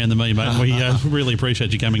braver man than me, mate. We really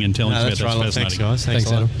appreciate you coming and telling us about that. That's fascinating. Thanks, guys.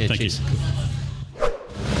 Thanks Adam. Yeah, Thank cheers. you.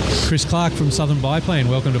 Chris Clark from Southern Biplane,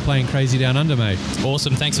 welcome to Playing Crazy Down Under, mate.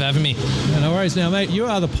 Awesome, thanks for having me. No worries. Now, mate, you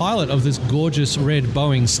are the pilot of this gorgeous red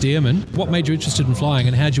Boeing Stearman. What made you interested in flying,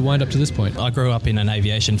 and how'd you wind up to this point? I grew up in an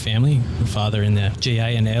aviation family, my father in the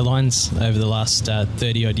GA and airlines over the last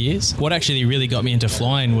 30-odd years. What actually really got me into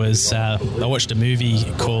flying was I watched a movie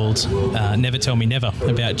called Never Tell Me Never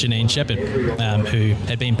about Janine Shepherd, who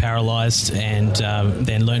had been paralysed and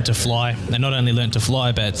then learnt to fly. And not only learnt to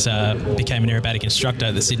fly, but became an aerobatic instructor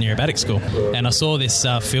at the Sydney Aerobatic School. And I saw this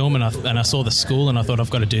film and I saw the school, and I thought,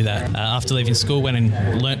 I've got to do that. After leaving school, went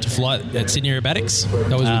and learnt to fly at Sydney Aerobatics.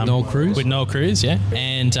 That was with Noel Cruz? With Noel Cruz, yeah.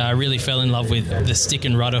 And I really fell in love with the stick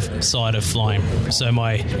and rudder side of flying. So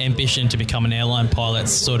my ambition to become an airline pilot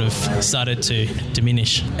sort of started to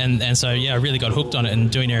diminish. And so, I really got hooked on it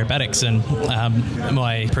and doing aerobatics. And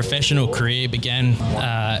my professional career began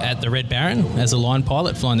at the Red Baron as a line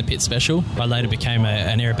pilot, flying the Pit Special. I later became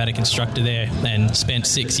an aerobatic instructor there and spent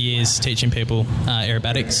 6 years teaching people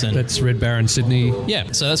aerobatics. And that's Red Baron, Sydney.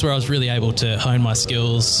 Yeah, so that's where I was really able to hone my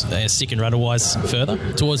skills stick and rudder-wise further.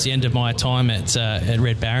 Towards the end of my time at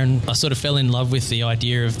Red Baron, I sort of fell in love with the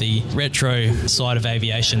idea of the retro side of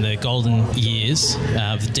aviation, the golden years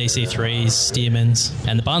of the DC-3s, Stearmans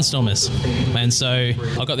and the Barnstormers. And so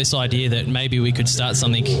I got this idea that maybe we could start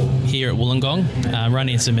something here at Wollongong,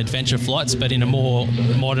 running some adventure flights, but in a more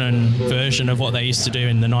modern version of what they used to do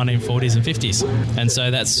in the 1940s and 50s. And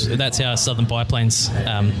so that's how Southern Biplanes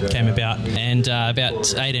came about. And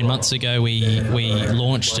about 18 months ago, we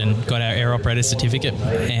launched and got our air operator certificate,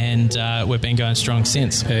 and we've been going strong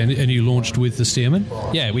since. And you launched with the Stearman?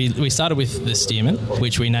 Yeah, we started with the Stearman,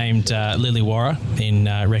 which we named Liliwara in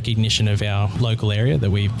recognition of our local area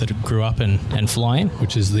that grew up and fly in.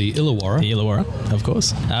 Which is the Illawarra. The Illawarra, of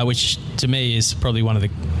course, which to me is probably one of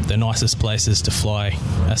the nicest places to fly,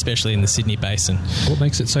 especially in the Sydney Basin. What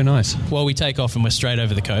makes it so nice? Well, we take off and we're straight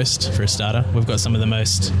over the coast for a starter. We've got some of the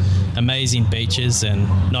most amazing beaches, and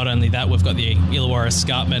not only that, we've got the Illawarra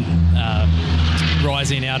Escarpment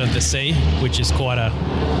rising out of the sea, which is quite a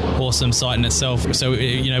awesome sight in itself. So,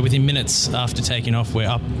 within minutes after taking off, we're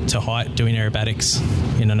up to height doing aerobatics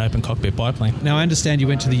in an open cockpit biplane. Now, I understand you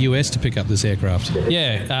went to the US to pick up this aircraft.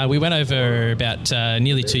 Yeah, we went over about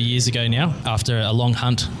nearly 2 years ago now, after a long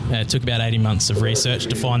hunt. It took about 18 months of research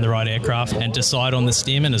to find the right aircraft and decide on the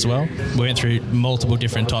Stearman as well. We went through multiple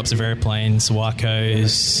different types of airplanes,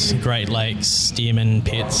 Wacos, Great Lakes, Stearman,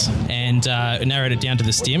 Pitts, and narrowed it down to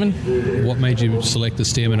the Stearman. What made you select the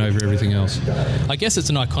Stearman over everything else? I guess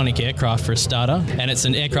it's an iconic aircraft for a starter, and it's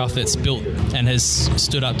an aircraft that's built and has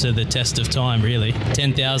stood up to the test of time, really.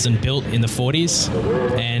 10,000 built in the 40s,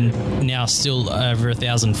 and now still over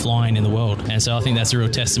 1,000 flying in the world. And so I think that's a real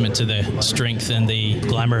testament to the strength and the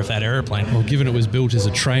glamour of that aeroplane. Well, given it was built as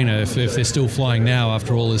a trainer, if they're still flying now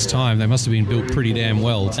after all this time, they must have been built pretty damn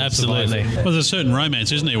well. Absolutely. Well, there's a certain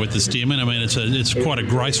romance, isn't there, with the Stearman? I mean, it's quite a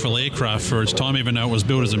graceful aircraft for its time, even though it was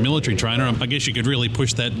built as a military trainer. I guess you could really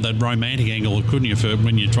push that romantic angle, couldn't you, for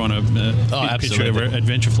when you're trying to picture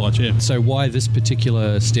adventure flights, yeah. So why this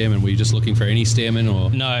particular Stearman? Were you just looking for any Stearman? Or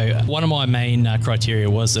No, one of my main criteria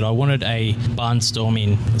was that I wanted a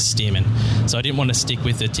barnstorming Stearman. So I didn't want to stick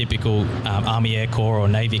with the typical Army Air Corps or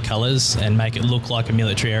Navy colours and make it look like a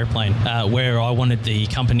military airplane. Where I wanted the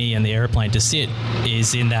company and the airplane to sit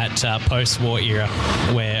is in that post-war era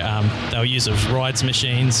where they were used as rides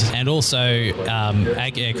machines and also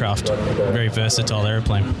ag aircraft, very versatile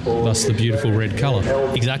airplane. Thus the beautiful red colour.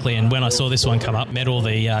 Exactly, and when I saw this one come up, met all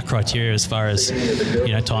the criteria as far as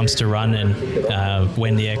times to run and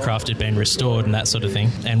when the aircraft had been restored and that sort of thing.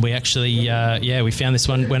 And we actually, we found this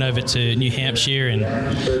one, went over to New Hampshire and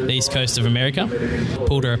the east coast of America,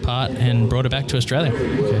 pulled her apart and brought her back to Australia.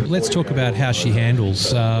 Okay. Let's talk about how she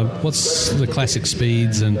handles. What's the classic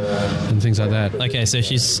speeds and things like that? Okay, so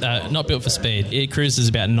she's not built for speed. It cruises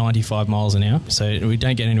about 95 miles an hour, so we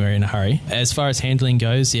don't get anywhere in a hurry. As far as handling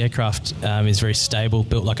goes, the aircraft is very stable,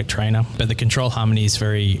 built like a trainer, but the control harmony is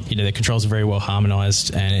very, the controls are very well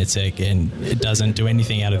harmonised, and it doesn't do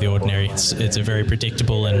anything out of the ordinary. It's a very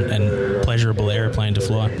predictable and pleasurable aeroplane to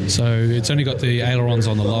fly. So it's only got the ailerons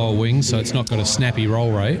on the lower wing, so it's not got a snappy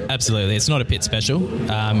roll rate? Absolutely. It's not a pit special.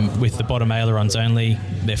 With the bottom ailerons only,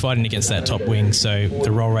 they're fighting against that top wing, so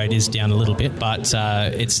the roll rate is down a little bit, but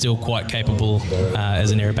it's still quite capable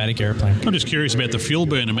as an aerobatic airplane. I'm just curious about the fuel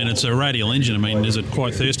burn. I mean, it's a radial engine. I mean, is it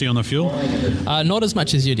quite thirsty on the fuel? Not as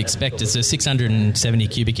much as you'd expect. It's a 670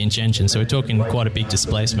 cubic inch engine, so we're talking quite a big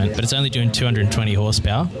displacement, but it's only doing 220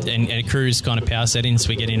 horsepower, and at cruise kind of power settings,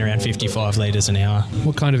 we get in around 55 litres an hour.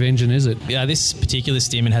 What kind of engine is it? This particular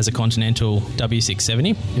Stearman has a Continental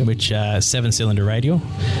W670, which 7-cylinder radial,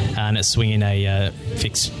 and it's swinging a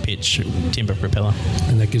fixed pitch timber propeller.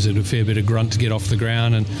 And that gives it a fair bit of grunt to get off the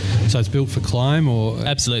ground, and so it's built for climb, or?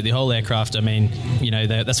 Absolutely. The whole aircraft, I mean,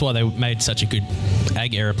 that's why they made such a good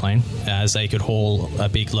ag aeroplane, as they could haul a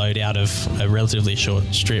big load out of a relatively short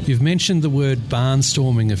strip. You've mentioned the word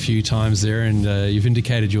barnstorming a few times there, and you've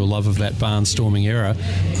indicated your love of that barnstorming era.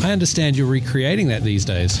 I understand you're recreating that these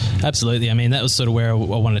days. Absolutely. I mean, that was sort of where I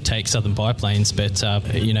wanted to take Southern Biplanes, but,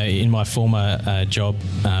 in my former job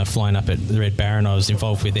flying up at the Red Baron, I was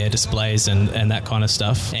involved with air displays and that kind of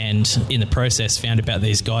stuff, and in the process found about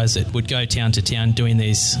these guys that would go town to town doing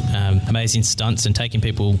these amazing stunts and taking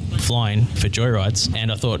people flying for joyrides,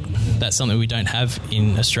 and I thought that's something we don't have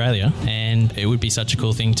in Australia, and it would be such a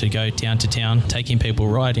cool thing to go town to town taking people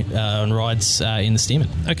on rides in the Stearman.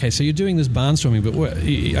 Okay, so you're doing this barnstorming,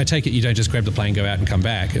 but I take it you don't just grab the plane, go out and come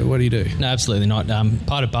back. What do you do? No, absolutely not.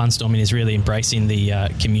 Part of barnstorming is really embracing the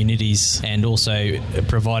communities and also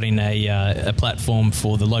providing a platform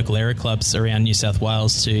for the local aero clubs around New South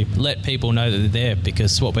Wales to let people know that they're there,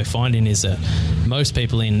 because what we're finding is that most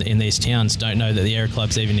people in these towns don't know that the aero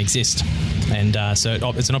clubs even exist. And so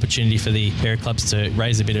it's an opportunity for the aero clubs to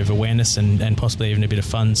raise a bit of awareness and possibly even a bit of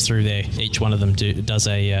funds through there. Each one of them does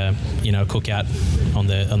a cookout on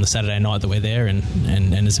the Saturday night that we're there, and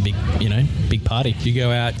it's a big party. You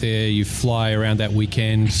go out there, you fly around that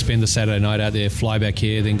weekend, spend the Saturday night out there, fly back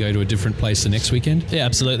here, then go to a different place the next weekend? Yeah,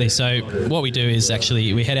 absolutely. So what we do is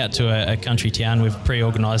actually we head out to a country town. We've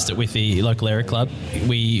pre-organised it with the local aero club.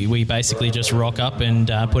 We basically just rock up and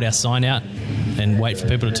put our sign out and wait for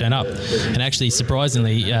people to turn up. And actually,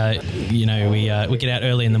 surprisingly, we get out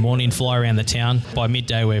early in the morning, fly around the town. By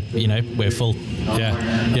midday, we're full.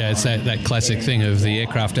 Yeah, it's that classic thing of the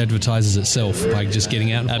aircraft advertises itself by just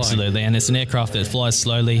getting out and flying. Absolutely, and it's an aircraft that flies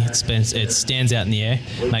slowly. It stands out in the air,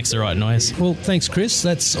 makes the right noise. Well, thanks, Chris.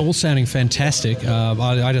 That's all sounding fantastic.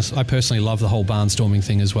 I personally love the whole barnstorming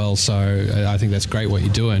thing as well. So I think that's great what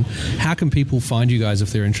you're doing. How can people find you guys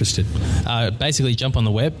if they're interested? Basically, jump on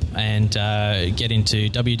the web and get into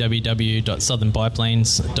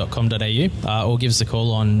www.southernbiplanes.com.au or give us a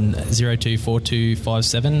call on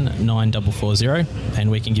 024257 9440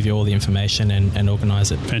 and we can give you all the information and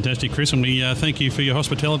organise it. Fantastic, Chris, and we thank you for your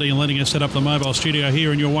hospitality and letting us set up the mobile studio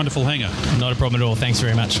here in your wonderful hangar. Not a problem at all. Thanks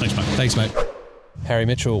very much. Thanks, mate. Thanks, mate. Harry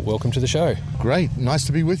Mitchell, welcome to the show. Great. Nice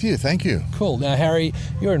to be with you. Thank you. Cool. Now, Harry,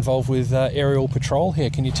 you're involved with Aerial Patrol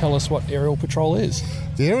here. Can you tell us what Aerial Patrol is?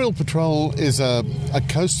 The Aerial Patrol is a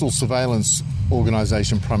coastal surveillance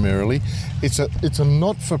organisation primarily. It's a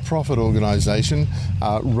not-for-profit organisation,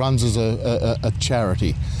 runs as a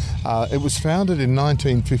charity. It was founded in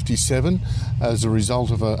 1957 as a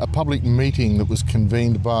result of a public meeting that was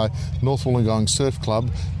convened by North Wollongong Surf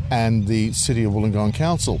Club and the City of Wollongong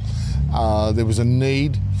Council. There was a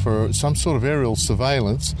need for some sort of aerial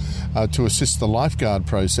surveillance to assist the lifeguard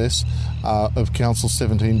process of Council's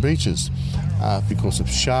 17 beaches. Because of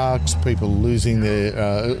sharks, people losing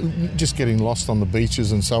their, just getting lost on the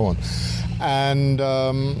beaches and so on. And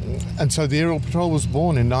so the Aerial Patrol was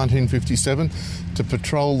born in 1957 to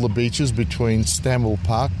patrol the beaches between Stanwell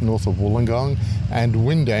Park, north of Wollongong, and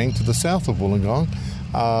Windang to the south of Wollongong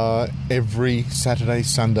every Saturday,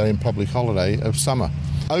 Sunday and public holiday of summer.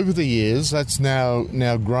 Over the years, that's now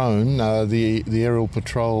grown. The Aerial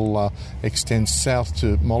Patrol extends south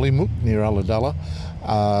to Mollymook near Ulladulla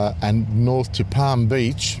and north to Palm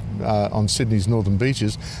Beach on Sydney's northern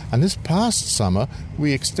beaches. And this past summer,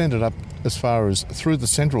 we extended up as far as through the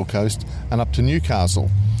Central Coast and up to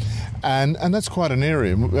Newcastle. And that's quite an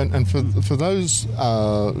area. And for those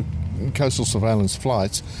coastal surveillance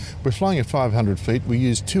flights, we're flying at 500 feet. We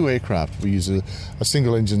use two aircraft. We use a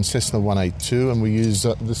single-engine Cessna 182, and we use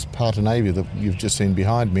this Partenavia that you've just seen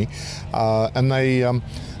behind me. And they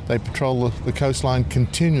patrol the coastline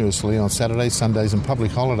continuously on Saturdays, Sundays, and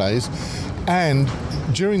public holidays. And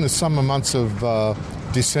during the summer months of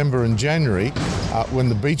December and January, when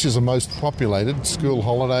the beaches are most populated, school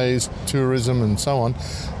holidays, tourism and so on,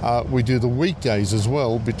 we do the weekdays as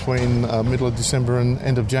well between middle of December and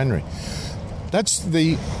end of January. That's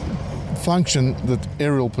the function that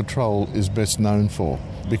Aerial Patrol is best known for,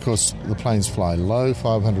 because the planes fly low,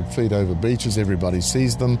 500 feet over beaches, everybody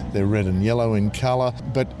sees them, they're red and yellow in colour,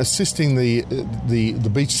 but assisting the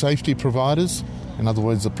beach safety providers, in other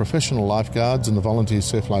words, the professional lifeguards and the volunteer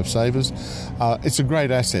surf lifesavers, it's a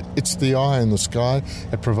great asset. It's the eye in the sky.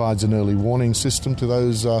 It provides an early warning system to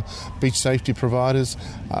those beach safety providers.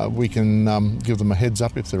 We can give them a heads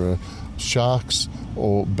up if there are sharks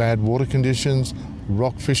or bad water conditions,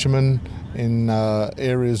 rock fishermen in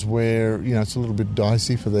areas where it's a little bit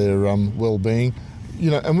dicey for their well-being.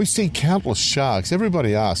 And we see countless sharks.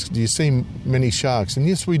 Everybody asks, do you see many sharks? And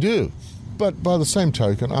yes, we do. But by the same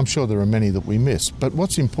token, I'm sure there are many that we miss. But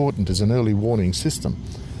what's important is an early warning system.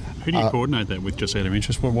 Who do you coordinate that with, just out of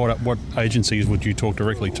interest? What agencies would you talk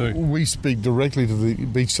directly to? We speak directly to the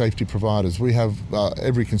beach safety providers. We have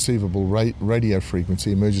every conceivable radio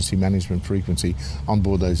frequency, emergency management frequency on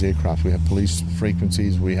board those aircraft. We have police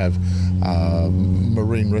frequencies, we have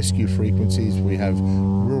marine rescue frequencies, we have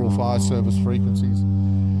rural fire service frequencies.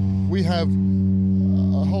 We have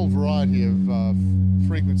a whole variety of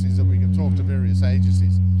frequencies that we can talk to various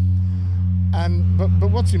agencies.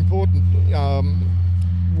 But what's important,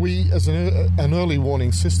 we, as an early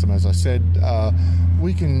warning system, as I said,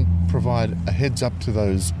 we can provide a heads up to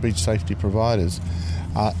those beach safety providers.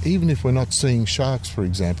 Even if we're not seeing sharks, for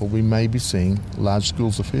example, we may be seeing large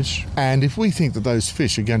schools of fish. And if we think that those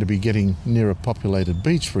fish are going to be getting near a populated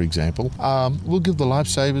beach, for example, we'll give the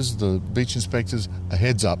lifesavers, the beach inspectors, a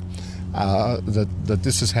heads up that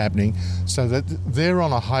this is happening, so that they're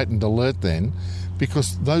on a heightened alert then,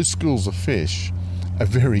 because those schools of fish are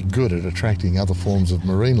very good at attracting other forms of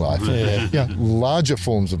marine life. Larger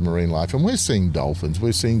forms of marine life. And we're seeing dolphins,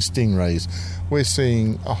 we're seeing stingrays, we're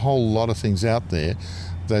seeing a whole lot of things out there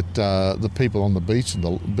that the people on the beach and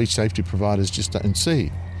the beach safety providers just don't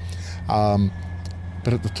see.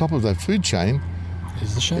 But at the top of that food chain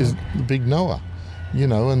is the big Noah.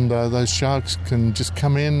 And those sharks can just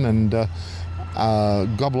come in and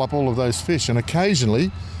gobble up all of those fish, and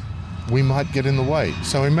occasionally we might get in the way.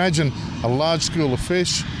 So imagine a large school of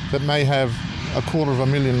fish that may have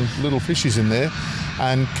 250,000 little fishies in there,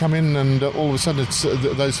 and come in and all of a sudden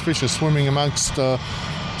those fish are swimming amongst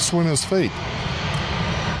swimmers' feet.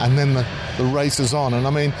 And then the the race is on. And I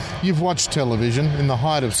mean, you've watched television in the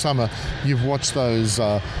height of summer. You've watched those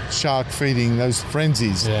shark feeding, those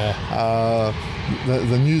frenzies. Yeah.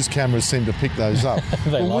 The news cameras seem to pick those up.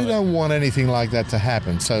 Well, we don't want anything like that to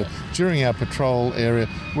happen. So during our patrol area,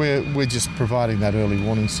 we're just providing that early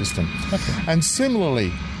warning system. Okay. And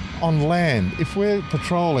similarly, on land, if we're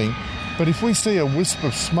patrolling, but if we see a wisp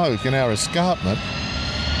of smoke in our escarpment,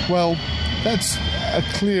 well, that's a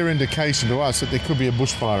clear indication to us that there could be a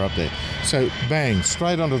bushfire up there. So bang,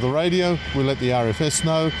 straight onto the radio, we let the RFS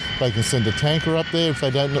know. They can send a tanker up there if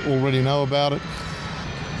they don't already know about it.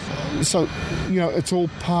 So, it's all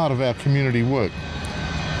part of our community work.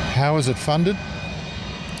 How is it funded?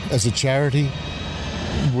 As a charity,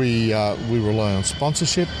 we rely on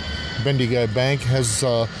sponsorship. Bendigo Bank has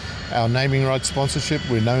our naming rights sponsorship.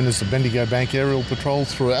 We're known as the Bendigo Bank Aerial Patrol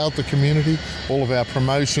throughout the community. All of our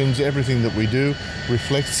promotions, everything that we do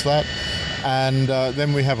reflects that. And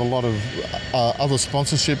then we have a lot of other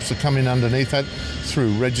sponsorships that come in underneath that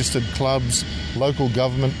through registered clubs. Local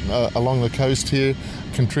government along the coast here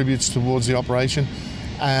contributes towards the operation.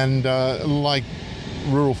 And like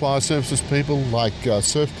rural fire services people, like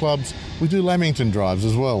surf clubs, we do Lamington drives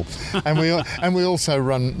as well. And we also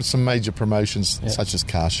run some major promotions such as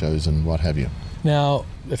car shows and what have you. Now,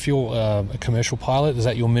 if you're a commercial pilot, is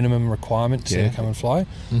that your minimum requirement to come and fly?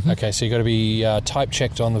 Mm-hmm. Okay, so you've got to be type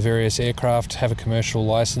checked on the various aircraft, have a commercial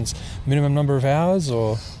license. Minimum number of hours,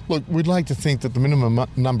 or? Look, we'd like to think that the minimum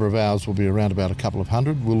number of hours will be around about a couple of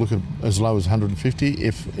hundred. We'll look at as low as 150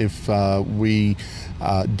 if we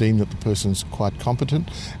deem that the person's quite competent.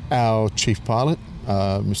 Our chief pilot,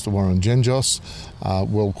 Mr. Warren Genjos,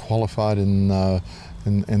 well qualified in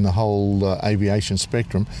the whole aviation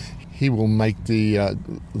spectrum. He will make the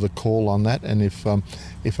call on that, and if a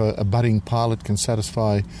budding pilot can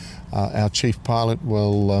satisfy our chief pilot,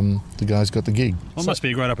 well, the guy's got the gig. Well, it must be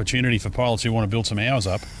a great opportunity for pilots who want to build some hours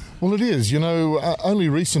up. Well, it is. Only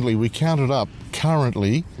recently we counted up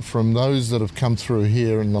currently from those that have come through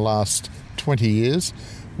here in the last 20 years.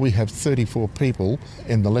 We have 34 people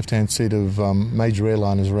in the left-hand seat of major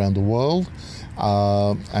airliners around the world,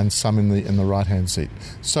 and some in the right-hand seat.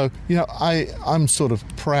 So, I'm sort of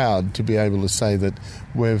proud to be able to say that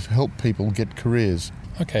we've helped people get careers.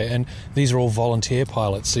 Okay, and these are all volunteer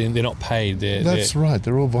pilots. They're not paid. That's right.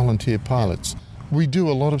 They're all volunteer pilots. We do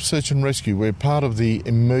a lot of search and rescue. We're part of the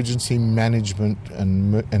emergency management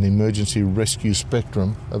and emergency rescue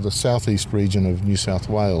spectrum of the southeast region of New South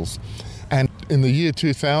Wales. And in the year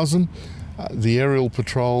 2000, the Aerial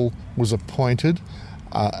Patrol was appointed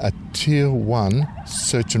a Tier 1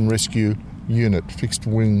 search and rescue unit, fixed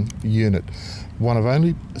wing unit. One of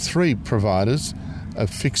only 3 providers of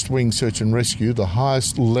fixed wing search and rescue, the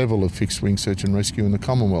highest level of fixed wing search and rescue in the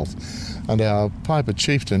Commonwealth. And our Piper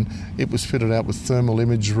Chieftain, it was fitted out with thermal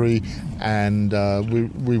imagery, and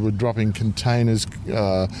we were dropping containers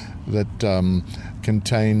that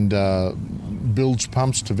contained bilge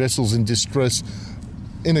pumps to vessels in distress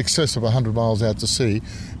in excess of 100 miles out to sea,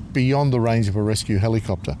 beyond the range of a rescue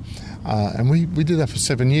helicopter. And we did that for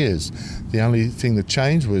 7 years. The only thing that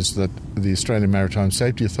changed was that the Australian Maritime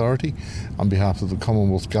Safety Authority, on behalf of the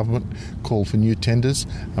Commonwealth Government, called for new tenders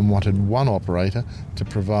and wanted one operator to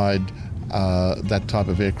provide that type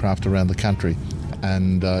of aircraft around the country.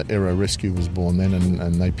 And Aero Rescue was born then,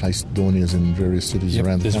 and they placed Dorniers in various cities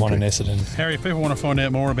around the country. There's one in Essendon. Harry, if people want to find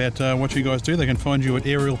out more about what you guys do, they can find you at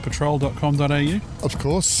aerialpatrol.com.au. Of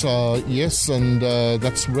course, yes, and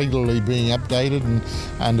that's regularly being updated.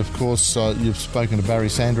 And of course, you've spoken to Barry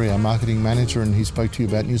Sandry, our marketing manager, and he spoke to you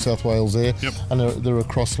about New South Wales Air. Yep. And there are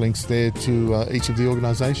cross links there to each of the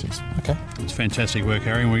organisations. Okay. It's fantastic work,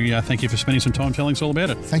 Harry, and we thank you for spending some time telling us all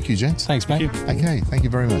about it. Thank you, gents. Thanks, mate. Thank you. Okay, thank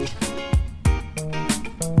you very much.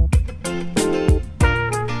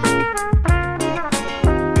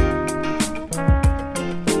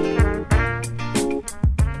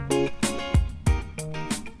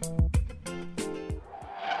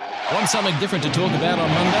 Want something different to talk about on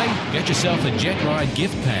Monday? Get yourself a Jet Ride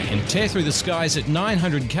gift pack and tear through the skies at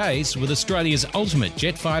 900 Ks with Australia's ultimate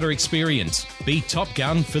jet fighter experience. Be Top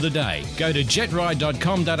Gun for the day. Go to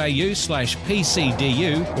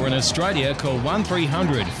jetride.com.au/PCDU, or in Australia call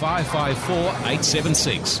 1300 554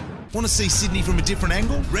 876. Want to see Sydney from a different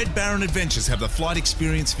angle? Red Baron Adventures have the flight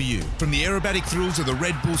experience for you. From the aerobatic thrills of the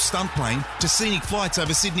Red Bull stunt plane to scenic flights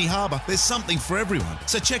over Sydney Harbour, there's something for everyone.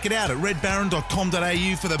 So check it out at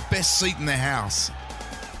redbaron.com.au for the best seat in the house.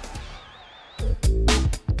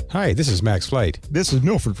 Hi, this is Max Flight. This is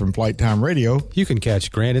Milford from Flight Time Radio. You can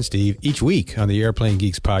catch Grant and Steve each week on the Airplane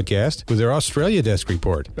Geeks podcast with their Australia Desk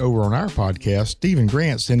report. Over on our podcast, Steve and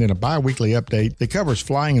Grant send in a bi-weekly update that covers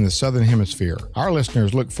flying in the Southern Hemisphere. Our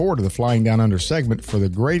listeners look forward to the Flying Down Under segment for the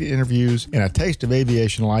great interviews and a taste of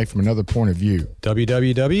aviation life from another point of view.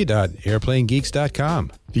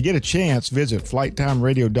 www.airplanegeeks.com. If you get a chance, visit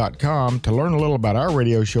FlightTimeRadio.com to learn a little about our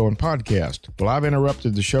radio show and podcast. Well, I've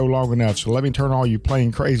interrupted the show long enough, so let me turn all you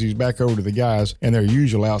plane crazies back over to the guys and their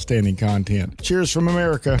usual outstanding content. Cheers from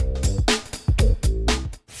America.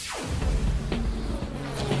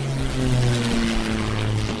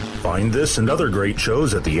 Find this and other great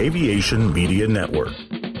shows at the Aviation Media Network.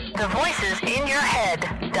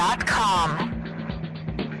 TheVoicesInYourHead.com.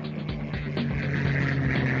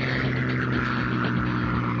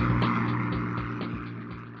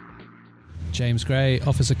 James Gray,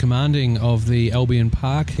 Officer Commanding of the Albion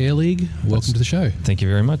Park Air League. Welcome to the show. Thank you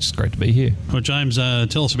very much. It's great to be here. Well, James,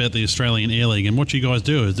 tell us about the Australian Air League and what you guys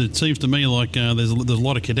do. It seems to me like there's a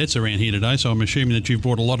lot of cadets around here today, so I'm assuming that you've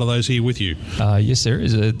brought a lot of those here with you. Yes, there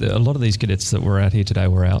is. A lot of these cadets that were out here today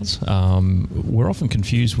were ours. We're often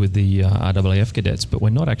confused with the RAAF cadets, but we're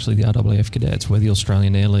not actually the RAAF cadets. We're the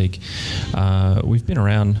Australian Air League. We've been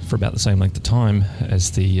around for about the same length of time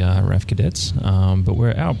as the RAAF cadets, but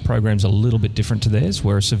our program's a little bit different to theirs.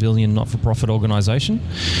 We're a civilian not-for-profit organisation.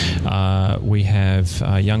 We have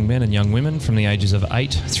young men and young women from the ages of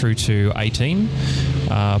 8 through to 18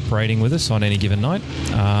 parading with us on any given night,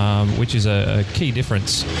 which is a key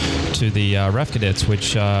difference to the RAAF cadets,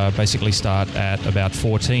 which basically start at about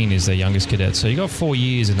 14 is their youngest cadets. So you've got 4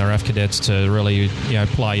 years in the RAAF cadets to really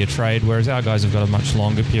ply your trade, whereas our guys have got a much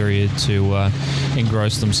longer period to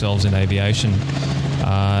engross themselves in aviation.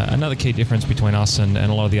 Another key difference between us and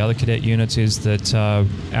a lot of the other cadet units is that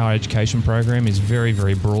our education program is very,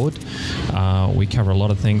 very broad. We cover a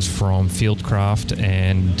lot of things from fieldcraft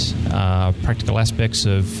and practical aspects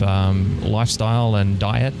of lifestyle and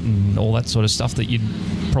diet and all that sort of stuff that you'd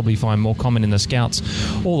probably find more common in the Scouts,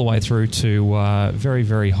 all the way through to very,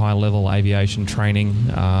 very high-level aviation training,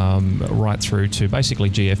 right through to basically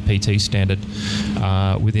GFPT standard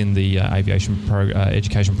within the aviation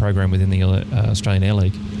education program within the Australian Air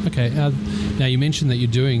League. Okay. Now you mentioned that you're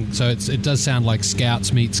doing so. It does sound like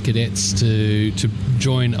Scouts meets cadets to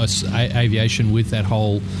join aviation with that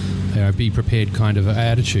whole be prepared kind of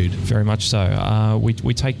attitude. Very much so.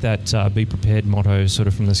 We take that be prepared motto sort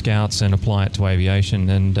of from the Scouts and apply it to aviation,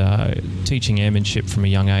 and teaching airmanship from a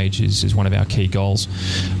young age is one of our key goals.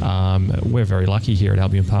 We're very lucky here at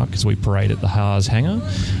Albion Park because we parade at the Haas hangar,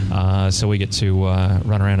 so we get to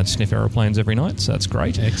run around and sniff aeroplanes every night, so that's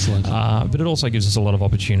great. Excellent. But it also gives us a lot of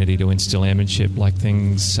opportunity to instill airmanship, like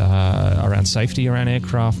things around safety around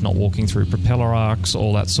aircraft, not walking through propeller arcs,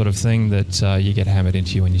 all that sort of thing that you get hammered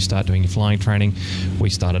into you when you start doing your flying training.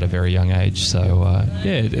 We start at a very young age, so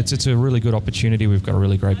it's a really good opportunity. We've got a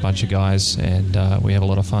really great bunch of guys, and we have a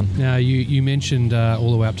lot of fun. Now you mentioned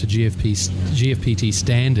all the way up to GFPT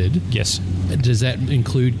standard. Yes. Does that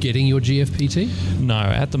include getting your GFPT? No,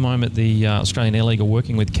 at the moment the Australian Air League are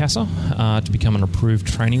working with CASA to become an approved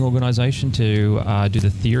training organisation to do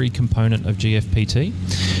the theory component of GFPT.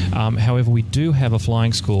 However, we do have a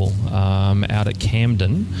flying school out at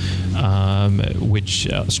Camden, which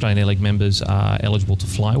Australian Air League members are eligible to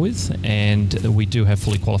fly with, and we do have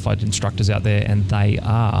fully qualified instructors out there, and they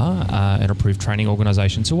are an approved training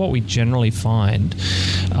organisation. So what we generally find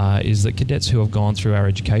is that cadets who have gone through our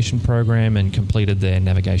education program and completed their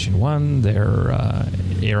Navigation 1, their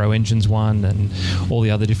Aero Engines 1, and all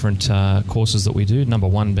the other different courses that we do, number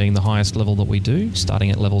 1 being the highest level that we do,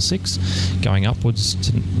 starting at level 6, going upwards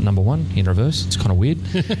to number 1 in reverse. It's kind of weird.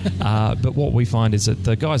 But what we find is that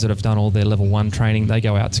the guys that have done all their level 1 training, they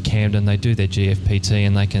go out to Camden, they do their GFPT,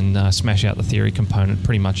 and they can smash out the theory component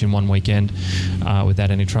pretty much in one weekend without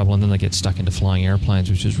any trouble, and then they get stuck into flying airplanes,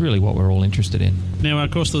 which is really what we're all interested in. Now,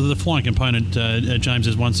 of course, the flying component, James,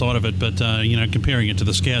 is one side of it, but comparing it to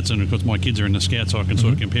the Scouts, and of course my kids are in the Scouts, so I can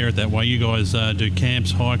sort of compare it that way. You guys do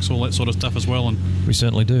camps, hikes, all that sort of stuff as well. And we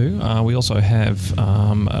certainly do. We also have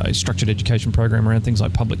a structured education program around things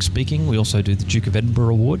like public speaking. We also do the Duke of Edinburgh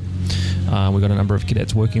Award. We've got a number of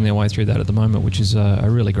cadets working their way through that at the moment, which is a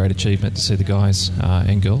really great achievement to see the guys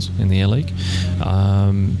and girls in the Air League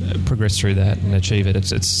progress through that and achieve it.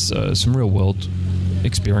 It's some real world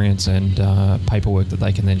experience and paperwork that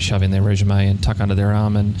they can then shove in their resume and tuck under their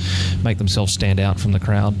arm and make themselves stand out from the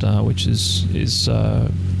crowd, which is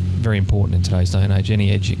very important in today's day and age.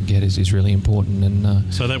 Any edge you can get is really important.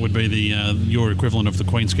 And so that would be the your equivalent of the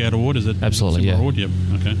Queen Scout Award, is it? Absolutely, yeah. Award? Yep.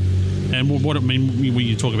 Okay. And what it mean when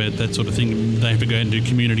you talk about that sort of thing, they have to go out and do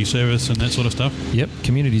community service and that sort of stuff? Yep,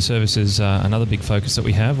 community service is another big focus that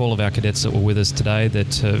we have. All of our cadets that were with us today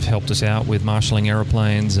that have helped us out with marshalling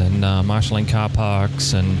aeroplanes and marshalling car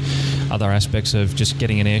parks and other aspects of just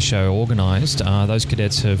getting an air show organised. Those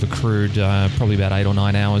cadets have accrued probably about 8 or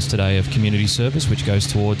 9 hours today of community service, which goes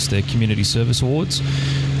towards their Community Service Awards.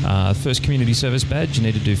 First community service badge, you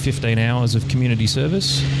need to do 15 hours of community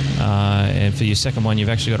service. And for your second one, you've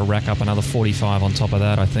actually got to rack up another 45 on top of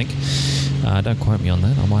that, I think. Don't quote me on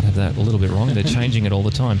that. I might have that a little bit wrong. They're changing it all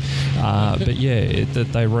the time. But yeah,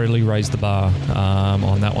 they really raised the bar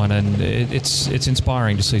on that one. And it's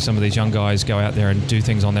inspiring to see some of these young guys go out there and do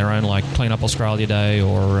things on their own, like Clean Up Australia Day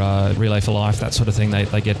or Relay for Life, that sort of thing.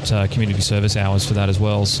 They get community service hours for that as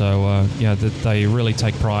well. So, they really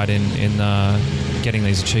take pride in getting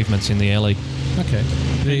these achievements in the Air League. Okay.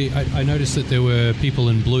 I noticed that there were people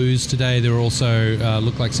in blues today. There were also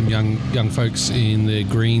looked like some young folks in the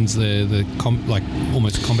greens, like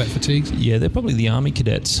almost combat fatigues. Yeah, they're probably the Army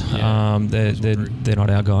cadets. Yeah. They're not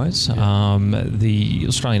our guys. The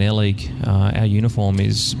Australian Air League, our uniform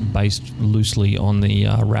is based loosely on the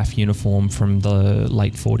RAF uniform from the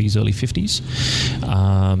late 40s, early 50s.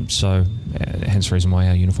 Hence the reason why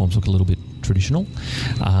our uniforms look a little bit traditional,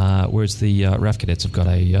 whereas the RAF cadets have got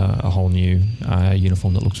a whole new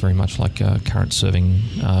uniform that looks very much like current serving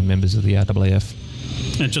members of the RAAF.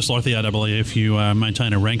 And just like the RAAF, you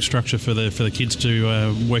maintain a rank structure for the kids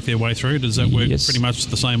to work their way through. Does that work pretty much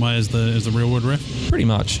the same way as the real world RAF? Pretty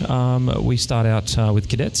much. We start out with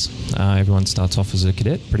cadets. Everyone starts off as a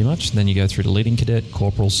cadet, pretty much. Then you go through to leading cadet,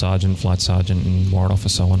 corporal, sergeant, flight sergeant, and warrant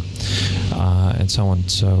officer, so on.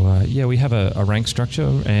 So, we have a rank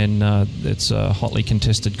structure, and it's a hotly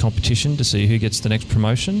contested competition to see who gets the next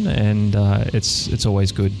promotion, and it's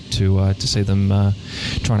always good to see them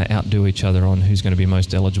trying to outdo each other on who's going to be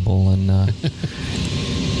most eligible. And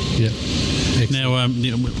Now,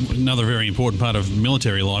 another very important part of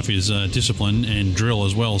military life is discipline and drill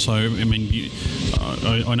as well. So, I mean,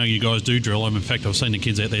 I know you guys do drill. In fact, I've seen the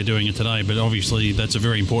kids out there doing it today, but obviously that's a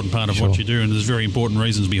very important part of what you do, and there's very important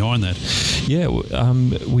reasons behind that. Yeah,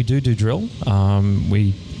 we do drill.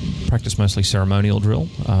 We practice mostly ceremonial drill.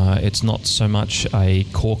 It's not so much a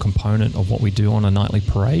core component of what we do on a nightly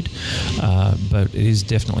parade, but it is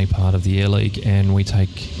definitely part of the Air League, and we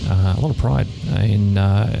take a lot of pride in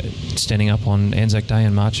standing up on Anzac Day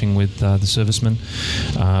and marching with the servicemen.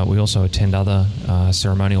 We also attend other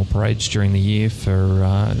ceremonial parades during the year, for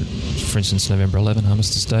instance, November 11,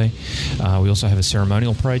 Armistice Day. We also have a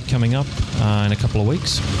ceremonial parade coming up in a couple of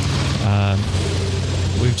weeks.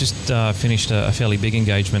 We've just finished a fairly big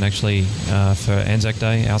engagement, actually, for Anzac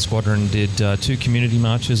Day. Our squadron did 2 community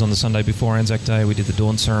marches on the Sunday before Anzac Day. We did the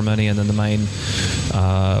dawn ceremony and then the main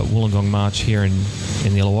Wollongong march here in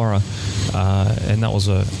the Illawarra. And that was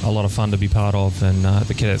a lot of fun to be part of, and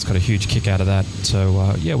the cadets got a huge kick out of that.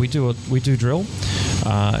 So, we do drill.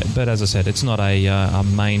 But as I said, it's not a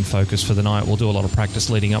main focus for the night. We'll do a lot of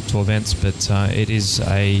practice leading up to events, but it is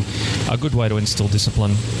a good way to instill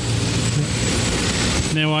discipline.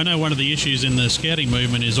 Now, I know one of the issues in the scouting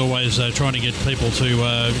movement is always trying to get people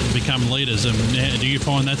to become leaders. Do you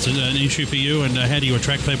find that's an issue for you, and how do you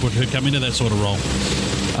attract people to come into that sort of role?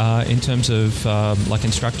 In terms of like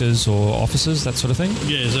instructors or officers, that sort of thing?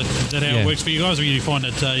 Yeah, is that how it works for you guys? Or you find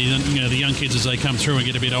that the young kids, as they come through and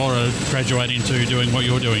get a bit older, graduate into doing what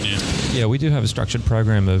you're doing now? Yeah, we do have a structured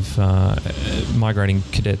program of migrating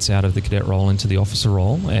cadets out of the cadet role into the officer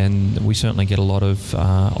role, and we certainly get a lot of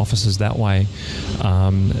officers that way.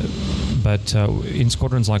 But in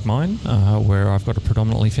squadrons like mine, where I've got a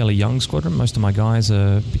predominantly fairly young squadron, most of my guys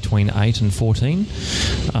are between 8 and 14.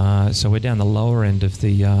 So we're down the lower end of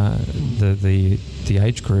the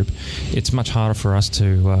age group. It's much harder for us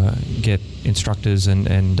to get instructors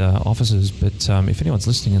and officers, but if anyone's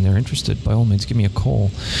listening and they're interested, by all means give me a call.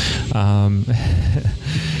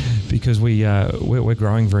 Because we're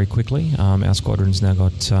growing very quickly. Our squadron's now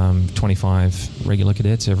got 25 regular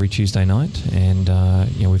cadets every Tuesday night, and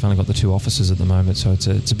we've only got the 2 officers at the moment, so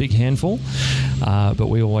it's a big handful. But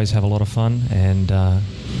we always have a lot of fun, and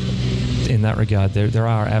in that regard, there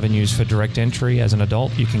are avenues for direct entry as an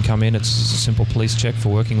adult. You can come in. It's a simple police check for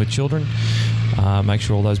working with children. Make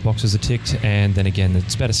sure all those boxes are ticked, and then again,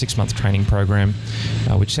 it's about a 6-month training program,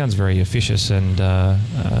 which sounds very officious and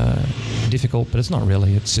difficult, but it's not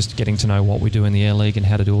really. It's just getting to know what we do in the Air League and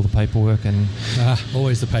how to do all the paperwork and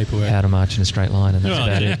always the paperwork. How to march in a straight line, and that's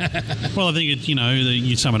about it. Well, I think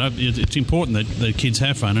you sum it up. It's important that the kids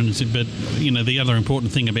have fun, but the other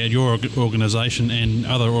important thing about your organisation and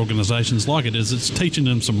other organisations like it is it's teaching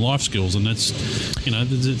them some life skills, and it's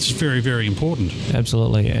very, very important.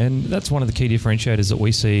 Absolutely, and that's one of the key differentiators that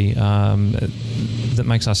we see that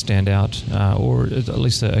makes us stand out, or at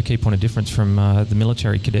least a key point of difference from the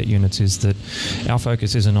military cadet units, is that our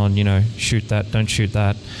focus isn't on shoot that, don't shoot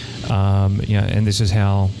that, and this is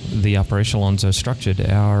how the upper echelons are structured.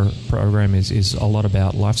 Our program is a lot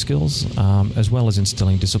about life skills, as well as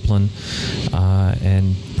instilling discipline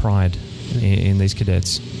and pride in these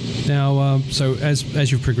cadets. Now, so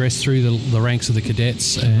as you've progressed through the ranks of the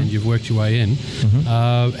cadets and you've worked your way in,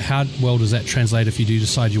 how well does that translate if you do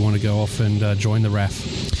decide you want to go off and join the RAF?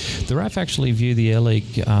 The RAF actually view the Air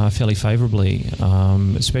League fairly favourably,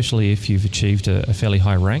 especially if you've achieved a fairly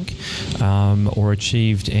high rank or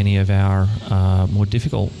achieved any of our more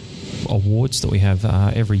difficult awards that we have.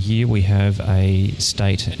 Every year we have a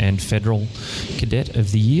state and federal cadet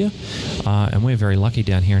of the year, and we're very lucky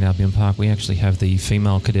down here in Albion Park. We actually have the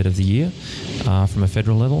female cadet of the year from a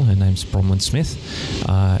federal level. Her name's Bronwyn Smith,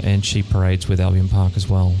 and she parades with Albion Park as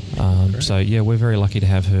well. So yeah, we're very lucky to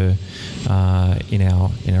have her in our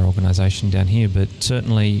organisation down here. But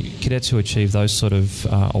certainly cadets who achieve those sort of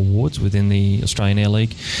awards within the Australian Air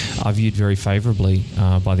League are viewed very favourably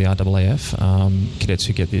by the RAAF. Cadets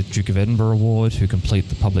who get the Duke of Edinburgh Award, who complete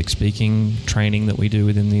the public speaking training that we do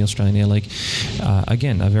within the Australian Air League,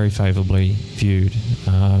 again, are very favourably viewed.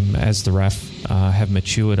 As the RAF have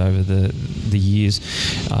matured over the years,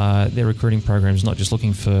 their recruiting program is not just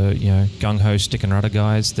looking for gung-ho stick and rudder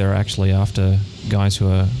guys. They're actually after guys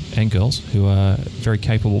and girls who are very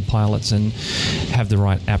capable pilots and have the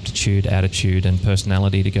right aptitude, attitude and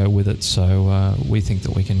personality to go with it. So we think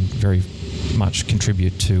that we can very much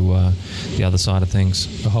contribute to the other side of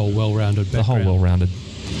things. The whole well-rounded background. The whole well-rounded,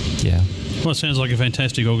 yeah. Well, it sounds like a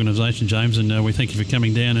fantastic organisation, James, and we thank you for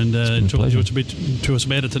coming down and talking to us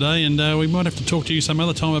about it today. And we might have to talk to you some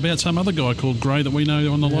other time about some other guy called Gray that we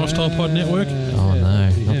know on the Lifestyle Pod Network. Oh, no,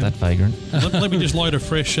 not that vagrant. Let me just load a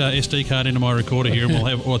fresh SD card into my recorder here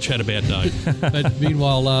and we'll chat about Dave. But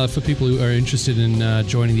meanwhile, for people who are interested in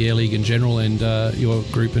joining the Air League in general and your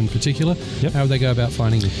group in particular, how would they go about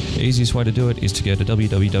finding you? The easiest way to do it is to go to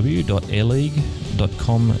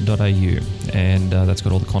www.airleague.com.au, and that's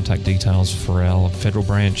got all the contact details for our federal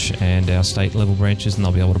branch and our state level branches, and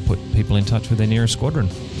they'll be able to put people in touch with their nearest squadron.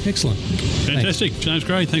 Excellent. Fantastic. Thanks. James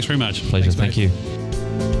Gray, thanks very much. Pleasure. Thank you.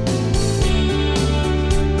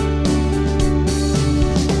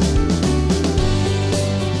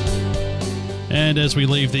 And as we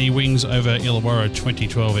leave the Wings over Illawarra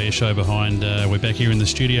 2012 air show behind, we're back here in the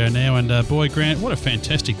studio now. And boy, Grant, what a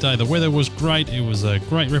fantastic day. The weather was great. It was a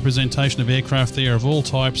great representation of aircraft there of all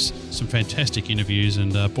types. Some fantastic interviews.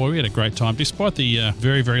 And boy, we had a great time despite the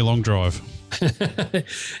very, very long drive.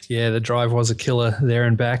 Yeah, the drive was a killer there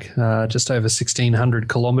and back, just over 1,600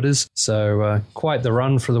 kilometres. So quite the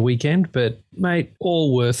run for the weekend, but mate,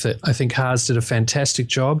 all worth it. I think Haas did a fantastic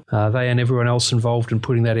job. They and everyone else involved in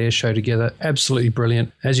putting that air show together, absolutely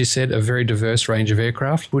brilliant. As you said, a very diverse range of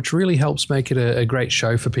aircraft, which really helps make it a great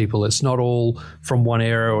show for people. It's not all from one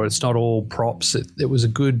era or it's not all props. It was a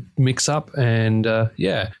good mix-up, and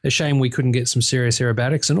yeah, a shame we couldn't get some serious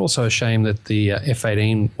aerobatics, and also a shame that the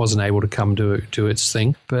F-18 wasn't able to come to its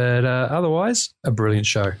thing. But otherwise, a brilliant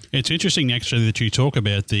show. It's interesting, actually, that you talk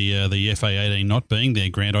about the FA-18 not being there,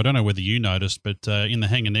 Grant. I don't know whether you noticed, but in the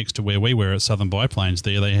hangar next to where we were at Southern Biplanes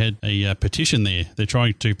there, they had a petition there. They're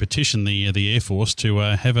trying to petition the Air Force to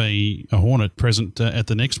have a Hornet present at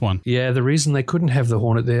the next one. Yeah, the reason they couldn't have the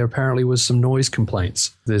Hornet there apparently was some noise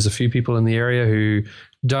complaints. There's a few people in the area who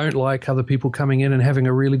don't like other people coming in and having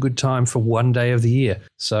a really good time for one day of the year.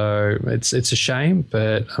 So it's a shame,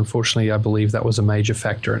 but unfortunately I believe that was a major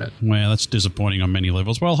factor in it. Well, that's disappointing on many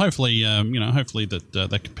levels. Well, hopefully, hopefully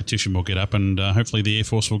that petition will get up, and hopefully the Air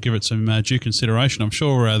Force will give it some due consideration. I'm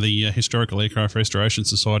sure the Historical Aircraft Restoration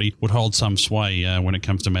Society would hold some sway when it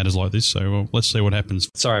comes to matters like this. So let's see what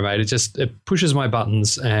happens. Sorry, mate. It pushes my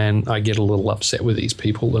buttons, and I get a little upset with these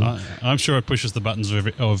people. And I'm sure it pushes the buttons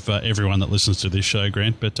of everyone that listens to this show, Grant.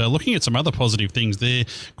 Grant. But looking at some other positive things there,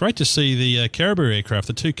 great to see the Caribou aircraft,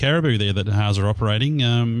 the 2 Caribou there that Haas are operating,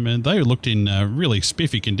 and they looked in really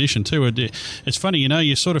spiffy condition too. It's funny,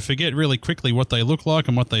 you sort of forget really quickly what they look like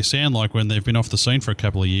and what they sound like when they've been off the scene for a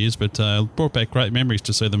couple of years, but brought back great memories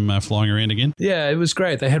to see them flying around again. Yeah, it was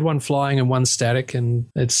great. They had one flying and one static, and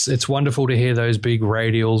it's wonderful to hear those big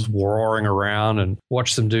radials roaring around and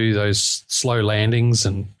watch them do those slow landings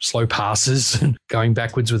and slow passes and going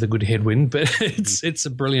backwards with a good headwind. But it's a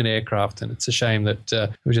brilliant aircraft, and it's a shame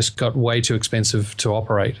that we just got way too expensive to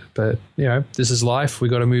operate. But, this is life. We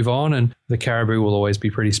got to move on, and the Caribou will always be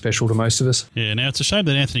pretty special to most of us. Yeah, now it's a shame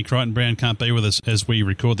that Anthony Crichton-Brown can't be with us as we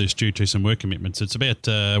record this due to some work commitments. It's about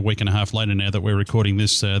a week and a half later now that we're recording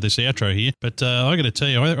this outro here. But I got to tell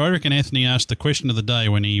you, I reckon Anthony asked the question of the day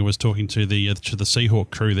when he was talking to the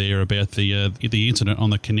Seahawk crew there about the incident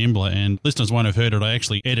on the Canimbla. And listeners won't have heard it. I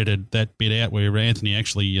actually edited that bit out where Anthony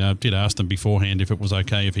actually did ask them beforehand if it was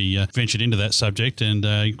okay if he ventured into that subject. And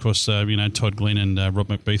of course, Todd Glenn and Rob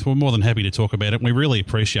McBeath were more than happy to talk about it. And we really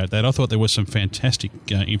appreciate that. I thought there was some fantastic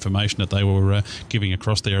information that they were giving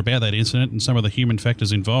across there about that incident and some of the human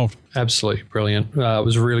factors involved. Absolutely brilliant. It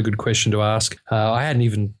was a really good question to ask. I hadn't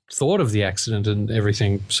even thought of the accident and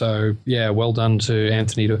everything. So, yeah, well done to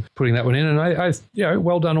Anthony for putting that one in. And I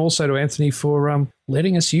well done also to Anthony for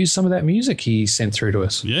letting us use some of that music he sent through to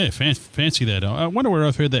us. Yeah, fancy that. I wonder where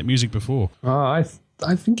I've heard that music before. I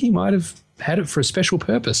think he might have had it for a special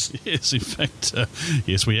purpose. Yes, in fact,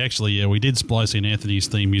 yes, we actually we did splice in Anthony's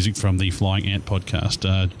theme music from the Flying Ant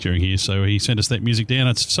podcast during here, so he sent us that music down.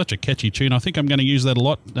 It's such a catchy tune. I think I'm going to use that a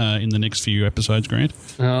lot in the next few episodes, Grant.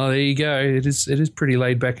 Oh, there you go. It is pretty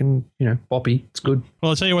laid back and boppy. It's good. Well,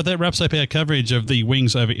 I'll tell you what, that wraps up our coverage of the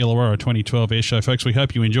Wings over Illawarra 2012 Air Show, folks. We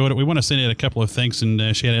hope you enjoyed it. We want to send out a couple of thanks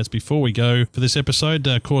and shout-outs before we go for this episode.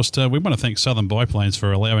 Of course, we want to thank Southern Biplanes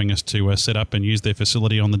for allowing us to set up and use their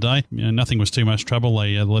facility on the day. Nothing was too much trouble.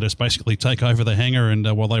 They let us basically take over the hangar and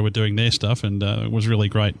while they were doing their stuff, and it was really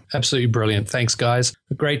great. Absolutely brilliant. Thanks, guys.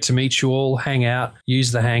 Great to meet you all. Hang out,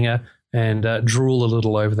 use the hangar, and drool a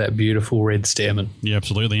little over that beautiful red Stearman. Yeah,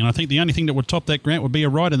 absolutely. And I think the only thing that would top that, Grant, would be a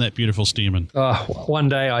ride in that beautiful Stearman. One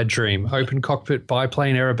day I dream. Open cockpit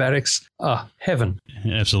biplane aerobatics. Heaven.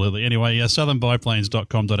 Absolutely. Anyway,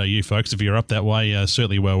 southernbiplanes.com.au, folks. If you're up that way,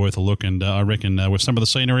 certainly well worth a look. And I reckon with some of the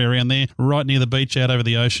scenery around there, right near the beach out over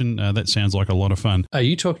the ocean, that sounds like a lot of fun. Are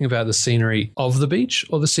you talking about the scenery of the beach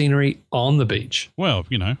or the scenery on the beach? Well,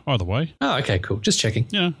 either way. Oh, okay, cool. Just checking.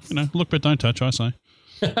 Yeah, look but don't touch, I say.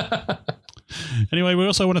 Anyway, we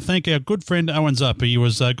also want to thank our good friend Owens Up. He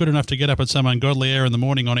was good enough to get up at some ungodly hour in the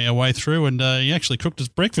morning on our way through, and he actually cooked us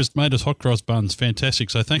breakfast, made us hot cross buns. Fantastic.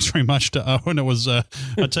 So thanks very much to Owen. It was, I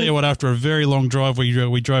tell you what, after a very long drive,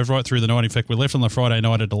 we drove right through the night. In fact, we left on the Friday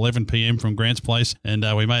night at 11 p.m. from Grant's place, and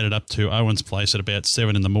we made it up to Owen's place at about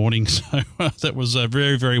 7 in the morning. So that was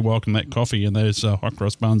very, very welcome, that coffee and those hot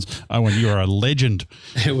cross buns. Owen, you are a legend.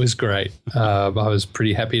 It was great. I was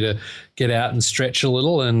pretty happy to get out and stretch a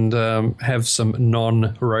little and have some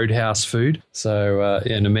non-Roadhouse food,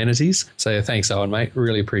 and amenities. So thanks, Owen, mate.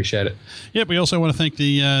 Really appreciate it. Yep, we also want to thank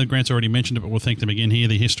the, Grant's already mentioned it, but we'll thank them again here,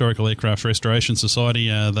 the Historical Aircraft Restoration Society.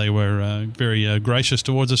 They were very gracious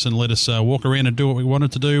towards us and let us walk around and do what we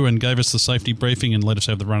wanted to do and gave us the safety briefing and let us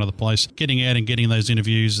have the run of the place. Getting out and getting those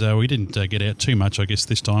interviews, we didn't get out too much, I guess,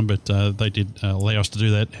 this time, but they did allow us to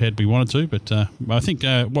do that had we wanted to. But I think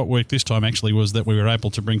what worked this time actually was that we were able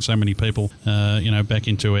to bring so many people, back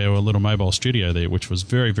into our little mobile studio there, which was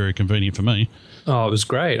very, very convenient for me. Oh, it was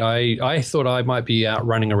great. I thought I might be out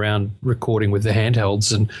running around recording with the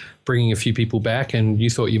handhelds and bringing a few people back, and you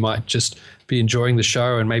thought you might just be enjoying the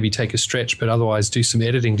show and maybe take a stretch, but otherwise do some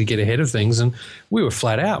editing to get ahead of things. And we were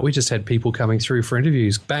flat out. We just had people coming through for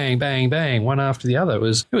interviews, bang, bang, bang, one after the other. It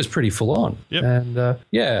was pretty full on. Yep. And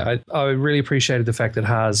I really appreciated the fact that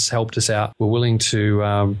Haas helped us out. Were willing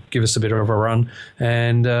to give us a bit of a run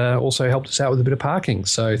and also helped us out with a bit of parking.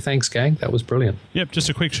 So thanks, gang. That was brilliant. Yep. Just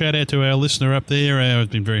a quick shout out to our listener up there. Has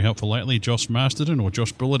been very helpful lately, Josh Masterton, or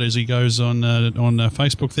Josh Bullitt as he goes on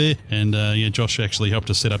Facebook there. And Josh actually helped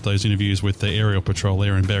us set up those interviews with the Aerial Patrol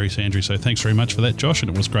there and Barry Sandry. So thanks very much for that, Josh. And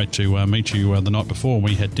it was great to meet you the night before.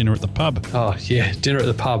 We had dinner at the pub. Oh, yeah, dinner at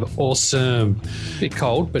the pub. Awesome. Bit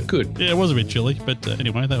cold, but good. Yeah, it was a bit chilly, but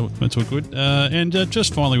anyway, that's all good. And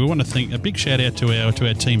just finally, we want to thank a big shout out to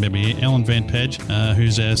our team member here, Alan Van Padge,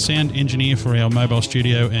 who's our sound engineer for our mobile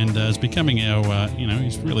studio and is becoming our,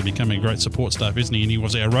 he's really becoming a great support staff, isn't he? And he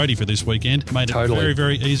was our roadie for this weekend. Made it very,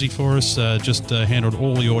 very easy for us. Just handled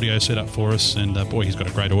all the audio setup for us, and boy, he's got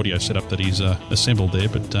a great audio setup that he's assembled there.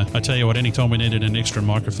 But I tell you what, anytime we needed an extra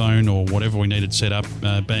microphone or whatever we needed set up,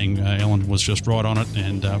 Alan was just right on it,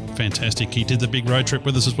 and fantastic. He did the big road trip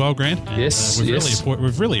with us as well, Grant. And, yes,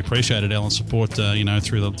 we've really appreciated Alan's support. Through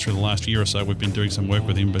the last year or so, we've been doing some work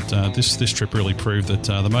with him. But this trip really proved that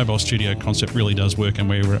the mobile studio concept really does work, and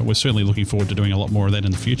we're certainly looking forward to doing a lot more of that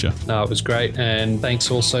in the future. No, it was great, and thanks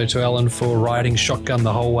also to Alan for riding shotgun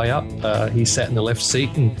the whole way up. He sat in the left seat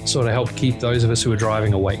and sort of helped keep those of us who were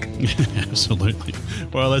driving awake. Absolutely.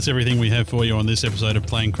 Well, that's everything we have for you on this episode of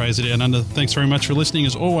Playing Crazy Down Under. Thanks very much for listening.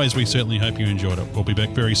 As always, we certainly hope you enjoyed it. We'll be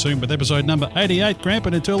back very soon with episode number 88, Grant,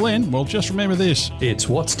 but until then, well, just remember this. It's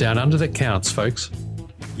what's down under that counts, folks.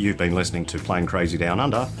 You've been listening to Playing Crazy Down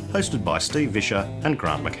Under, hosted by Steve Vischer and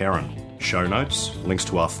Grant McHerron. Show notes, links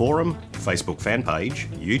to our forum, Facebook fan page,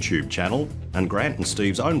 YouTube channel, and Grant and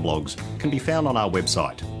Steve's own blogs can be found on our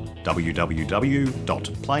website,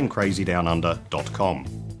 www.playingcrazydownunder.com,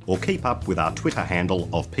 or keep up with our Twitter handle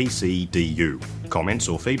of PCDU. Comments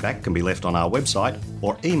or feedback can be left on our website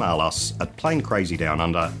or email us at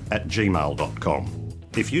playingcrazydownunder@gmail.com.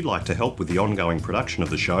 If you'd like to help with the ongoing production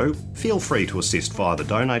of the show, feel free to assist via the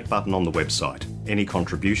donate button on the website. Any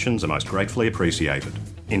contributions are most gratefully appreciated.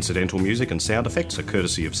 Incidental music and sound effects are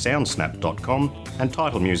courtesy of soundsnap.com, and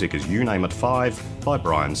title music is You Name It 5 by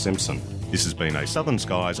Brian Simpson. This has been a Southern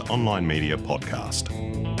Skies online media podcast.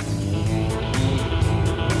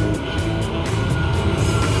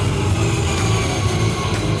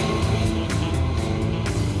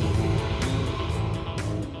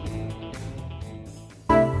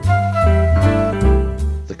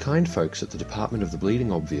 The kind folks at the Department of the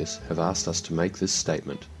Bleeding Obvious have asked us to make this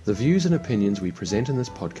statement. The views and opinions we present in this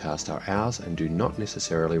podcast are ours and do not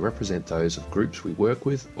necessarily represent those of groups we work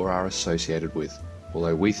with or are associated with,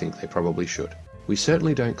 although we think they probably should. We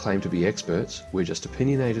certainly don't claim to be experts, we're just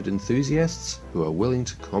opinionated enthusiasts who are willing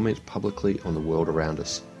to comment publicly on the world around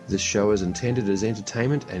us. This show is intended as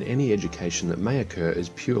entertainment, and any education that may occur is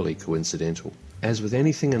purely coincidental. As with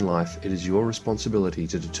anything in life, it is your responsibility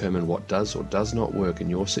to determine what does or does not work in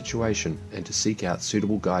your situation and to seek out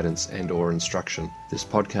suitable guidance and/or instruction. This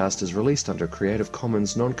podcast is released under a Creative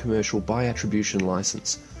Commons non-commercial by attribution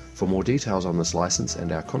license. For more details on this license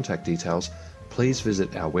and our contact details, please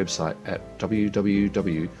visit our website at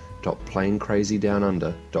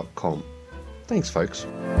www.playingcrazydownunder.com. Thanks, folks.